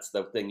feature. That's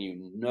the thing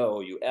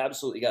you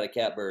absolutely got a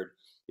catbird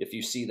if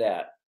you see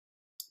that.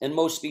 And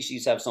most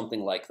species have something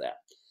like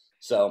that.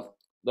 So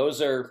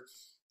those are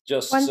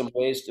just some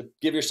ways to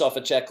give yourself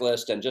a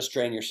checklist and just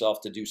train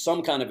yourself to do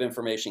some kind of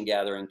information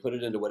gathering, put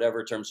it into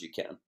whatever terms you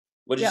can.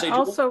 What did you say, Jewel?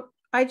 Also,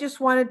 I just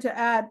wanted to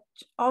add,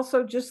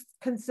 also just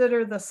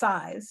consider the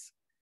size.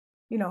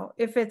 You know,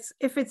 if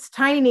it's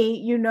tiny,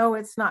 you know,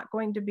 it's not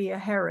going to be a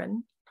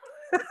heron.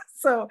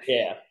 So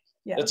yeah,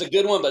 it's a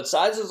good one, but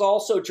size is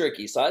also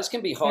tricky. Size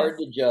can be hard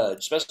to judge,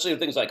 especially with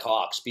things like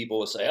hawks. People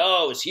will say,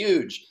 oh, it's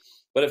huge.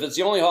 But if it's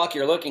the only hawk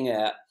you're looking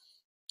at,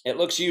 it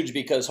looks huge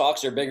because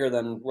hawks are bigger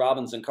than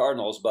robins and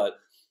cardinals. But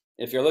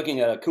if you're looking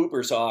at a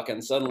Cooper's hawk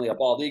and suddenly a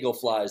bald eagle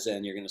flies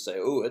in, you're going to say,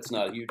 oh, it's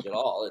not huge at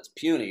all. It's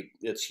puny.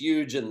 It's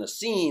huge in the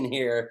scene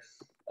here.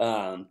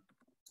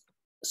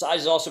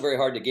 Size is also very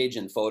hard to gauge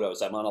in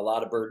photos. I'm on a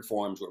lot of bird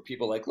forums where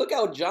people are like, look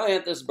how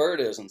giant this bird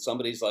is. And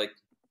somebody's like,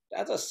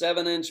 that's a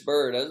 7-inch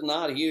bird. That's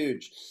not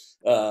huge.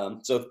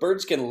 So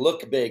birds can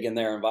look big in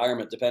their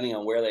environment depending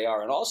on where they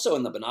are. And also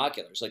in the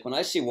binoculars. Like when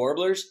I see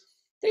warblers,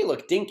 they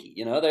look dinky,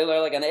 you know, they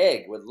look like an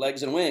egg with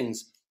legs and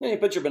wings. Then you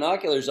put your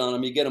binoculars on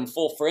them, you get them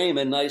full frame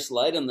in nice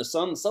light in the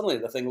sun. Suddenly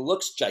the thing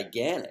looks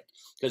gigantic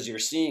because you're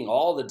seeing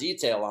all the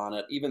detail on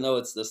it, even though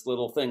it's this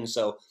little thing.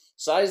 So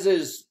size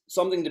is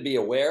something to be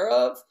aware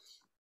of.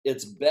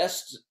 It's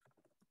best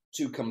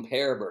to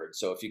compare birds.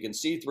 So if you can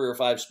see 3 or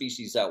 5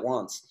 species at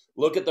once,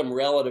 look at them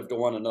relative to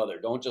one another.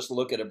 Don't just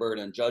look at a bird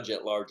and judge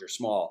it large or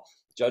small.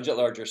 Judge it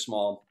large or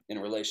small in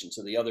relation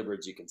to the other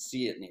birds you can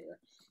see it near,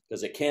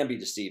 because it can be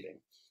deceiving.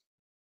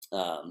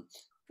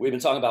 We've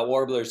been talking about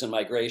warblers and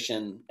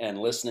migration and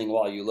listening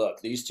while you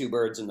look. These 2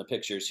 birds in the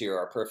pictures here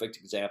are perfect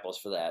examples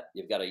for that.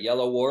 You've got a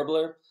yellow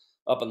warbler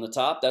up on the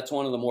top. That's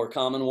one of the more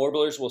common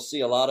warblers we'll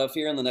see a lot of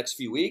here in the next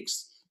few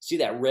weeks. See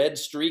that red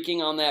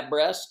streaking on that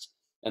breast?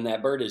 And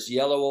that bird is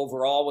yellow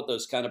overall with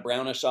those kind of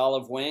brownish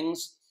olive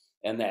wings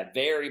and that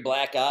very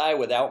black eye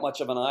without much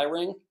of an eye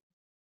ring.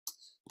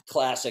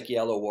 Classic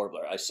yellow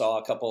warbler. I saw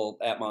a couple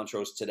at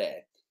Montrose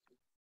today.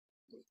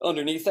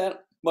 Underneath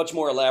that, much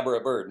more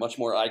elaborate bird, much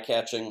more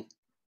eye-catching,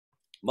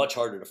 much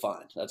harder to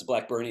find. That's a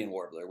Blackburnian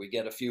warbler. We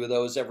get a few of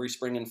those every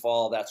spring and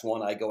fall. That's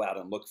one I go out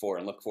and look for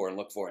and look for and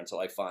look for until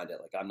I find it.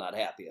 Like, I'm not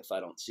happy if I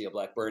don't see a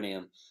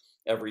Blackburnian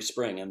every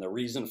spring. And the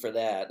reason for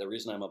that, the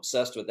reason I'm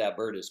obsessed with that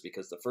bird is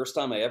because the first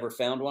time I ever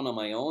found one on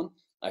my own,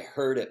 I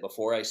heard it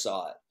before I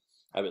saw it.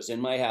 I was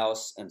in my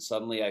house and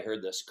suddenly I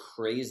heard this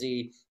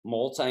crazy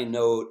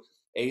multi-note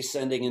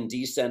ascending and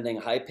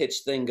descending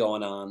high-pitched thing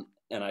going on.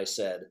 And I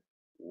said,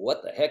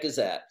 what the heck is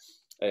that?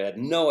 I had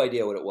no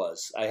idea what it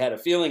was. I had a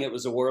feeling it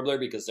was a warbler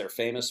because they're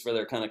famous for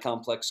their kind of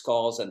complex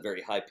calls and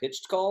very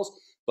high-pitched calls,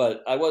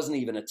 but I wasn't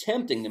even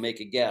attempting to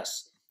make a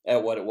guess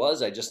at what it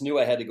was. I just knew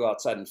I had to go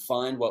outside and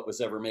find what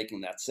was ever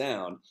making that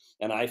sound.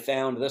 And I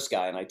found this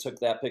guy and I took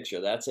that picture.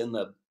 That's in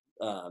the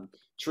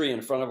tree in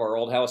front of our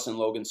old house in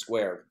Logan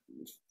Square,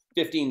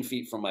 15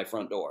 feet from my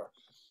front door.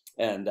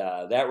 And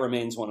that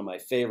remains one of my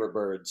favorite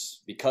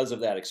birds because of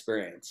that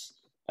experience.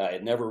 I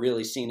had never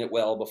really seen it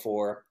well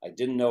before. I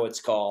didn't know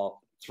its call.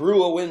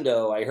 Through a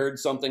window, I heard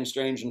something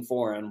strange and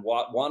foreign,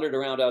 wandered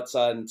around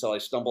outside until I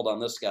stumbled on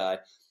this guy,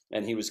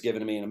 and he was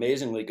giving me an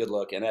amazingly good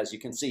look. And as you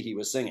can see, he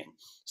was singing.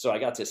 So I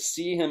got to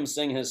see him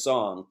sing his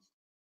song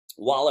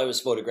while I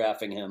was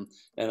photographing him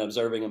and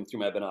observing him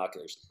through my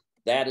binoculars.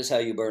 That is how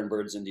you burn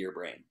birds into your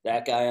brain.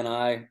 That guy and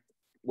I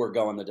were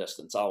going the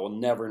distance. I will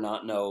never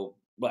not know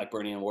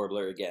Blackburnian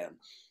warbler again.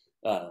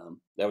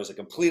 That was a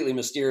completely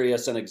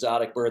mysterious and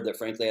exotic bird that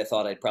frankly I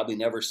thought I'd probably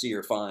never see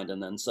or find,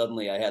 and then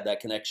suddenly I had that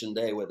connection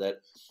day with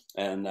it,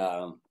 and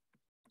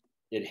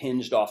it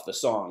hinged off the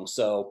song.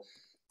 So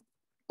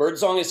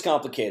birdsong is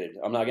complicated.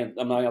 I'm not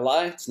gonna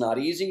lie, it's not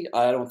easy.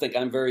 I don't think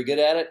I'm very good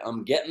at it.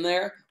 I'm getting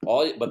there.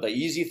 But the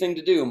easy thing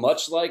to do,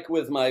 much like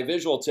with my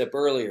visual tip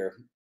earlier,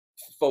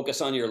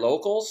 focus on your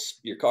locals,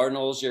 your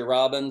cardinals, your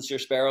robins, your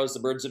sparrows, the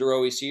birds that are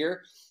always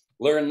here.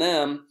 Learn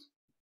them.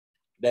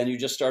 Then you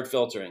just start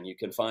filtering. You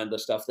can find the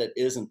stuff that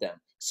isn't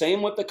them.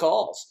 Same with the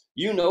calls.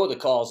 You know the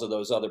calls of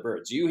those other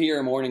birds. You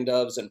hear mourning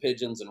doves and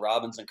pigeons and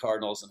robins and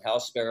cardinals and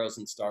house sparrows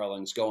and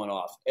starlings going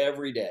off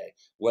every day,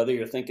 whether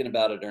you're thinking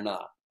about it or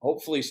not.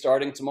 Hopefully,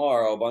 starting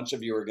tomorrow, a bunch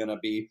of you are going to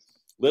be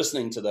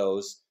listening to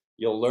those.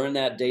 You'll learn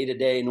that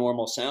day-to-day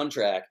normal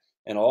soundtrack,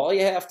 and all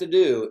you have to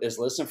do is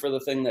listen for the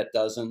thing that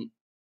doesn't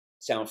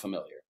sound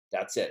familiar.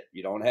 That's it.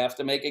 You don't have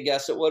to make a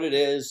guess at what it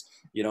is.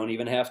 You don't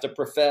even have to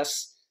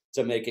profess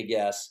to make a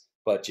guess.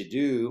 But you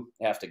do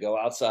have to go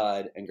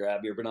outside and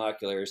grab your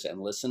binoculars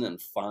and listen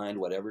and find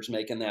whatever's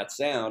making that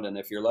sound. And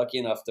if you're lucky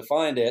enough to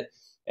find it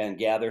and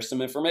gather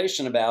some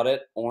information about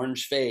it,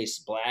 orange face,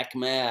 black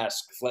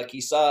mask,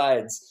 flecky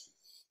sides,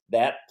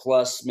 that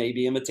plus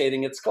maybe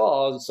imitating its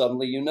call, and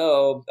suddenly you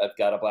know, I've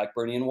got a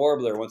Blackburnian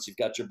warbler once you've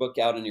got your book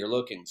out and you're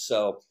looking.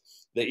 So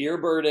the ear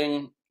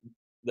birding,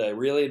 the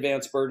really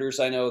advanced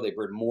birders I know, they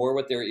bird more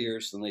with their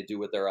ears than they do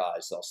with their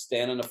eyes. They'll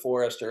stand in the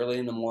forest early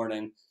in the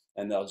morning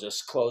and they'll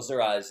just close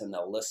their eyes and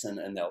they'll listen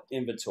and they'll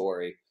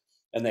inventory,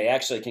 and they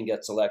actually can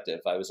get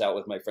selective. I was out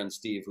with my friend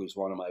Steve, who's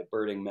one of my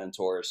birding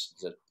mentors.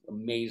 He's an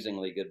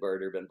amazingly good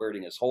birder, been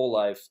birding his whole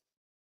life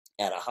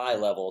at a high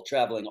level,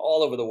 traveling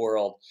all over the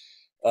world.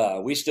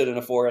 We stood in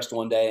a forest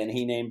one day and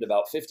he named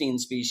about 15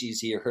 species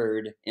he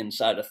heard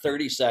inside of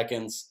 30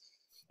 seconds.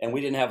 And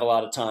we didn't have a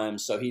lot of time.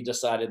 So he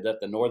decided that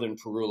the northern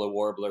Parula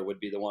warbler would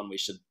be the one we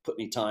should put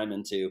any time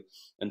into.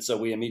 And so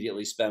we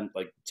immediately spent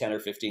like 10 or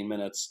 15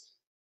 minutes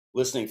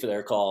listening for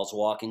their calls,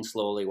 walking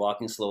slowly,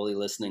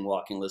 listening,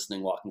 walking.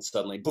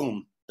 Suddenly,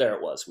 boom, there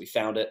it was. We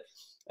found it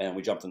and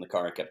we jumped in the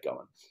car and kept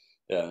going.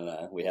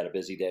 And we had a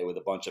busy day with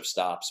a bunch of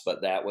stops,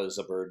 but that was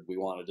a bird we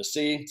wanted to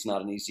see. It's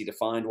not an easy to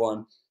find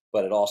one,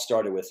 but it all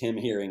started with him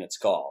hearing its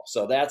call.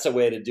 So that's a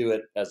way to do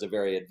it as a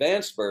very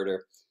advanced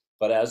birder.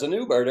 But as a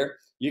new birder,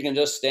 you can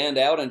just stand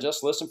out and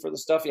just listen for the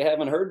stuff you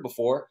haven't heard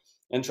before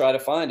and try to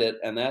find it.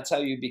 And that's how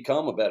you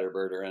become a better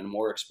birder and a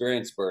more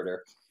experienced birder.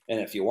 And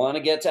if you want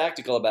to get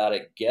tactical about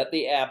it, get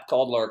the app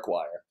called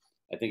Larkwire.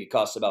 I think it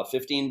costs about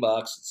 $15.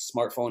 It's a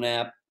smartphone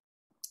app.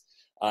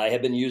 I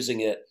have been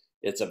using it.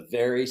 It's a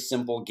very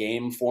simple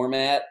game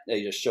format.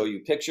 They just show you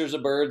pictures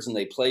of birds and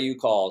they play you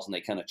calls and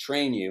they kind of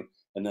train you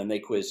and then they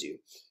quiz you.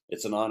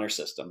 It's an honor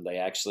system. They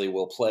actually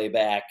will play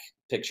back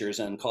pictures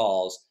and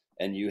calls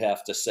and you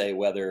have to say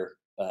whether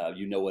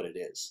you know what it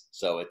is.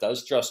 So it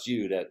does trust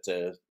you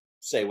to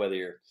say whether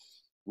you're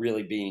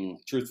really being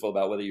truthful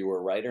about whether you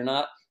were right or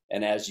not.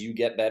 And as you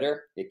get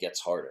better, it gets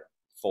harder.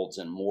 Folds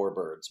in more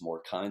birds,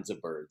 more kinds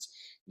of birds.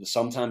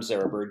 Sometimes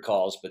there are bird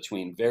calls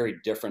between very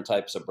different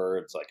types of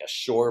birds, like a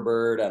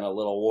shorebird and a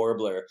little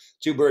warbler.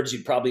 Two birds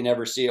you'd probably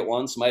never see at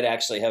once, might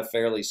actually have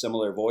fairly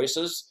similar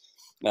voices.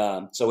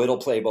 So it'll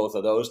play both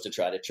of those to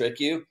try to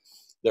trick you.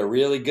 They're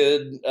really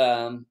good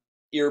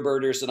ear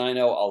birders that I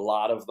know. A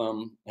lot of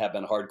them have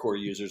been hardcore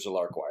users of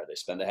Larkwire. They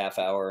spend a half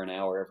hour, an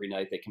hour every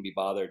night. They can be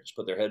bothered, just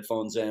put their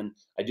headphones in.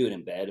 I do it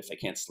in bed. If I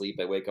can't sleep,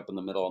 I wake up in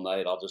the middle of the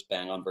night, I'll just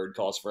bang on bird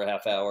calls for a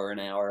half hour, an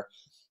hour.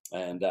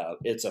 And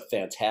it's a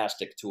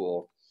fantastic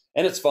tool.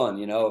 And it's fun,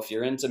 you know, if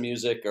you're into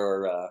music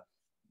or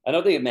I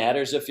don't think it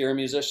matters if you're a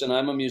musician.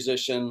 I'm a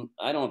musician.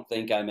 I don't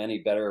think I'm any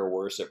better or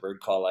worse at bird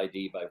call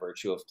ID by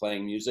virtue of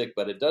playing music,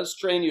 but it does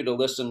train you to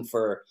listen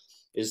for,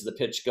 is the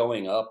pitch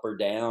going up or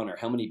down, or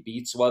how many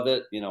beats was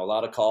it? You know, a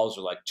lot of calls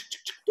are like,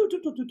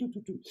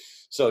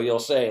 so you'll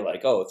say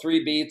like, oh,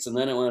 3 beats and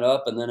then it went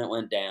up and then it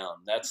went down.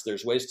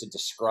 There's ways to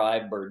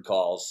describe bird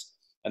calls.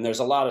 And there's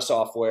a lot of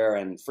software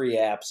and free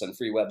apps and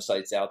free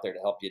websites out there to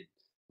help you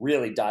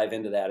really dive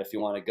into that if you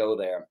want to go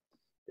there.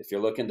 If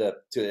you're looking to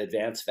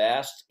advance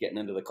fast, getting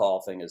into the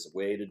call thing is a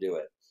way to do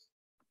it.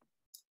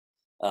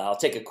 I'll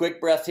take a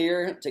quick breath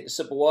here, take a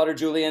sip of water.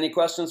 Julie, any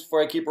questions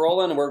before I keep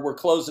rolling? And we're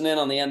closing in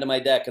on the end of my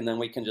deck, and then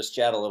we can just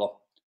chat a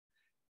little.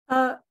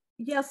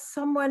 Yes,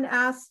 someone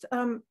asked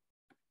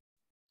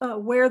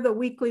where the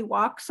weekly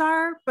walks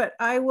are, but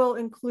I will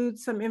include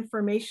some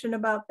information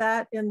about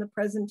that in the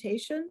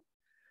presentation.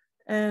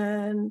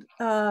 And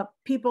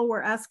people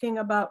were asking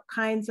about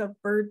kinds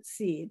of bird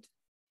seed.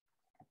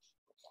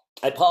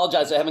 I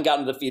apologize, I haven't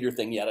gotten to the feeder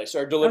thing yet. I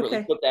sort of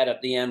deliberately put that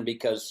at the end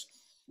because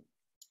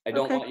I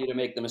don't want you to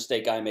make the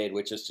mistake I made,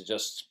 which is to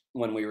just,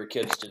 when we were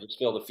kids, to just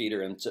fill the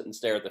feeder and sit and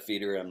stare at the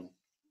feeder and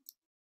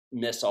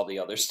miss all the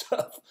other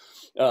stuff.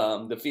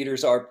 The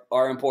feeders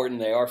are important.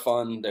 They are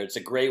fun. It's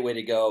a great way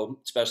to go,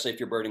 especially if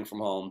you're birding from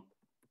home.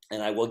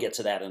 And I will get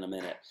to that in a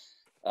minute.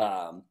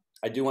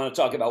 I do want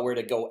to talk about where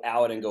to go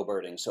out and go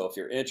birding. So if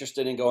you're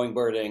interested in going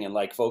birding, and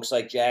like folks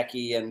like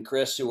Jackie and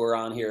Chris who are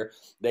on here,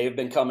 they've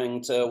been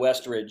coming to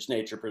Westridge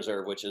Nature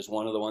Preserve, which is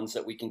one of the ones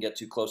that we can get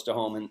to close to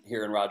home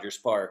here in Rogers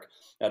Park.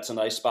 That's a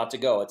nice spot to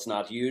go. It's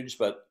not huge,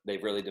 but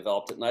they've really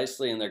developed it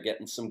nicely and they're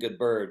getting some good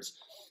birds.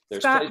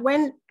 Scott,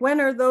 when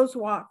are those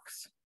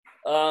walks?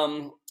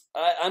 I'm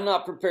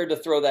not prepared to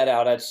throw that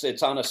out.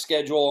 It's on a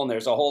schedule and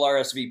there's a whole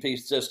RSVP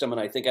system,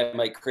 and I think I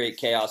might create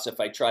chaos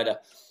if I try to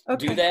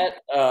do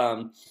that.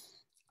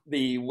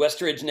 the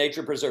Westridge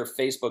Nature Preserve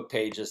Facebook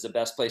page is the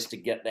best place to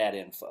get that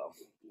info.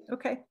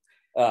 Okay.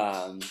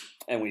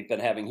 And we've been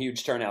having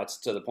huge turnouts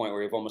to the point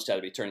where we've almost had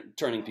to be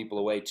turning people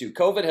away too.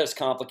 COVID has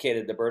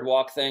complicated the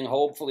birdwalk thing.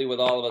 Hopefully, with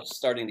all of us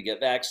starting to get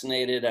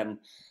vaccinated and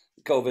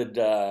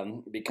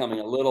COVID becoming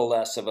a little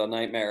less of a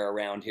nightmare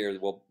around here,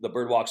 the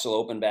birdwalks will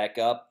open back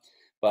up.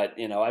 But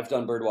I've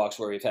done birdwalks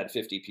where we've had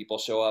 50 people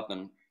show up,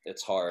 and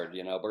it's hard.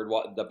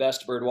 The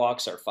best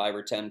birdwalks are 5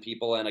 or 10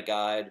 people and a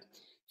guide.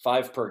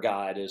 5 per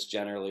guide is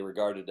generally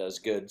regarded as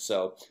good.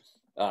 So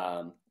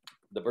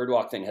the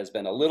birdwalk thing has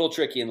been a little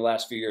tricky in the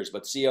last few years,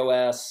 but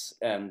COS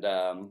and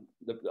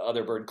the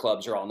other bird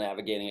clubs are all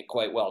navigating it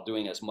quite well,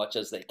 doing as much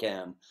as they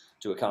can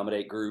to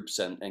accommodate groups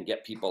and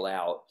get people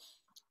out.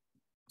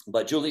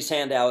 But Julie's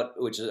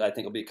handout, which is, I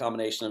think will be a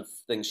combination of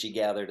things she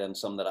gathered and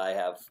some that I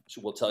have,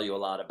 will tell you a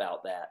lot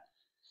about that.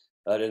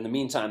 But in the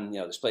meantime,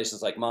 there's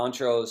places like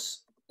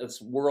Montrose.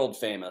 It's world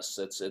famous.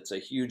 It's a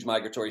huge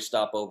migratory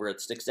stopover.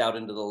 It sticks out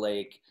into the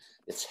lake.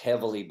 It's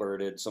heavily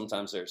birded.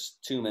 Sometimes there's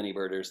too many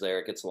birders there.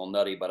 It gets a little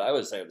nutty. But I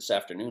was there this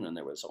afternoon, and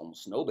there was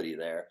almost nobody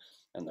there.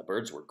 And the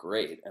birds were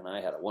great, and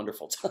I had a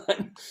wonderful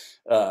time.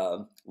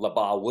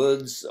 Labaugh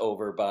Woods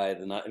over by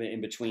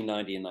in between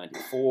 90 and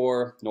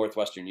 94.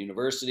 Northwestern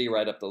University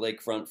right up the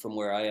lakefront from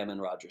where I am in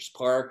Rogers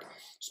Park.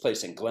 There's a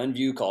place in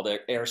Glenview called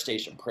Air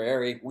Station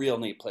Prairie. Real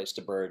neat place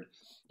to bird.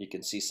 You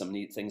can see some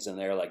neat things in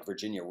there like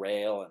Virginia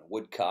rail and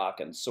woodcock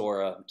and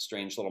sora,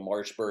 strange little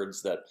marsh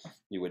birds that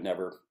you would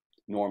never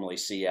normally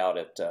see out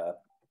at,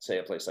 say,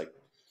 a place like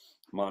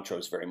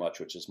Montrose very much,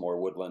 which is more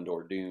woodland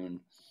or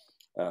dune.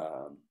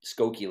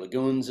 Skokie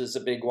Lagoons is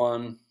a big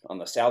one. On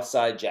the south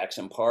side,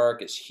 Jackson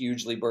Park is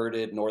hugely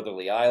birded.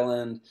 Northerly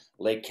Island,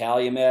 Lake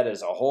Calumet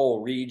is a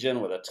whole region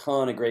with a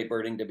ton of great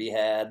birding to be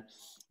had.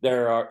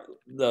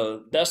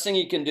 The best thing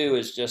you can do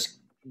is just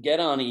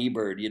get on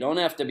eBird. You don't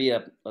have to be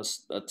a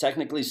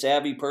technically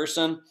savvy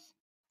person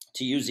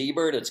to use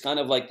eBird. It's kind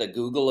of like the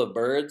Google of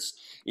birds.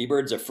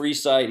 eBird's a free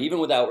site. Even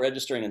without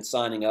registering and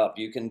signing up,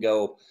 you can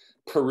go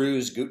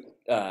peruse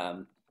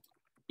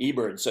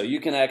eBird. So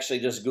you can actually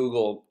just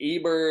Google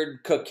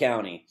eBird Cook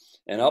County,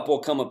 and up will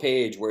come a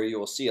page where you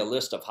will see a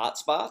list of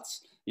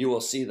hotspots. You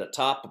will see the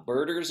top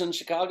birders in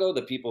Chicago,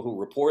 the people who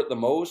report the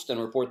most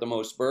and report the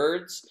most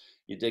birds.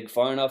 You dig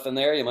far enough in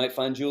there, you might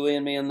find Julie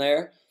and me in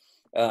there.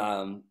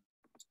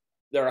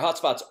 There are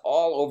hotspots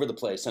all over the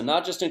place, and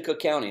not just in Cook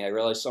County. I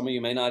realize some of you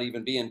may not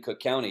even be in Cook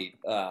County.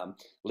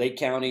 Lake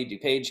County,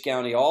 DuPage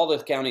County, all the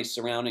counties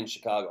surrounding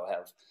Chicago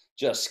have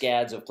just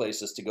scads of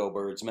places to go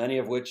birds, many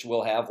of which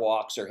will have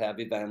walks or have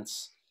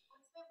events.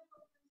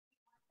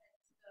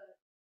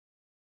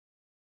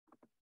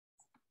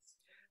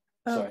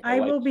 I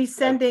will be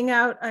sending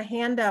out a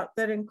handout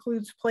that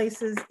includes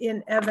places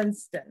in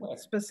Evanston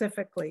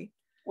specifically.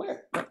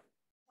 Where? I'm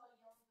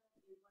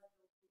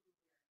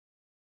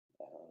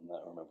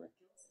not remembering.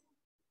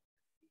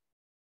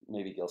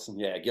 Maybe Gilson.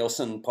 Yeah,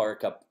 Gilson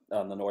Park up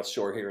on the North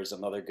Shore here is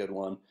another good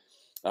one.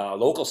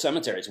 Local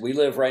cemeteries. We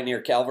live right near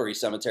Calvary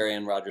Cemetery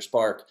in Rogers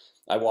Park.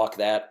 I walk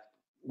that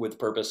with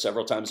purpose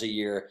several times a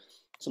year.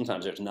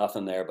 Sometimes there's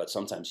nothing there, but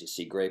sometimes you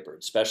see great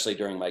birds, especially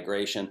during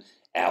migration.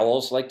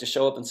 Owls like to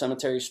show up in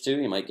cemeteries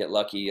too. You might get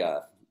lucky.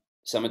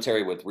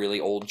 Cemetery with really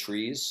old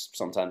trees.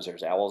 Sometimes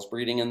there's owls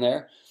breeding in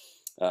there.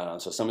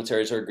 So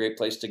cemeteries are a great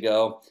place to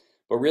go.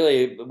 But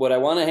really, what I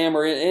want to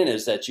hammer in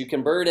is that you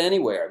can bird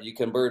anywhere. You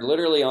can bird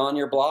literally on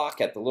your block,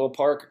 at the little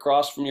park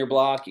across from your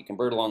block. You can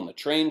bird along the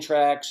train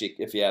tracks.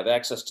 If you have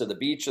access to the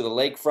beach or the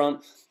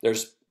lakefront,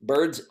 there's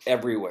birds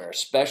everywhere,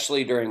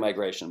 especially during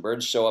migration.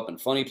 Birds show up in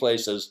funny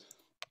places.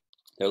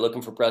 They're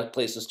looking for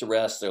places to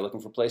rest. They're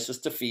looking for places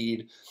to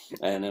feed.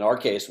 And in our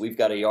case, we've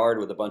got a yard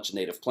with a bunch of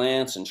native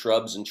plants and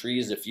shrubs and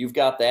trees. If you've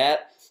got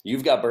that,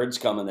 you've got birds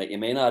coming that you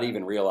may not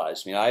even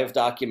realize. I mean, I have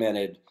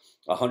documented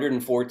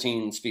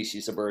 114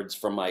 species of birds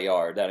from my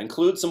yard. That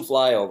includes some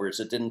flyovers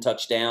that didn't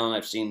touch down.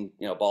 I've seen,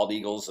 bald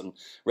eagles and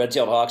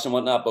red-tailed hawks and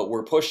whatnot, but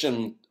we're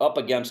pushing up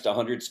against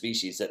 100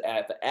 species that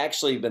have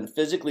actually been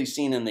physically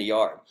seen in the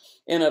yard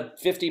in a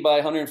 50 by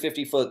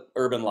 150 foot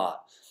urban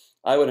lot.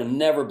 I would have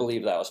never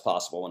believed that was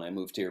possible when I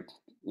moved here,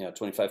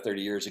 25,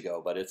 30 years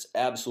ago, but it's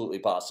absolutely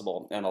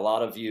possible. And a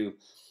lot of you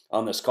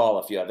on this call,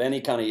 if you have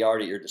any kind of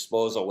yard at your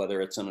disposal,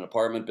 whether it's in an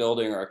apartment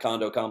building or a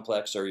condo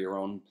complex or your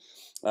own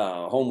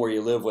home where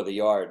you live with a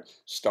yard,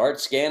 start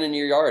scanning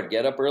your yard.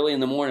 Get up early in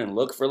the morning,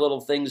 look for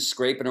little things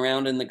scraping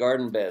around in the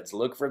garden beds,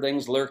 look for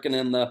things lurking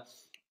in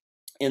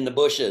the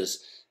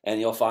bushes,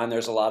 and you'll find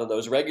there's a lot of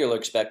those regular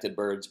expected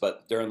birds.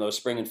 But during those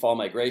spring and fall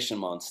migration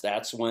months,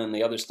 that's when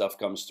the other stuff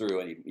comes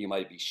through, and you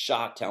might be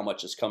shocked how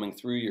much is coming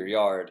through your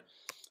yard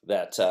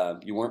that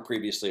you weren't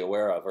previously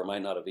aware of or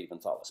might not have even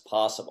thought was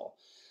possible.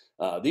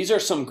 These are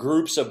some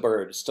groups of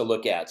birds to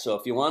look at. So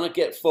if you want to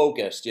get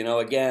focused,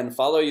 again,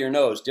 follow your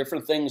nose.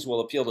 Different things will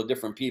appeal to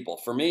different people.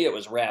 For me, it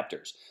was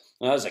raptors.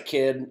 When I was a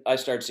kid, I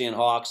started seeing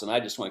hawks, and I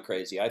just went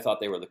crazy. I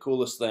thought they were the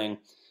coolest thing.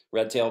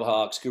 Red-tailed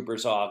hawks,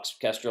 Cooper's hawks,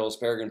 kestrels,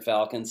 peregrine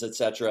falcons,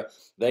 etc.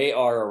 They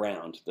are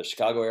around. The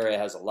Chicago area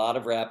has a lot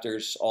of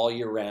raptors all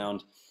year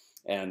round.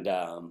 And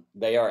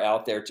they are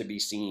out there to be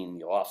seen.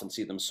 You'll often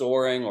see them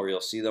soaring, or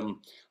you'll see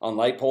them on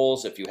light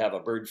poles. If you have a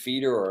bird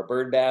feeder or a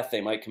bird bath,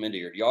 they might come into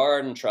your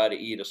yard and try to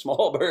eat a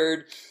small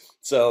bird.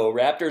 So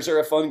raptors are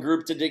a fun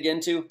group to dig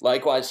into.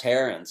 Likewise,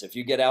 herons. If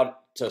you get out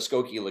to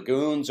Skokie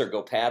Lagoons or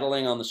go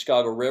paddling on the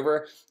Chicago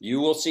River,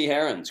 you will see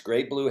herons,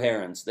 great blue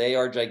herons. They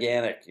are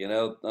gigantic. You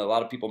know, a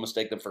lot of people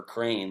mistake them for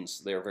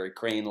cranes. They're very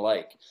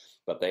crane-like,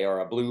 but they are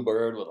a blue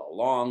bird with a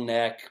long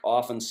neck,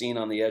 often seen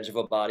on the edge of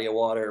a body of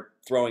water,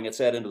 throwing its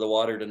head into the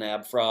water to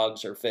nab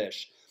frogs or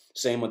fish.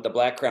 Same with the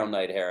black-crowned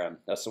night heron.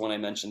 That's the one I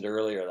mentioned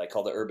earlier that I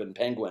call the urban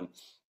penguin.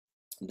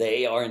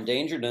 They are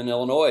endangered in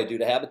Illinois due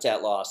to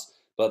habitat loss,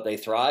 but they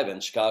thrive in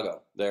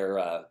Chicago.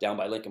 They're down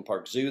by Lincoln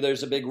Park Zoo.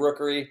 There's a big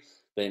rookery.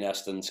 They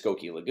nest in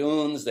Skokie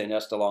Lagoons. They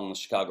nest along the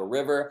Chicago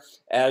River,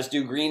 as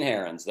do green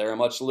herons. They're a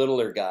much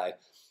littler guy.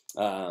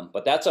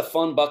 But that's a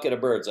fun bucket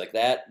of birds like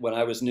that. When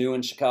I was new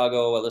in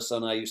Chicago, Alyssa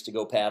and I used to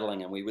go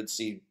paddling, and we would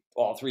see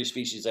all 3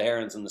 species of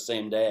herons in the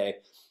same day.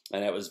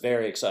 And it was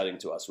very exciting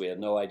to us. We had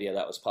no idea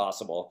that was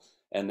possible.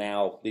 And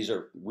now these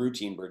are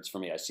routine birds for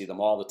me. I see them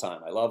all the time.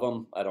 I love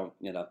them. I don't,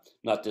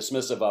 not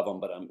dismissive of them,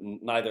 but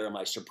neither am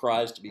I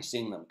surprised to be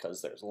seeing them,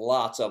 because there's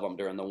lots of them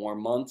during the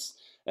warm months,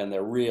 and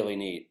they're really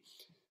neat.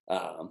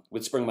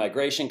 With spring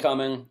migration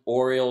coming,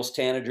 orioles,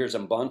 tanagers,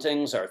 and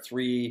buntings are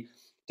 3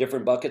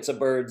 different buckets of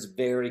birds,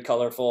 very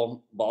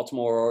colorful.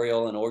 Baltimore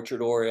oriole and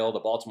orchard oriole. The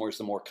Baltimore is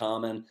the more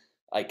common,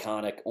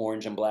 iconic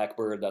orange and black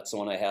bird. That's the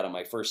one I had on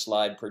my first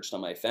slide, perched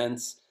on my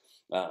fence.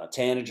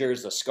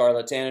 Tanagers, the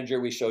scarlet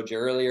tanager we showed you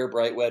earlier,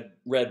 bright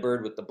red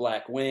bird with the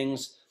black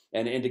wings,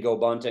 and indigo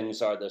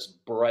buntings are this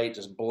bright,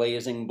 just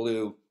blazing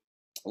blue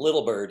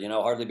little bird,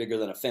 hardly bigger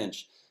than a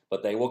finch,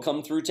 but they will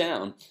come through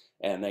town,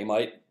 and they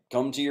might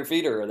come to your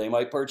feeder, or they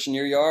might perch in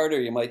your yard,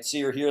 or you might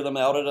see or hear them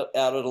out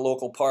at a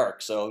local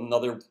park. So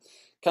another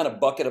kind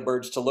of bucket of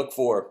birds to look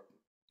for.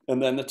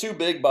 And then the 2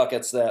 big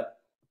buckets that,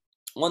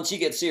 once you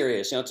get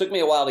serious, it took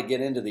me a while to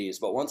get into these,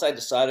 but once I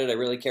decided I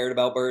really cared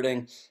about birding,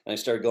 and I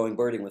started going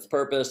birding with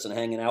purpose and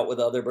hanging out with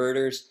other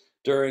birders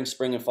during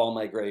spring and fall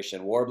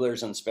migration,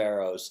 warblers and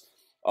sparrows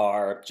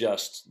are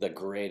just the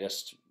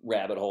greatest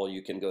rabbit hole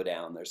you can go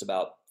down. There's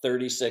about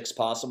 36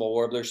 possible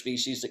warbler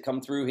species that come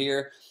through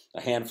here.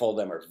 A handful of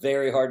them are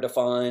very hard to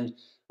find.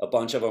 A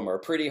bunch of them are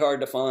pretty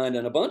hard to find,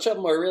 and a bunch of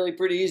them are really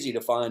pretty easy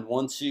to find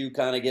once you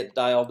kind of get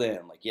dialed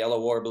in, like yellow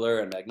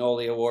warbler and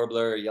magnolia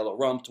warbler, yellow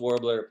rumped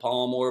warbler,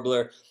 palm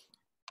warbler.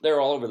 They're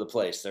all over the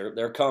place.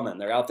 They're coming.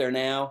 They're out there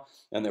now,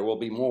 and there will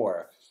be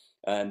more.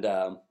 And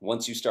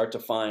once you start to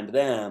find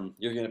them,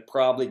 you're going to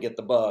probably get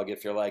the bug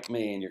if you're like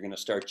me, and you're going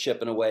to start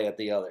chipping away at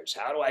the others.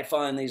 How do I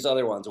find these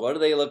other ones? What do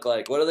they look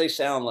like? What do they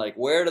sound like?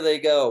 Where do they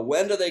go?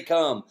 When do they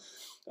come?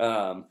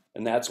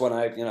 And that's when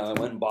I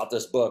went and bought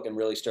this book and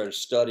really started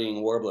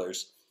studying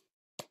warblers.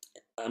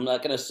 I'm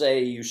not going to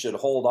say you should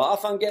hold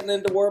off on getting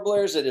into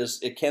warblers.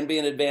 It can be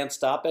an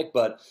advanced topic,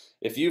 but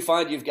if you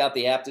find you've got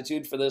the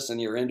aptitude for this and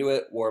you're into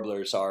it,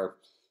 warblers are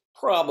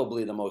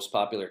probably the most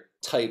popular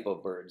type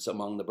of birds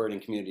among the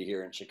birding community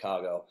here in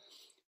Chicago.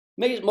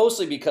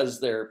 Mostly because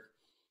they're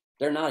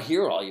not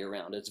here all year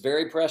round. It's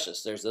very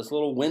precious. There's this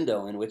little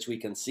window in which we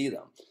can see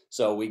them.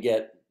 So we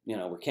get,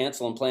 we're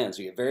canceling plans.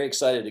 We get very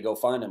excited to go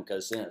find them,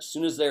 because as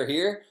soon as they're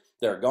here,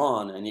 they're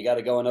gone, and you got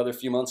to go another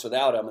few months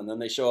without them, and then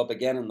they show up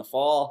again in the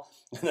fall,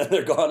 and then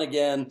they're gone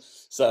again.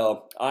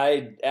 So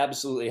I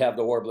absolutely have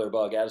the warbler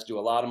bug, as do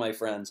a lot of my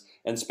friends,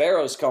 and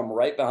sparrows come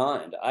right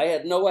behind. I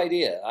had no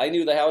idea. I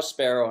knew the house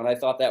sparrow, and I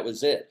thought that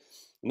was it.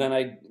 And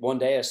then one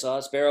day I saw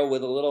a sparrow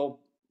with a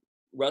little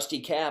rusty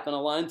cap and a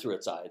line through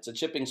its eye. It's a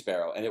chipping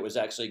sparrow, and it was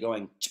actually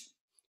going chip,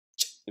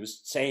 chip. It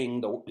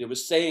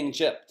was saying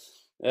chip.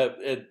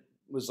 It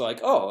was like,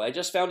 oh, I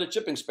just found a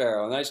chipping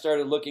sparrow. And I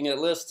started looking at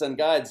lists and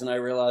guides, and I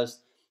realized,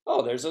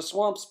 oh, there's a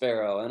swamp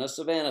sparrow and a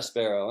savanna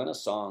sparrow and a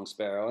song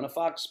sparrow and a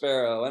fox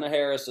sparrow and a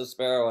Harris's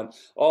sparrow and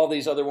all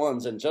these other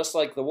ones. And just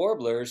like the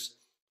warblers,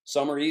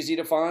 some are easy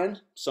to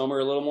find, some are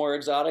a little more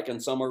exotic,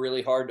 and some are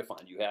really hard to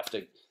find. You have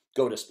to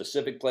go to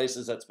specific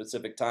places at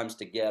specific times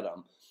to get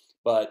them.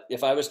 But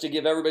if I was to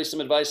give everybody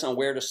some advice on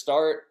where to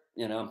start,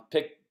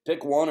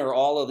 pick one or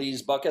all of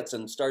these buckets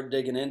and start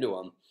digging into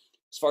them.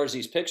 As far as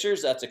these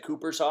pictures, that's a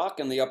Cooper's hawk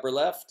in the upper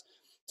left.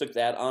 Took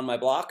that on my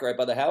block right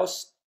by the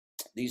house.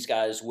 These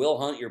guys will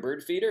hunt your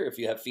bird feeder. If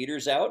you have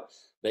feeders out,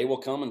 they will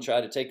come and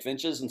try to take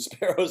finches and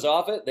sparrows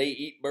off it. They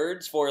eat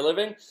birds for a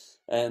living,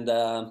 and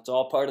it's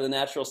all part of the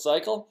natural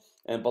cycle.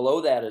 And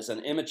below that is an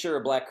immature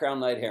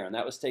black-crowned night heron.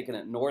 That was taken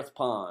at North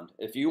Pond.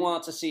 If you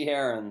want to see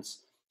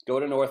herons, go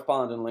to North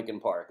Pond in Lincoln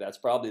Park. That's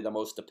probably the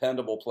most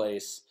dependable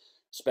place,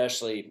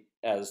 especially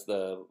as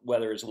the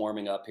weather is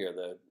warming up here.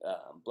 The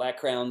black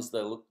crowns,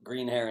 the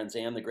green herons,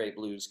 and the great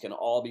blues can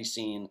all be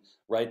seen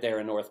right there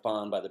in North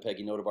Pond by the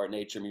Peggy Notabart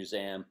Nature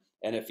Museum.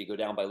 And if you go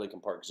down by Lincoln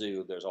Park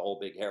Zoo, there's a whole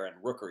big heron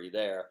rookery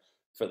there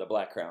for the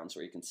black crowns,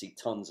 where you can see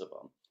tons of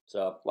them.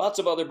 So lots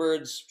of other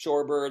birds,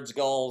 shorebirds,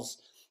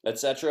 gulls,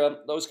 etc.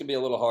 Those can be a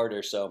little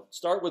harder. So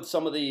start with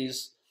some of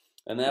these,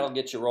 and that'll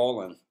get you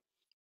rolling.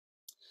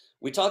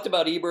 We talked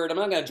about eBird. I'm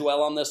not going to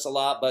dwell on this a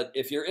lot, but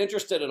if you're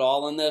interested at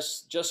all in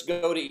this, just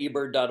go to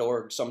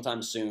ebird.org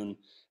sometime soon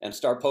and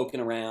start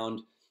poking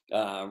around.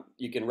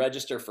 You can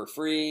register for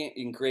free.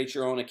 You can create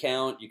your own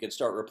account. You can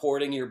start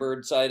reporting your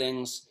bird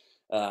sightings.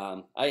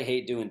 I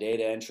hate doing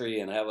data entry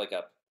and I have like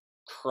a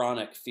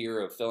chronic fear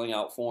of filling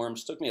out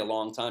forms. It took me a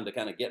long time to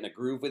kind of get in a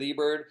groove with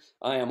eBird.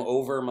 I am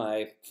over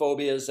my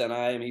phobias and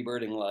I am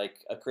eBirding like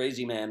a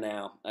crazy man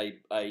now. I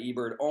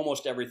eBird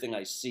almost everything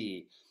I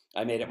see.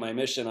 I made it my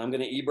mission. I'm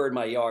going to eBird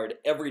my yard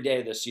every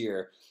day this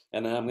year.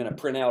 And then I'm going to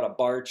print out a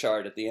bar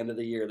chart at the end of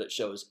the year that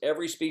shows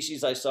every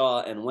species I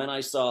saw and when I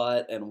saw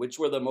it and which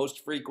were the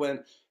most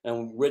frequent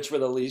and which were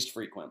the least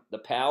frequent. The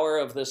power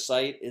of this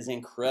site is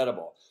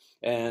incredible.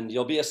 And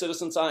you'll be a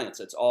citizen science.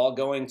 It's all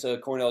going to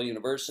Cornell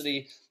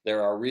University.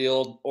 There are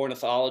real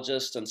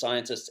ornithologists and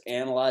scientists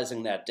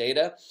analyzing that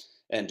data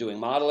and doing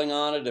modeling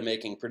on it and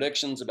making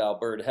predictions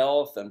about bird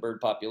health and bird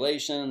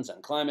populations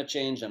and climate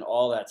change and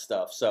all that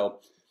stuff. So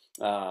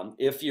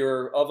if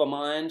you're of a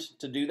mind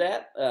to do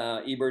that,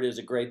 eBird is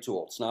a great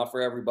tool. It's not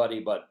for everybody,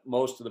 but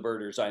most of the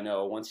birders I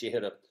know, once you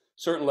hit a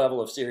certain level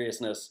of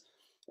seriousness,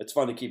 it's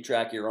fun to keep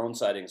track of your own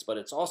sightings, but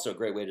it's also a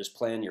great way to just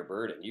plan your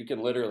birding. You can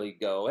literally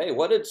go, hey,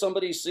 what did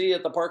somebody see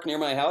at the park near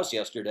my house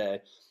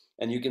yesterday?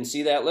 And you can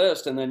see that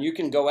list, and then you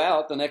can go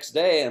out the next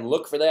day and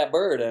look for that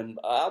bird. And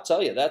I'll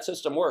tell you, that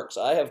system works.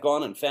 I have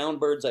gone and found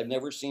birds I've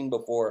never seen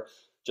before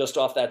just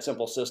off that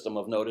simple system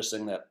of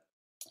noticing that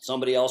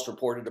somebody else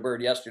reported a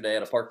bird yesterday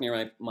at a park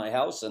near my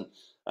house, and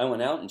I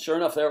went out, and sure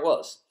enough, there it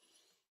was.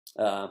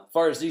 As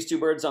far as these two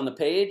birds on the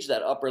page,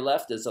 that upper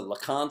left is a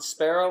LeConte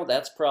sparrow.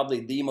 That's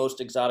probably the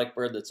most exotic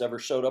bird that's ever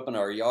showed up in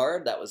our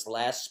yard. That was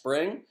last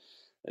spring.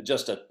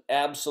 Just an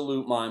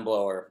absolute mind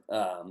blower.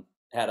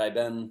 Had I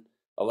been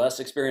a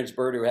less experienced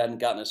birder who hadn't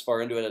gotten as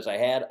far into it as I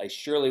had, I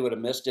surely would have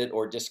missed it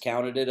or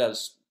discounted it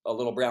as a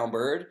little brown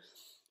bird.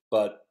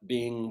 But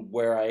being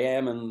where I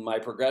am in my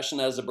progression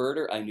as a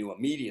birder, I knew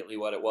immediately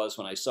what it was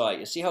when I saw it.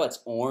 You see how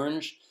it's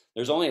orange?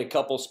 There's only a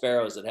couple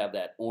sparrows that have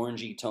that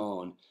orangey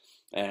tone.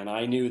 And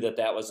I knew that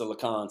that was a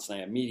LeConte,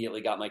 and I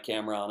immediately got my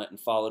camera on it and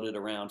followed it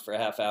around for a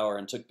half hour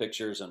and took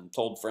pictures and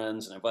told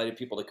friends and invited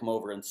people to come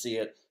over and see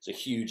it. It's a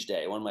huge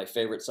day, one of my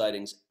favorite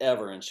sightings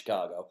ever in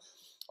Chicago.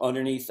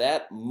 Underneath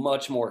that,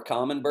 much more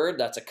common bird,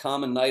 that's a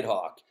common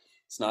nighthawk.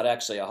 It's not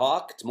actually a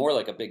hawk, it's more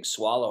like a big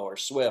swallow or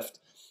swift.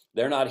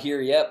 They're not here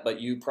yet,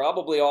 but you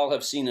probably all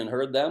have seen and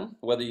heard them,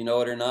 whether you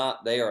know it or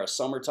not. They are a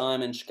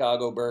summertime in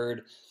Chicago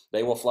bird.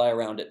 They will fly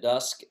around at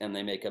dusk, and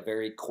they make a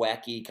very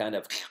quacky kind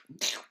of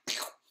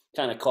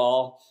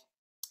call,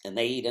 and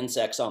they eat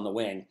insects on the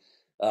wing.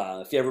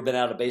 If you've ever been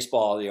out of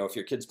baseball, if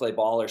your kids play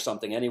ball or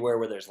something, anywhere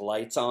where there's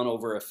lights on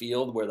over a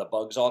field where the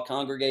bugs all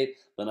congregate,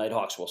 the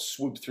nighthawks will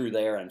swoop through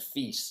there and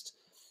feast.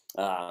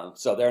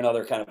 So they're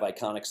another kind of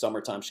iconic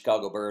summertime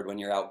Chicago bird. When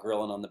you're out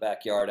grilling on the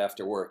backyard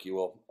after work, you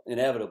will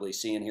inevitably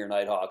see and hear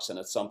nighthawks, and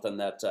it's something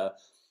that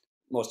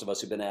most of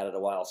us who've been at it a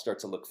while start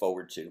to look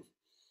forward to.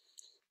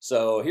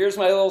 So here's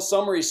my little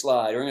summary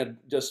slide. We're going to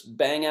just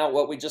bang out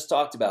what we just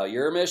talked about.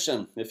 Your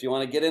mission, if you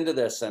want to get into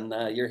this, and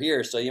you're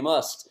here, so you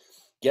must.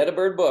 Get a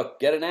bird book,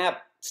 get an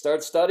app,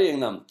 start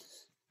studying them.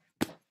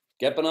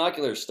 Get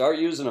binoculars, start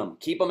using them.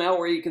 Keep them out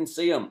where you can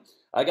see them.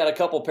 I got a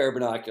couple pair of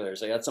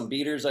binoculars. I got some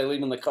beaters I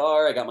leave in the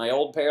car. I got my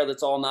old pair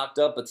that's all knocked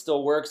up but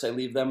still works. I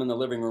leave them in the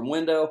living room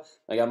window.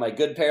 I got my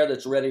good pair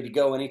that's ready to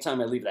go anytime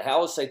I leave the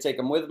house. I take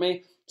them with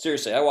me.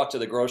 Seriously, I walk to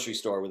the grocery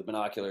store with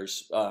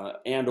binoculars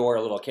and or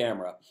a little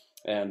camera.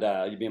 And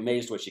you'd be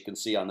amazed what you can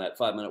see on that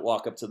 5-minute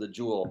walk up to the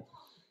Jewel.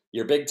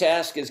 Your big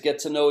task is get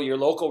to know your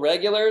local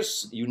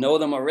regulars. You know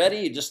them already.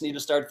 You just need to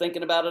start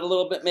thinking about it a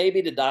little bit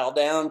maybe to dial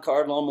down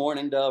cardinal,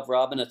 mourning dove,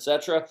 robin,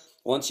 etc.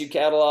 Once you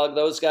catalog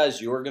those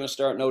guys, you're going to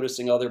start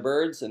noticing other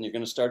birds and you're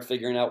going to start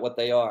figuring out what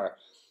they are.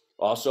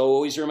 Also,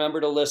 always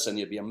remember to listen.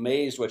 You'd be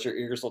amazed what your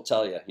ears will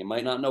tell you. You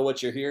might not know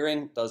what you're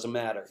hearing. Doesn't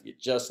matter. You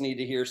just need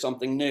to hear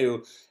something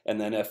new.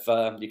 And then if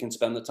you can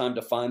spend the time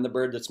to find the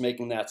bird that's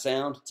making that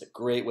sound, it's a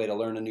great way to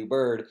learn a new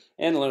bird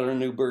and learn a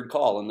new bird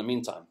call in the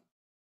meantime.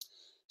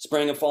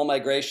 Spring and fall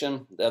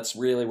migration, that's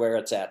really where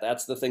it's at.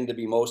 That's the thing to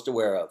be most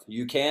aware of.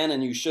 You can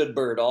and you should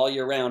bird all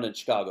year round in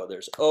Chicago.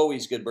 There's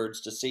always good birds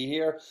to see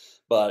here,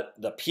 but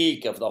the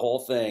peak of the whole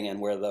thing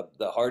and where the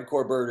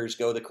hardcore birders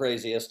go the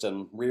craziest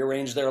and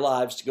rearrange their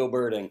lives to go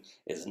birding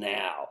is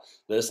now.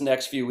 This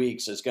next few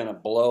weeks is going to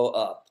blow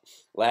up.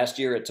 Last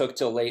year it took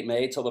till late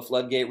May till the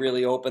floodgate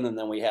really opened, and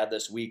then we had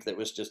this week that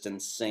was just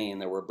insane.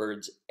 There were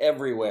birds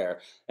everywhere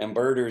and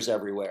birders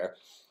everywhere.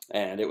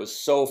 And it was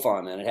so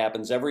fun, and it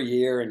happens every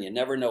year, and you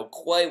never know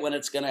quite when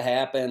it's going to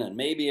happen, and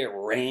maybe it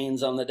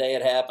rains on the day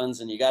it happens,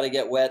 and you got to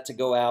get wet to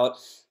go out.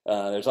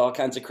 There's all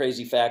kinds of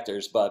crazy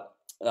factors, but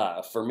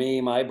for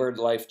me, my bird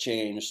life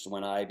changed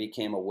when I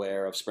became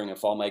aware of spring and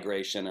fall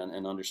migration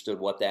and understood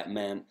what that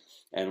meant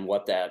and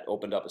what that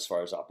opened up as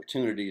far as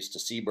opportunities to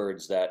see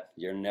birds that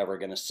you're never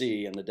going to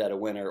see in the dead of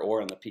winter or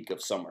in the peak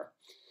of summer.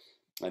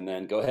 And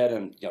then go ahead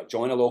and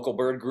join a local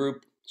bird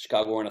group.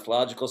 Chicago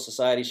Ornithological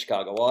Society,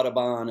 Chicago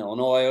Audubon,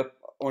 Illinois,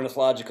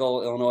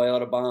 Ornithological, Illinois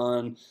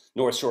Audubon,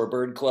 North Shore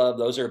Bird Club.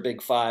 Those are a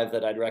big 5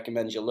 that I'd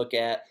recommend you look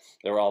at.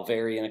 They're all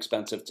very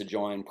inexpensive to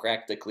join,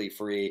 practically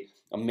free,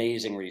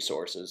 amazing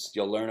resources.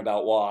 You'll learn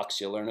about walks,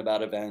 you'll learn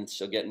about events,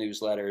 you'll get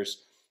newsletters,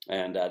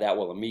 and that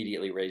will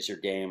immediately raise your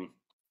game.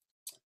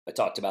 I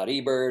talked about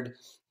eBird.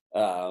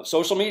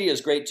 Social media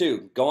is great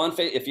too. Go on,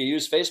 if you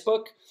use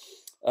Facebook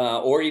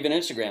or even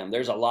Instagram,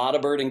 there's a lot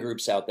of birding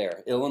groups out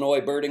there.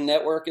 Illinois Birding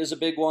Network is a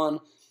big one.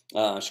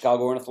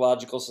 Chicago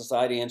Ornithological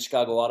Society and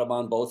Chicago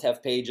Audubon both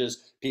have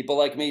pages. People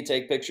like me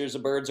take pictures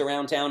of birds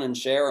around town and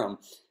share them.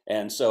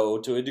 And so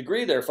to a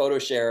degree, they're photo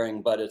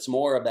sharing, but it's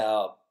more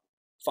about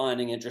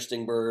finding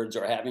interesting birds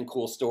or having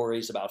cool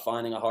stories about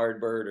finding a hard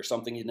bird or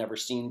something you've never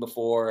seen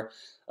before.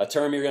 A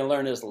term you're going to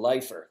learn is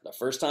lifer. The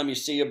first time you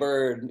see a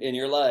bird in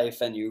your life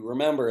and you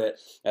remember it,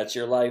 that's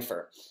your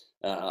lifer.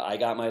 I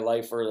got my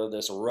lifer,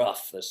 this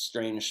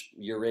strange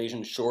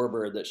Eurasian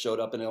shorebird that showed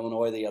up in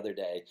Illinois the other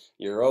day.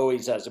 You're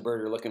always, as a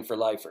birder, looking for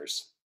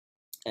lifers.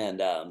 And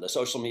the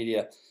social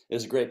media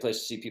is a great place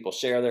to see people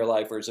share their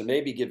lifers and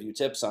maybe give you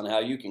tips on how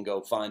you can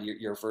go find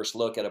your first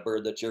look at a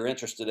bird that you're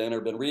interested in or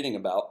been reading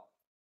about.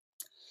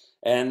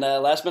 And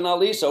last but not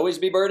least, always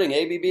be birding,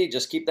 ABB.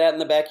 Just keep that in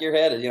the back of your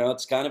head. You know,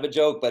 it's kind of a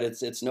joke, but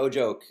it's no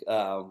joke.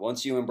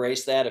 Once you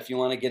embrace that, if you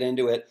want to get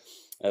into it,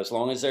 as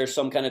long as there's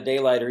some kind of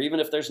daylight, or even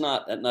if there's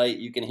not at night,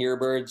 you can hear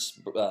birds.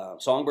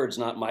 Songbirds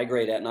not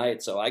migrate at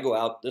night, so I go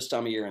out this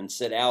time of year and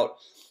sit out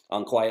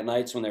on quiet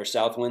nights when there's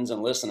south winds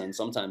and listen, and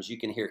sometimes you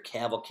can hear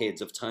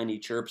cavalcades of tiny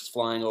chirps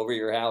flying over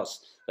your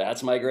house.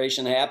 That's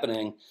migration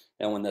happening,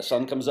 and when the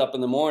sun comes up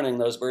in the morning,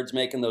 those birds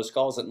making those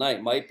calls at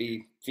night might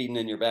be feeding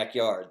in your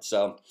backyard.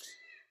 So,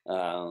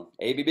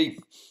 ABB.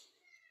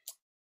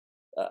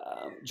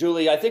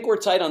 Julie, I think we're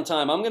tight on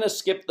time. I'm going to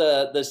skip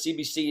the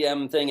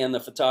CBCM thing and the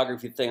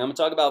photography thing. I'm going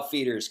to talk about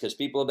feeders because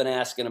people have been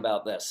asking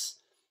about this.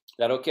 Is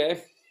that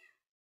okay?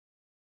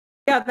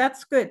 Yeah,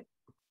 that's good.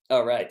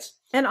 All right.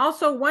 And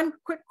also one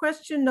quick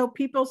question. No,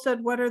 people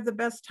said, what are the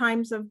best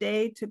times of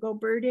day to go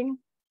birding,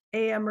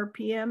 AM or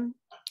PM?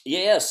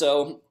 Yeah,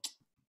 so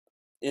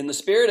in the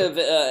spirit of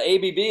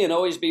ABB and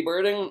always be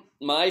birding,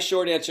 my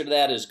short answer to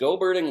that is go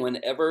birding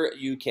whenever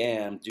you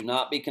can. Do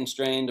not be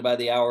constrained by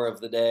the hour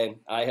of the day.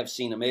 I have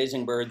seen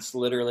amazing birds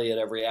literally at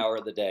every hour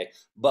of the day.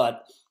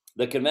 But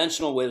the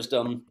conventional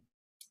wisdom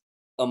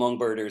among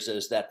birders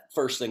is that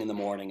first thing in the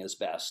morning is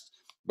best.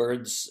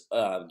 Birds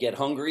get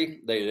hungry.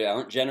 They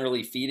aren't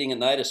generally feeding at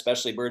night,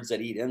 especially birds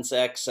that eat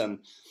insects and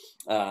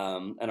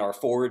are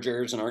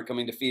foragers and aren't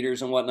coming to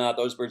feeders and whatnot.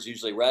 Those birds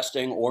usually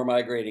resting or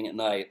migrating at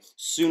night. As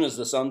soon as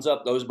the sun's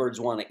up, those birds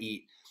want to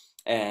eat.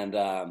 And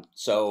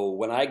so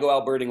when I go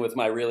out birding with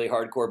my really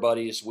hardcore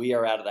buddies, we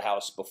are out of the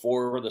house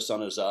before the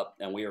sun is up,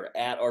 and we are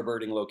at our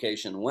birding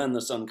location when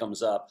the sun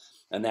comes up.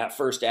 And that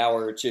first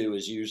hour or two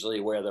is usually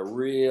where the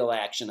real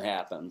action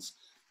happens.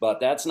 But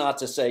that's not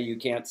to say you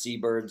can't see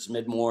birds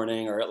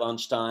mid-morning or at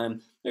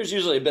lunchtime. There's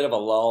usually a bit of a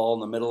lull in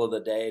the middle of the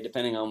day,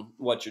 depending on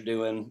what you're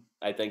doing.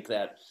 I think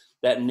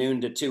that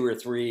noon to 2 or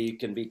 3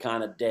 can be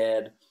kind of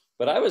dead.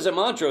 But I was at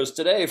Montrose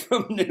today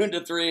from noon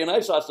to 3, and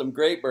I saw some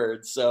great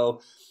birds. So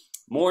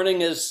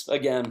morning is,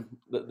 again,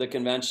 the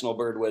conventional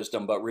bird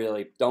wisdom, but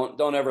really don't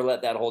ever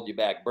let that hold you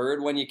back.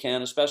 Bird when you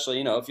can, especially,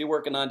 you know, if you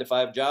work a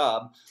 9-to-5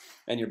 job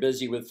and you're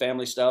busy with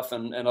family stuff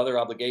and other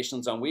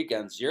obligations on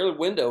weekends, your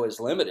window is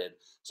limited.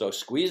 So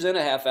squeeze in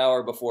a half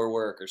hour before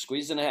work or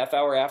squeeze in a half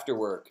hour after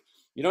work.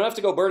 You don't have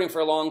to go birding for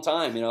a long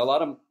time. You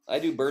know, I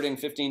do birding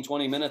 15,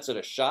 20 minutes at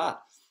a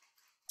shot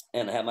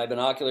and I have my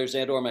binoculars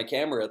and or my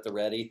camera at the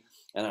ready.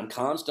 And I'm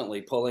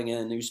constantly pulling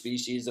in new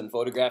species and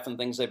photographing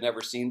things I've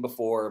never seen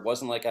before. It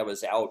wasn't like I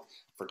was out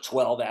for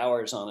 12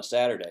 hours on a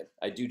Saturday.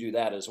 I do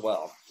that as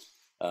well.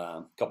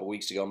 A couple of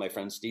weeks ago, my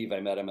friend Steve, I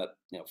met him at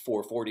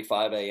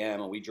 4:45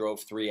 a.m. and we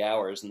drove 3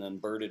 hours and then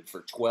birded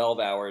for 12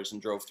 hours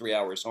and drove 3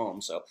 hours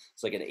home. So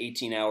it's like an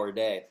 18-hour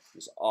day. It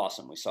was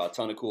awesome. We saw a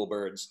ton of cool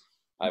birds.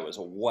 I was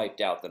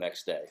wiped out the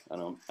next day. I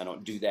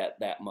don't do that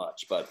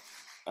much, but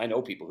I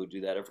know people who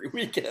do that every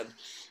weekend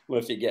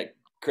if you get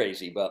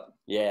crazy. But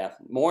yeah,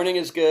 morning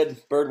is good.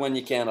 Bird when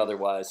you can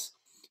otherwise.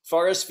 As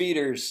far as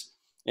feeders,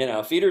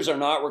 feeders are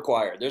not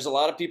required. There's a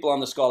lot of people on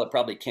this call that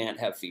probably can't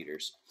have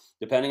feeders.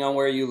 Depending on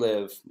where you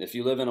live, if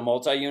you live in a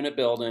multi-unit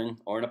building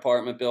or an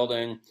apartment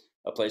building,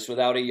 a place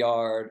without a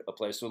yard, a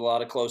place with a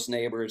lot of close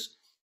neighbors,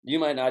 you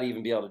might not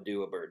even be able to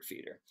do a bird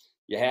feeder.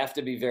 You have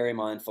to be very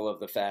mindful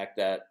of the fact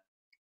that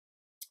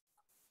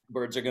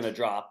birds are going to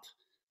drop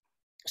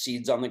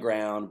seeds on the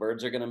ground.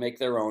 Birds are going to make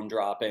their own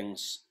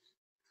droppings.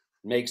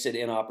 Makes it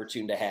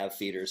inopportune to have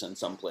feeders in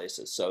some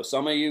places. So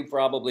some of you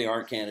probably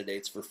aren't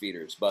candidates for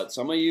feeders, but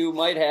some of you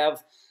might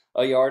have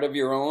a yard of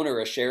your own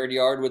or a shared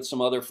yard with some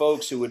other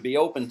folks who would be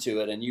open to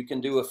it, and you can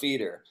do a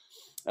feeder.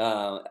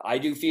 I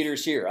do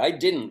feeders here. I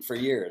didn't for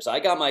years. I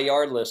got my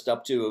yard list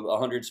up to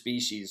 100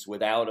 species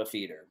without a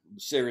feeder.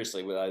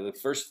 Seriously, the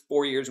first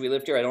 4 years we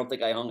lived here, I don't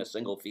think I hung a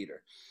single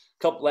feeder.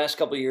 Last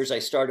couple of years, I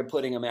started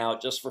putting them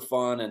out just for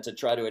fun and to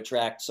try to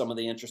attract some of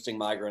the interesting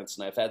migrants,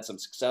 and I've had some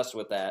success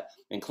with that,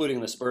 including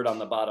this bird on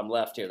the bottom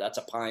left here. That's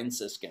a pine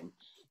siskin.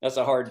 That's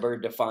a hard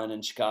bird to find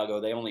in Chicago.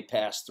 They only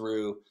pass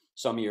through.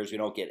 Some years we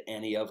don't get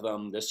any of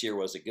them. This year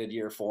was a good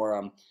year for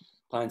them.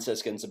 Pine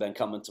siskins have been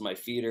coming to my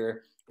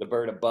feeder. The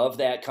bird above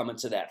that coming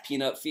to that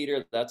peanut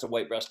feeder, that's a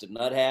white-breasted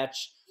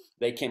nuthatch.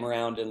 They came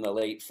around in the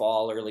late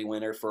fall, early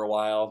winter for a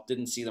while.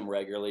 Didn't see them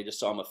regularly, just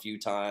saw them a few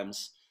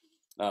times.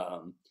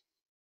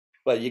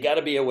 But you got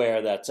to be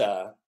aware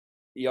that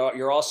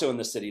you're also in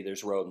the city.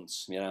 There's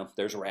rodents,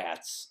 there's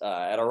rats.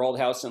 At our old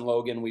house in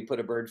Logan, we put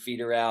a bird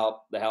feeder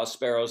out. The house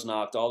sparrows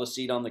knocked all the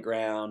seed on the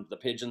ground. The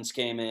pigeons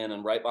came in,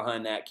 and right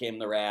behind that came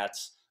the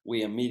rats.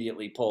 We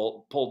immediately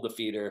pulled the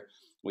feeder.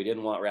 We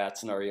didn't want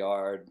rats in our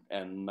yard,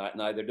 and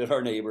neither did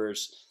our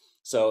neighbors.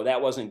 So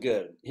that wasn't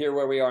good. Here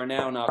where we are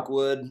now, knock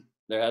wood,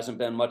 there hasn't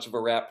been much of a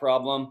rat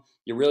problem.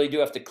 You really do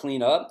have to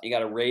clean up. You got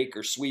to rake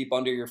or sweep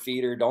under your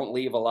feeder. Don't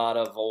leave a lot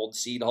of old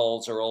seed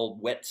hulls or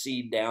old wet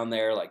seed down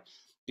there. Like,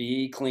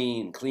 be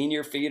clean. Clean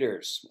your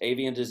feeders.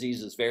 Avian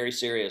disease is very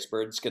serious.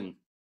 Birds can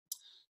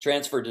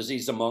transfer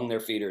disease among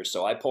their feeders.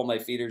 So I pull my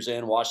feeders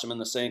in, wash them in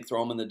the sink,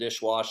 throw them in the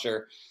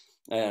dishwasher.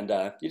 And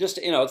you just,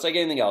 it's like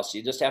anything else.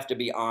 You just have to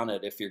be on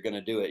it if you're going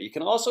to do it. You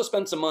can also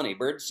spend some money.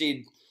 Bird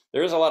seed,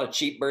 there is a lot of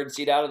cheap bird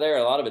seed out of there.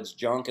 A lot of it's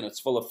junk and it's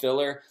full of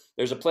filler.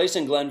 There's a place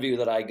in Glenview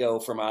that I go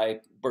for my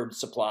bird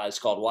supplies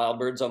called Wild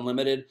Birds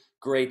Unlimited.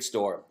 Great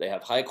store. They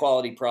have high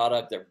quality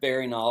product. They're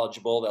very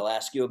knowledgeable. They'll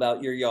ask you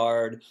about your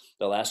yard.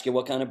 They'll ask you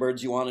what kind of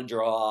birds you want to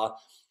draw.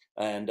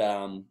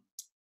 And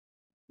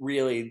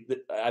really,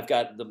 I've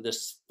got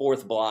this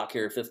fifth block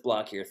here,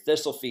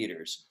 thistle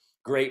feeders.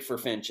 Great for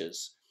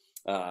finches.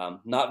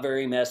 Not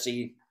very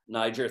messy.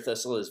 Niger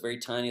thistle is very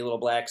tiny little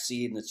black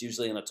seed, and it's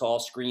usually in a tall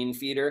screen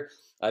feeder.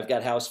 I've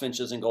got house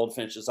finches and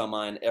goldfinches on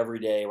mine every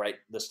day right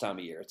this time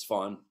of year. It's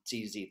fun. It's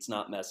easy. It's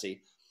not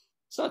messy.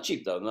 It's not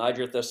cheap, though.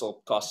 Niger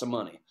thistle costs some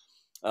money.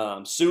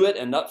 Suet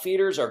and nut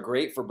feeders are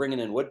great for bringing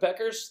in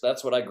woodpeckers.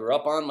 That's what I grew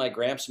up on. My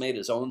gramps made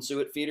his own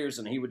suet feeders,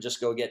 and he would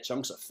just go get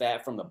chunks of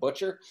fat from the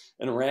butcher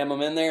and ram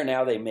them in there.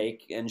 Now they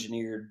make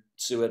engineered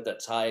suet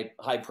that's high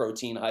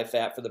protein, high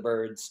fat for the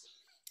birds.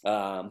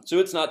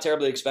 Suet's not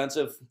terribly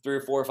expensive,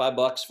 $3 or $4 or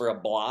 $5 for a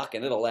block,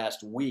 and it'll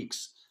last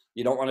weeks.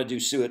 You don't want to do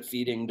suet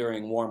feeding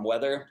during warm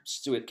weather.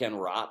 Suet can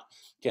rot,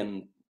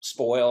 can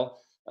spoil.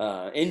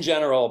 In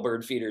general,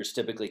 bird feeders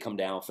typically come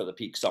down for the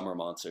peak summer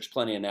months. There's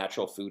plenty of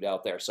natural food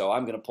out there. So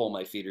I'm going to pull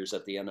my feeders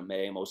at the end of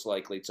May, most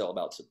likely till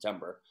about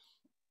September.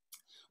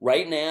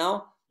 Right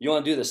now, you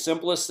want to do the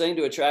simplest thing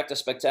to attract a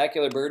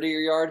spectacular bird to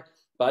your yard.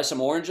 Buy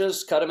some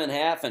oranges, cut them in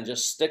half, and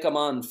just stick them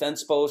on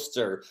fence posts,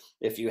 or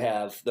if you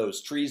have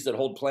those trees that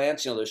hold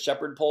plants, those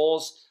shepherd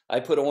poles. I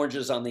put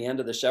oranges on the end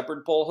of the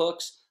shepherd pole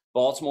hooks.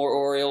 Baltimore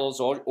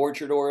orioles,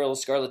 orchard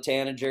orioles, scarlet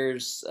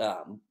tanagers,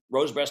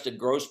 rose-breasted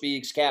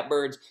grosbeaks,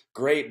 catbirds,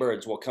 great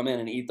birds will come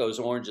in and eat those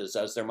oranges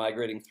as they're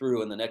migrating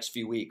through in the next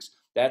few weeks.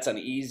 That's an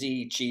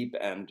easy, cheap,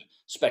 and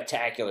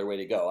spectacular way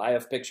to go. I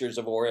have pictures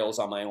of orioles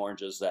on my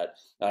oranges that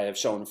I have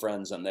shown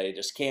friends, and they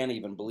just can't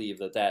even believe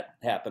that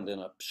happened in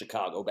a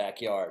Chicago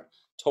backyard.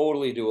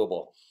 Totally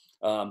doable.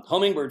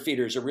 Hummingbird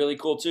feeders are really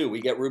cool too. We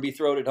get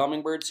ruby-throated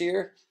hummingbirds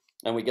here,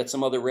 and we get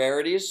some other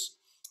rarities.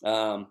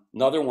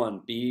 Another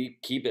one,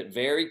 keep it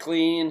very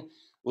clean.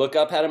 Look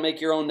up how to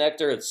make your own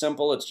nectar. It's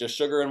simple. It's just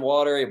sugar and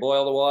water. You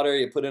boil the water.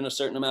 You put in a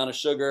certain amount of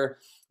sugar.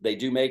 They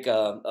do make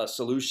a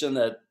solution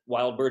that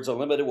Wild Birds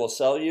Unlimited will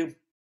sell you.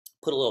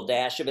 Put a little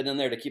dash of it in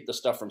there to keep the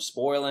stuff from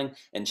spoiling,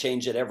 and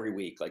change it every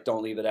week. Like,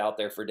 don't leave it out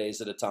there for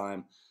days at a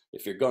time.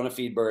 If you're going to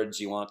feed birds,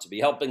 you want to be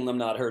helping them,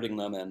 not hurting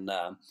them. And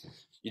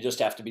you just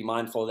have to be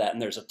mindful of that.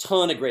 And there's a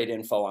ton of great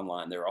info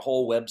online. There are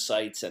whole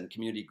websites and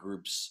community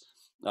groups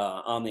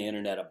on the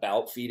internet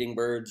about feeding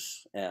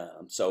birds.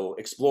 So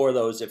explore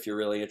those if you're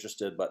really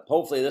interested. But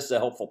hopefully this is a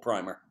helpful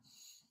primer.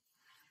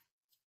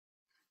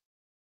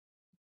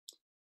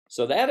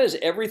 So that is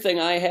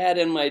everything I had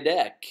in my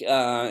deck,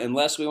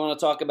 unless we want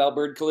to talk about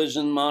bird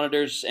collision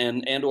monitors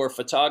and or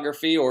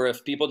photography, or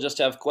if people just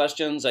have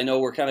questions. I know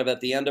we're kind of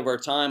at the end of our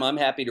time. I'm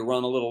happy to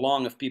run a little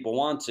long if people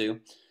want to.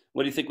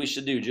 What do you think we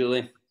should do,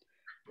 Julie?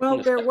 Well,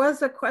 there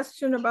was a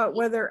question about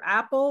whether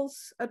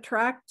apples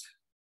attract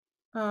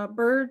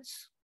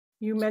birds.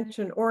 You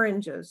mentioned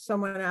oranges.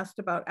 Someone asked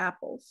about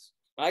apples.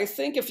 I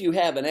think if you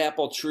have an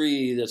apple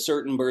tree, that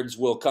certain birds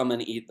will come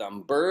and eat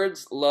them.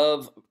 Birds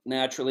love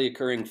naturally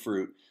occurring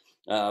fruit.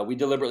 We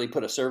deliberately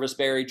put a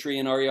serviceberry tree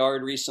in our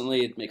yard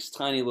recently. It makes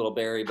tiny little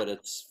berry, but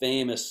it's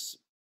famously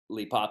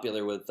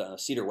popular with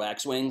cedar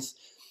waxwings.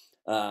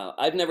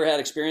 I've never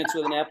had experience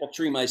with an apple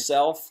tree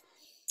myself.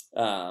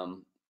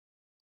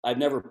 I've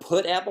never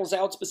put apples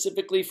out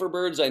specifically for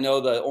birds. I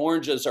know the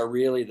oranges are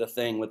really the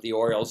thing with the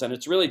orioles, and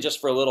it's really just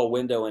for a little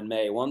window in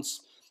May.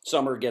 Once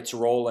summer gets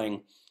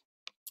rolling,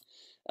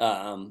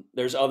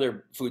 there's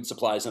other food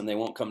supplies and they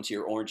won't come to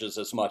your oranges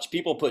as much.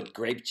 People put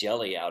grape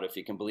jelly out, if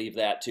you can believe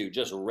that too.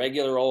 Just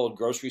regular old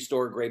grocery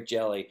store grape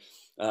jelly.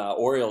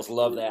 Orioles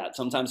love that.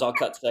 Sometimes I'll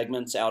cut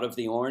segments out of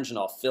the orange and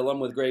I'll fill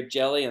them with grape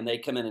jelly, and they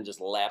come in and just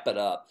lap it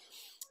up.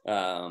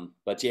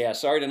 But yeah,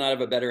 sorry to not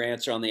have a better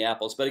answer on the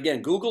apples. But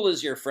again, Google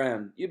is your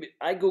friend.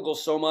 I Google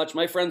so much.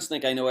 My friends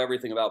think I know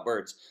everything about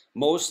birds.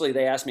 Mostly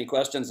they ask me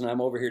questions and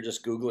I'm over here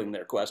just Googling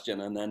their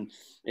question. And then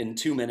in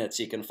 2 minutes,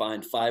 you can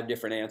find 5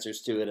 different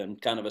answers to it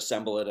and kind of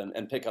assemble it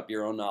and pick up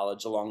your own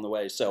knowledge along the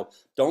way. So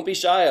don't be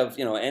shy of,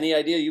 any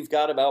idea you've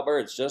got about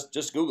birds.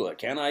 Just Google it.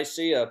 Can I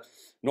see a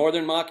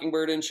northern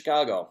mockingbird in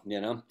Chicago?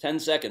 10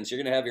 seconds,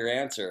 you're going to have your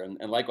answer.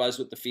 And likewise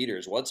with the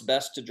feeders. What's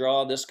best to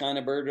draw, this kind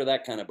of bird or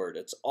that kind of bird?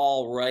 It's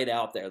all right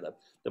out there.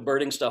 The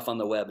birding stuff on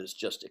the web has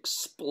just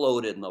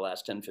exploded in the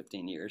last 10,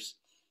 15 years.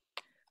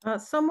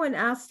 Someone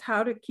asked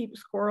how to keep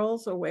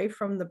squirrels away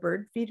from the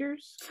bird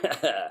feeders.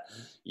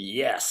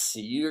 Yes,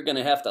 you're going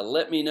to have to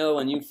let me know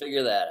when you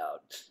figure that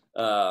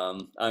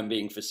out. I'm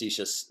being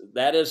facetious.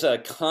 That is a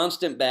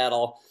constant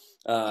battle.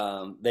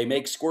 They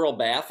make squirrel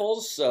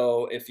baffles,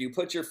 so if you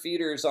put your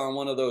feeders on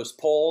one of those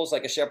poles,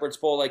 like a shepherd's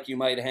pole, like you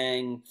might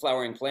hang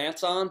flowering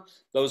plants on,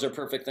 those are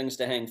perfect things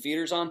to hang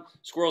feeders on.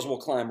 Squirrels will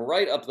climb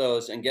right up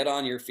those and get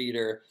on your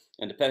feeder,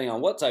 and depending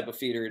on what type of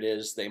feeder it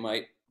is, they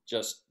might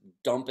just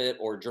dump it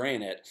or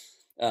drain it,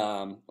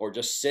 or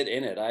just sit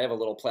in it. I have a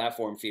little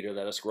platform feeder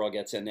that a squirrel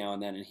gets in now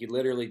and then, and he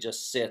literally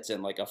just sits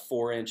in like a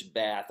 4-inch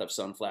bath of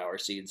sunflower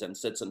seeds and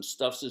sits and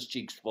stuffs his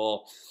cheeks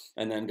full,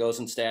 and then goes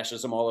and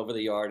stashes them all over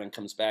the yard and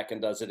comes back and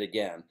does it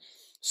again.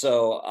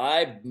 So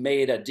I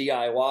made a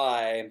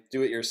DIY,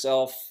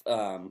 do-it-yourself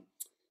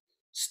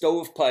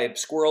stovepipe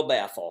squirrel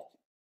baffle.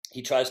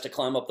 He tries to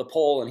climb up the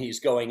pole and he's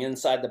going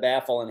inside the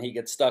baffle and he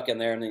gets stuck in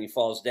there and then he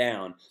falls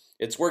down.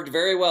 It's worked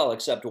very well,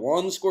 except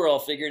one squirrel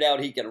figured out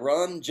he can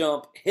run,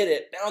 jump, hit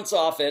it, bounce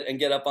off it, and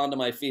get up onto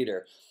my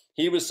feeder.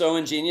 He was so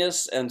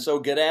ingenious and so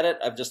good at it,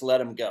 I've just let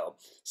him go.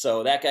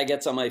 So that guy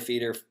gets on my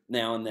feeder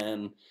now and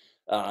then,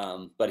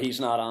 but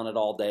he's not on it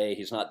all day.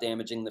 He's not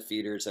damaging the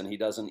feeders, and he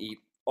doesn't eat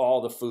all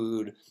the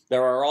food.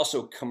 There are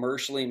also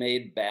commercially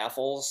made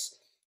baffles.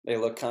 They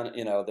look kind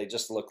of, they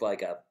just look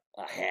like a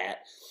hat.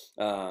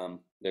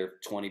 They're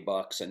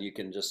 $20, and you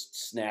can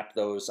just snap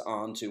those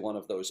onto one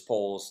of those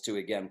poles to,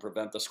 again,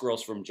 prevent the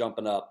squirrels from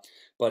jumping up.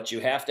 But you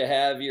have to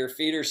have your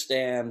feeder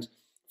stand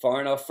far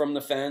enough from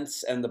the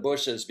fence and the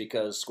bushes,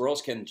 because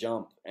squirrels can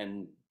jump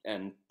and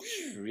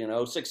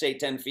 6, 8,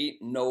 10 feet,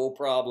 no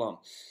problem.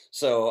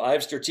 So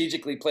I've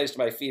strategically placed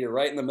my feeder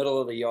right in the middle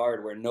of the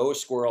yard where no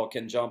squirrel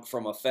can jump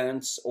from a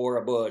fence or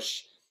a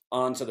bush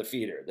onto the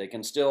feeder. They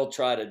can still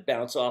try to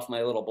bounce off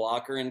my little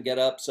blocker and get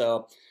up.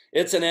 So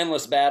it's an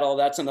endless battle.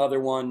 That's another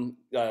one.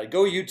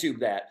 Go YouTube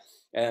that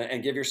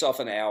and give yourself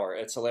an hour.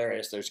 It's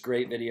hilarious. There's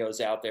great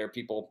videos out there,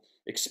 people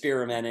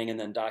experimenting and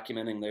then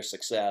documenting their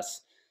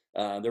success.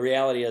 The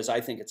reality is, I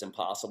think it's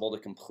impossible to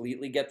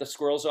completely get the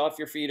squirrels off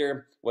your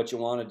feeder. What you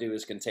want to do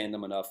is contain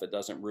them enough it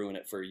doesn't ruin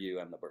it for you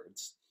and the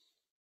birds.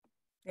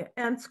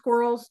 And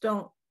squirrels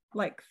don't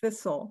like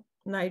thistle,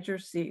 Niger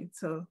seed.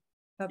 So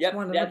that's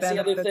one of the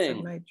benefits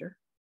of Niger.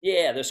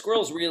 Yeah, the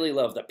squirrels really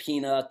love the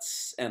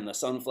peanuts and the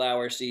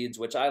sunflower seeds,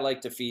 which I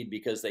like to feed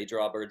because they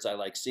draw birds I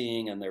like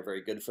seeing and they're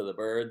very good for the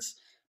birds.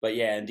 But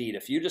yeah, indeed,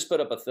 if you just put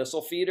up a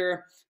thistle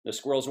feeder, the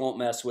squirrels won't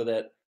mess with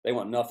it. They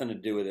want nothing to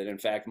do with it. In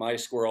fact, my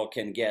squirrel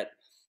can get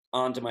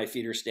onto my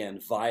feeder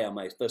stand via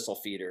my thistle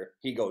feeder.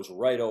 He goes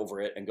right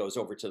over it and goes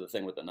over to the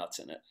thing with the nuts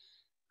in it.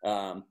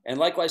 And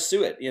likewise,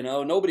 suet.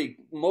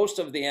 Most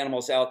of the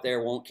animals out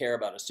there won't care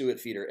about a suet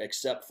feeder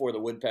except for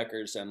the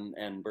woodpeckers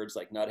and birds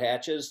like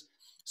nuthatches.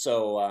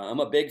 So I'm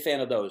a big fan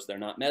of those. They're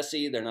not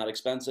messy, they're not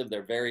expensive,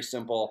 they're very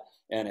simple,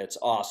 and it's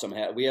awesome.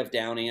 We have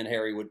downy and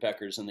hairy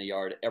woodpeckers in the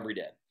yard every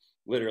day,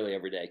 literally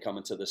every day,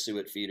 coming to the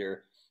suet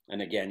feeder.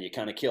 And again, you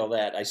kind of kill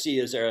that. I see,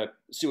 is there a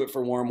suet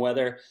for warm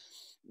weather?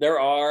 There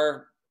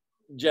are.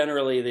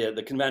 Generally,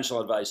 the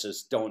conventional advice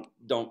is don't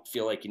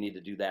feel like you need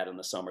to do that in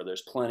the summer.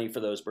 There's plenty for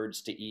those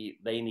birds to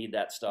eat. They need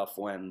that stuff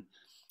when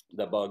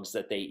the bugs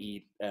that they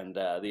eat and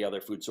the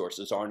other food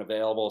sources aren't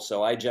available.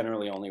 So I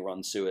generally only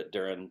run suet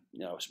during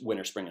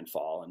winter, spring, and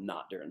fall, and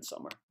not during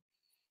summer.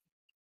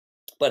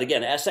 But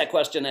again, ask that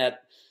question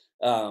at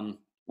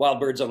Wild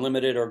Birds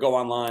Unlimited, or go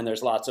online.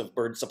 There's lots of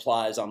bird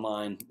supplies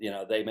online.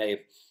 They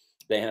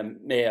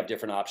may have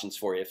different options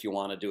for you if you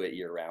want to do it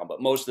year round. But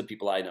most of the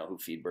people I know who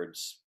feed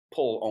birds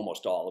pull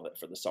almost all of it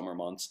for the summer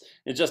months.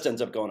 It just ends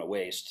up going to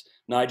waste.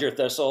 Niger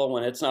thistle,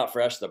 when it's not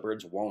fresh, the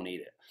birds won't eat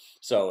it.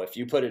 So if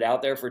you put it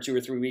out there for 2 or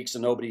 3 weeks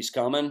and nobody's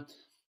coming,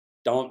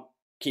 don't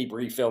keep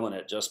refilling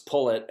it. Just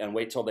pull it and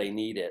wait till they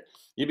need it.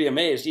 You'd be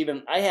amazed.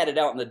 Even I had it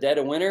out in the dead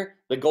of winter.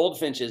 The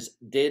goldfinches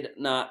did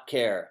not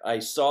care. I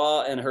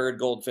saw and heard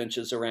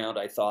goldfinches around.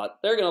 I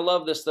thought, they're going to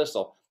love this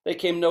thistle. They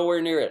came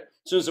nowhere near it.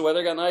 As soon as the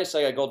weather got nice,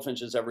 I got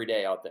goldfinches every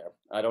day out there.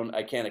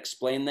 I can't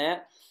explain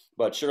that.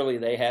 But surely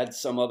they had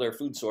some other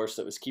food source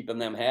that was keeping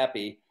them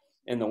happy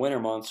in the winter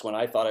months when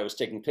I thought I was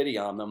taking pity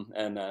on them,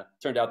 and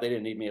turned out they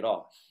didn't need me at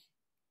all.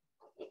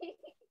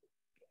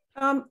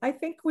 I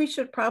think we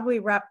should probably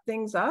wrap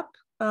things up.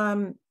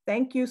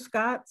 Thank you,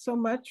 Scott, so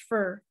much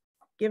for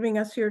giving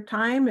us your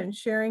time and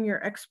sharing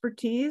your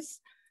expertise.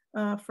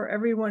 For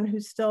everyone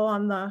who's still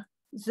on the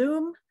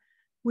Zoom,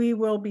 We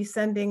will be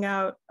sending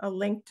out a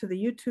link to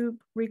the YouTube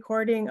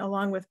recording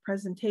along with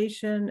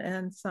presentation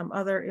and some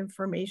other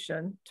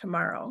information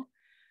tomorrow.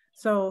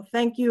 So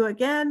thank you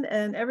again,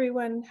 and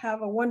everyone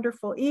have a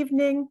wonderful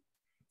evening,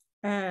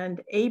 and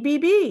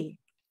ABB.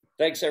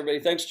 Thanks, everybody.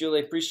 Thanks,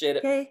 Julie. Appreciate it.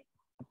 Okay.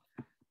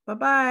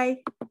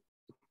 Bye-bye.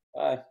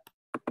 Bye.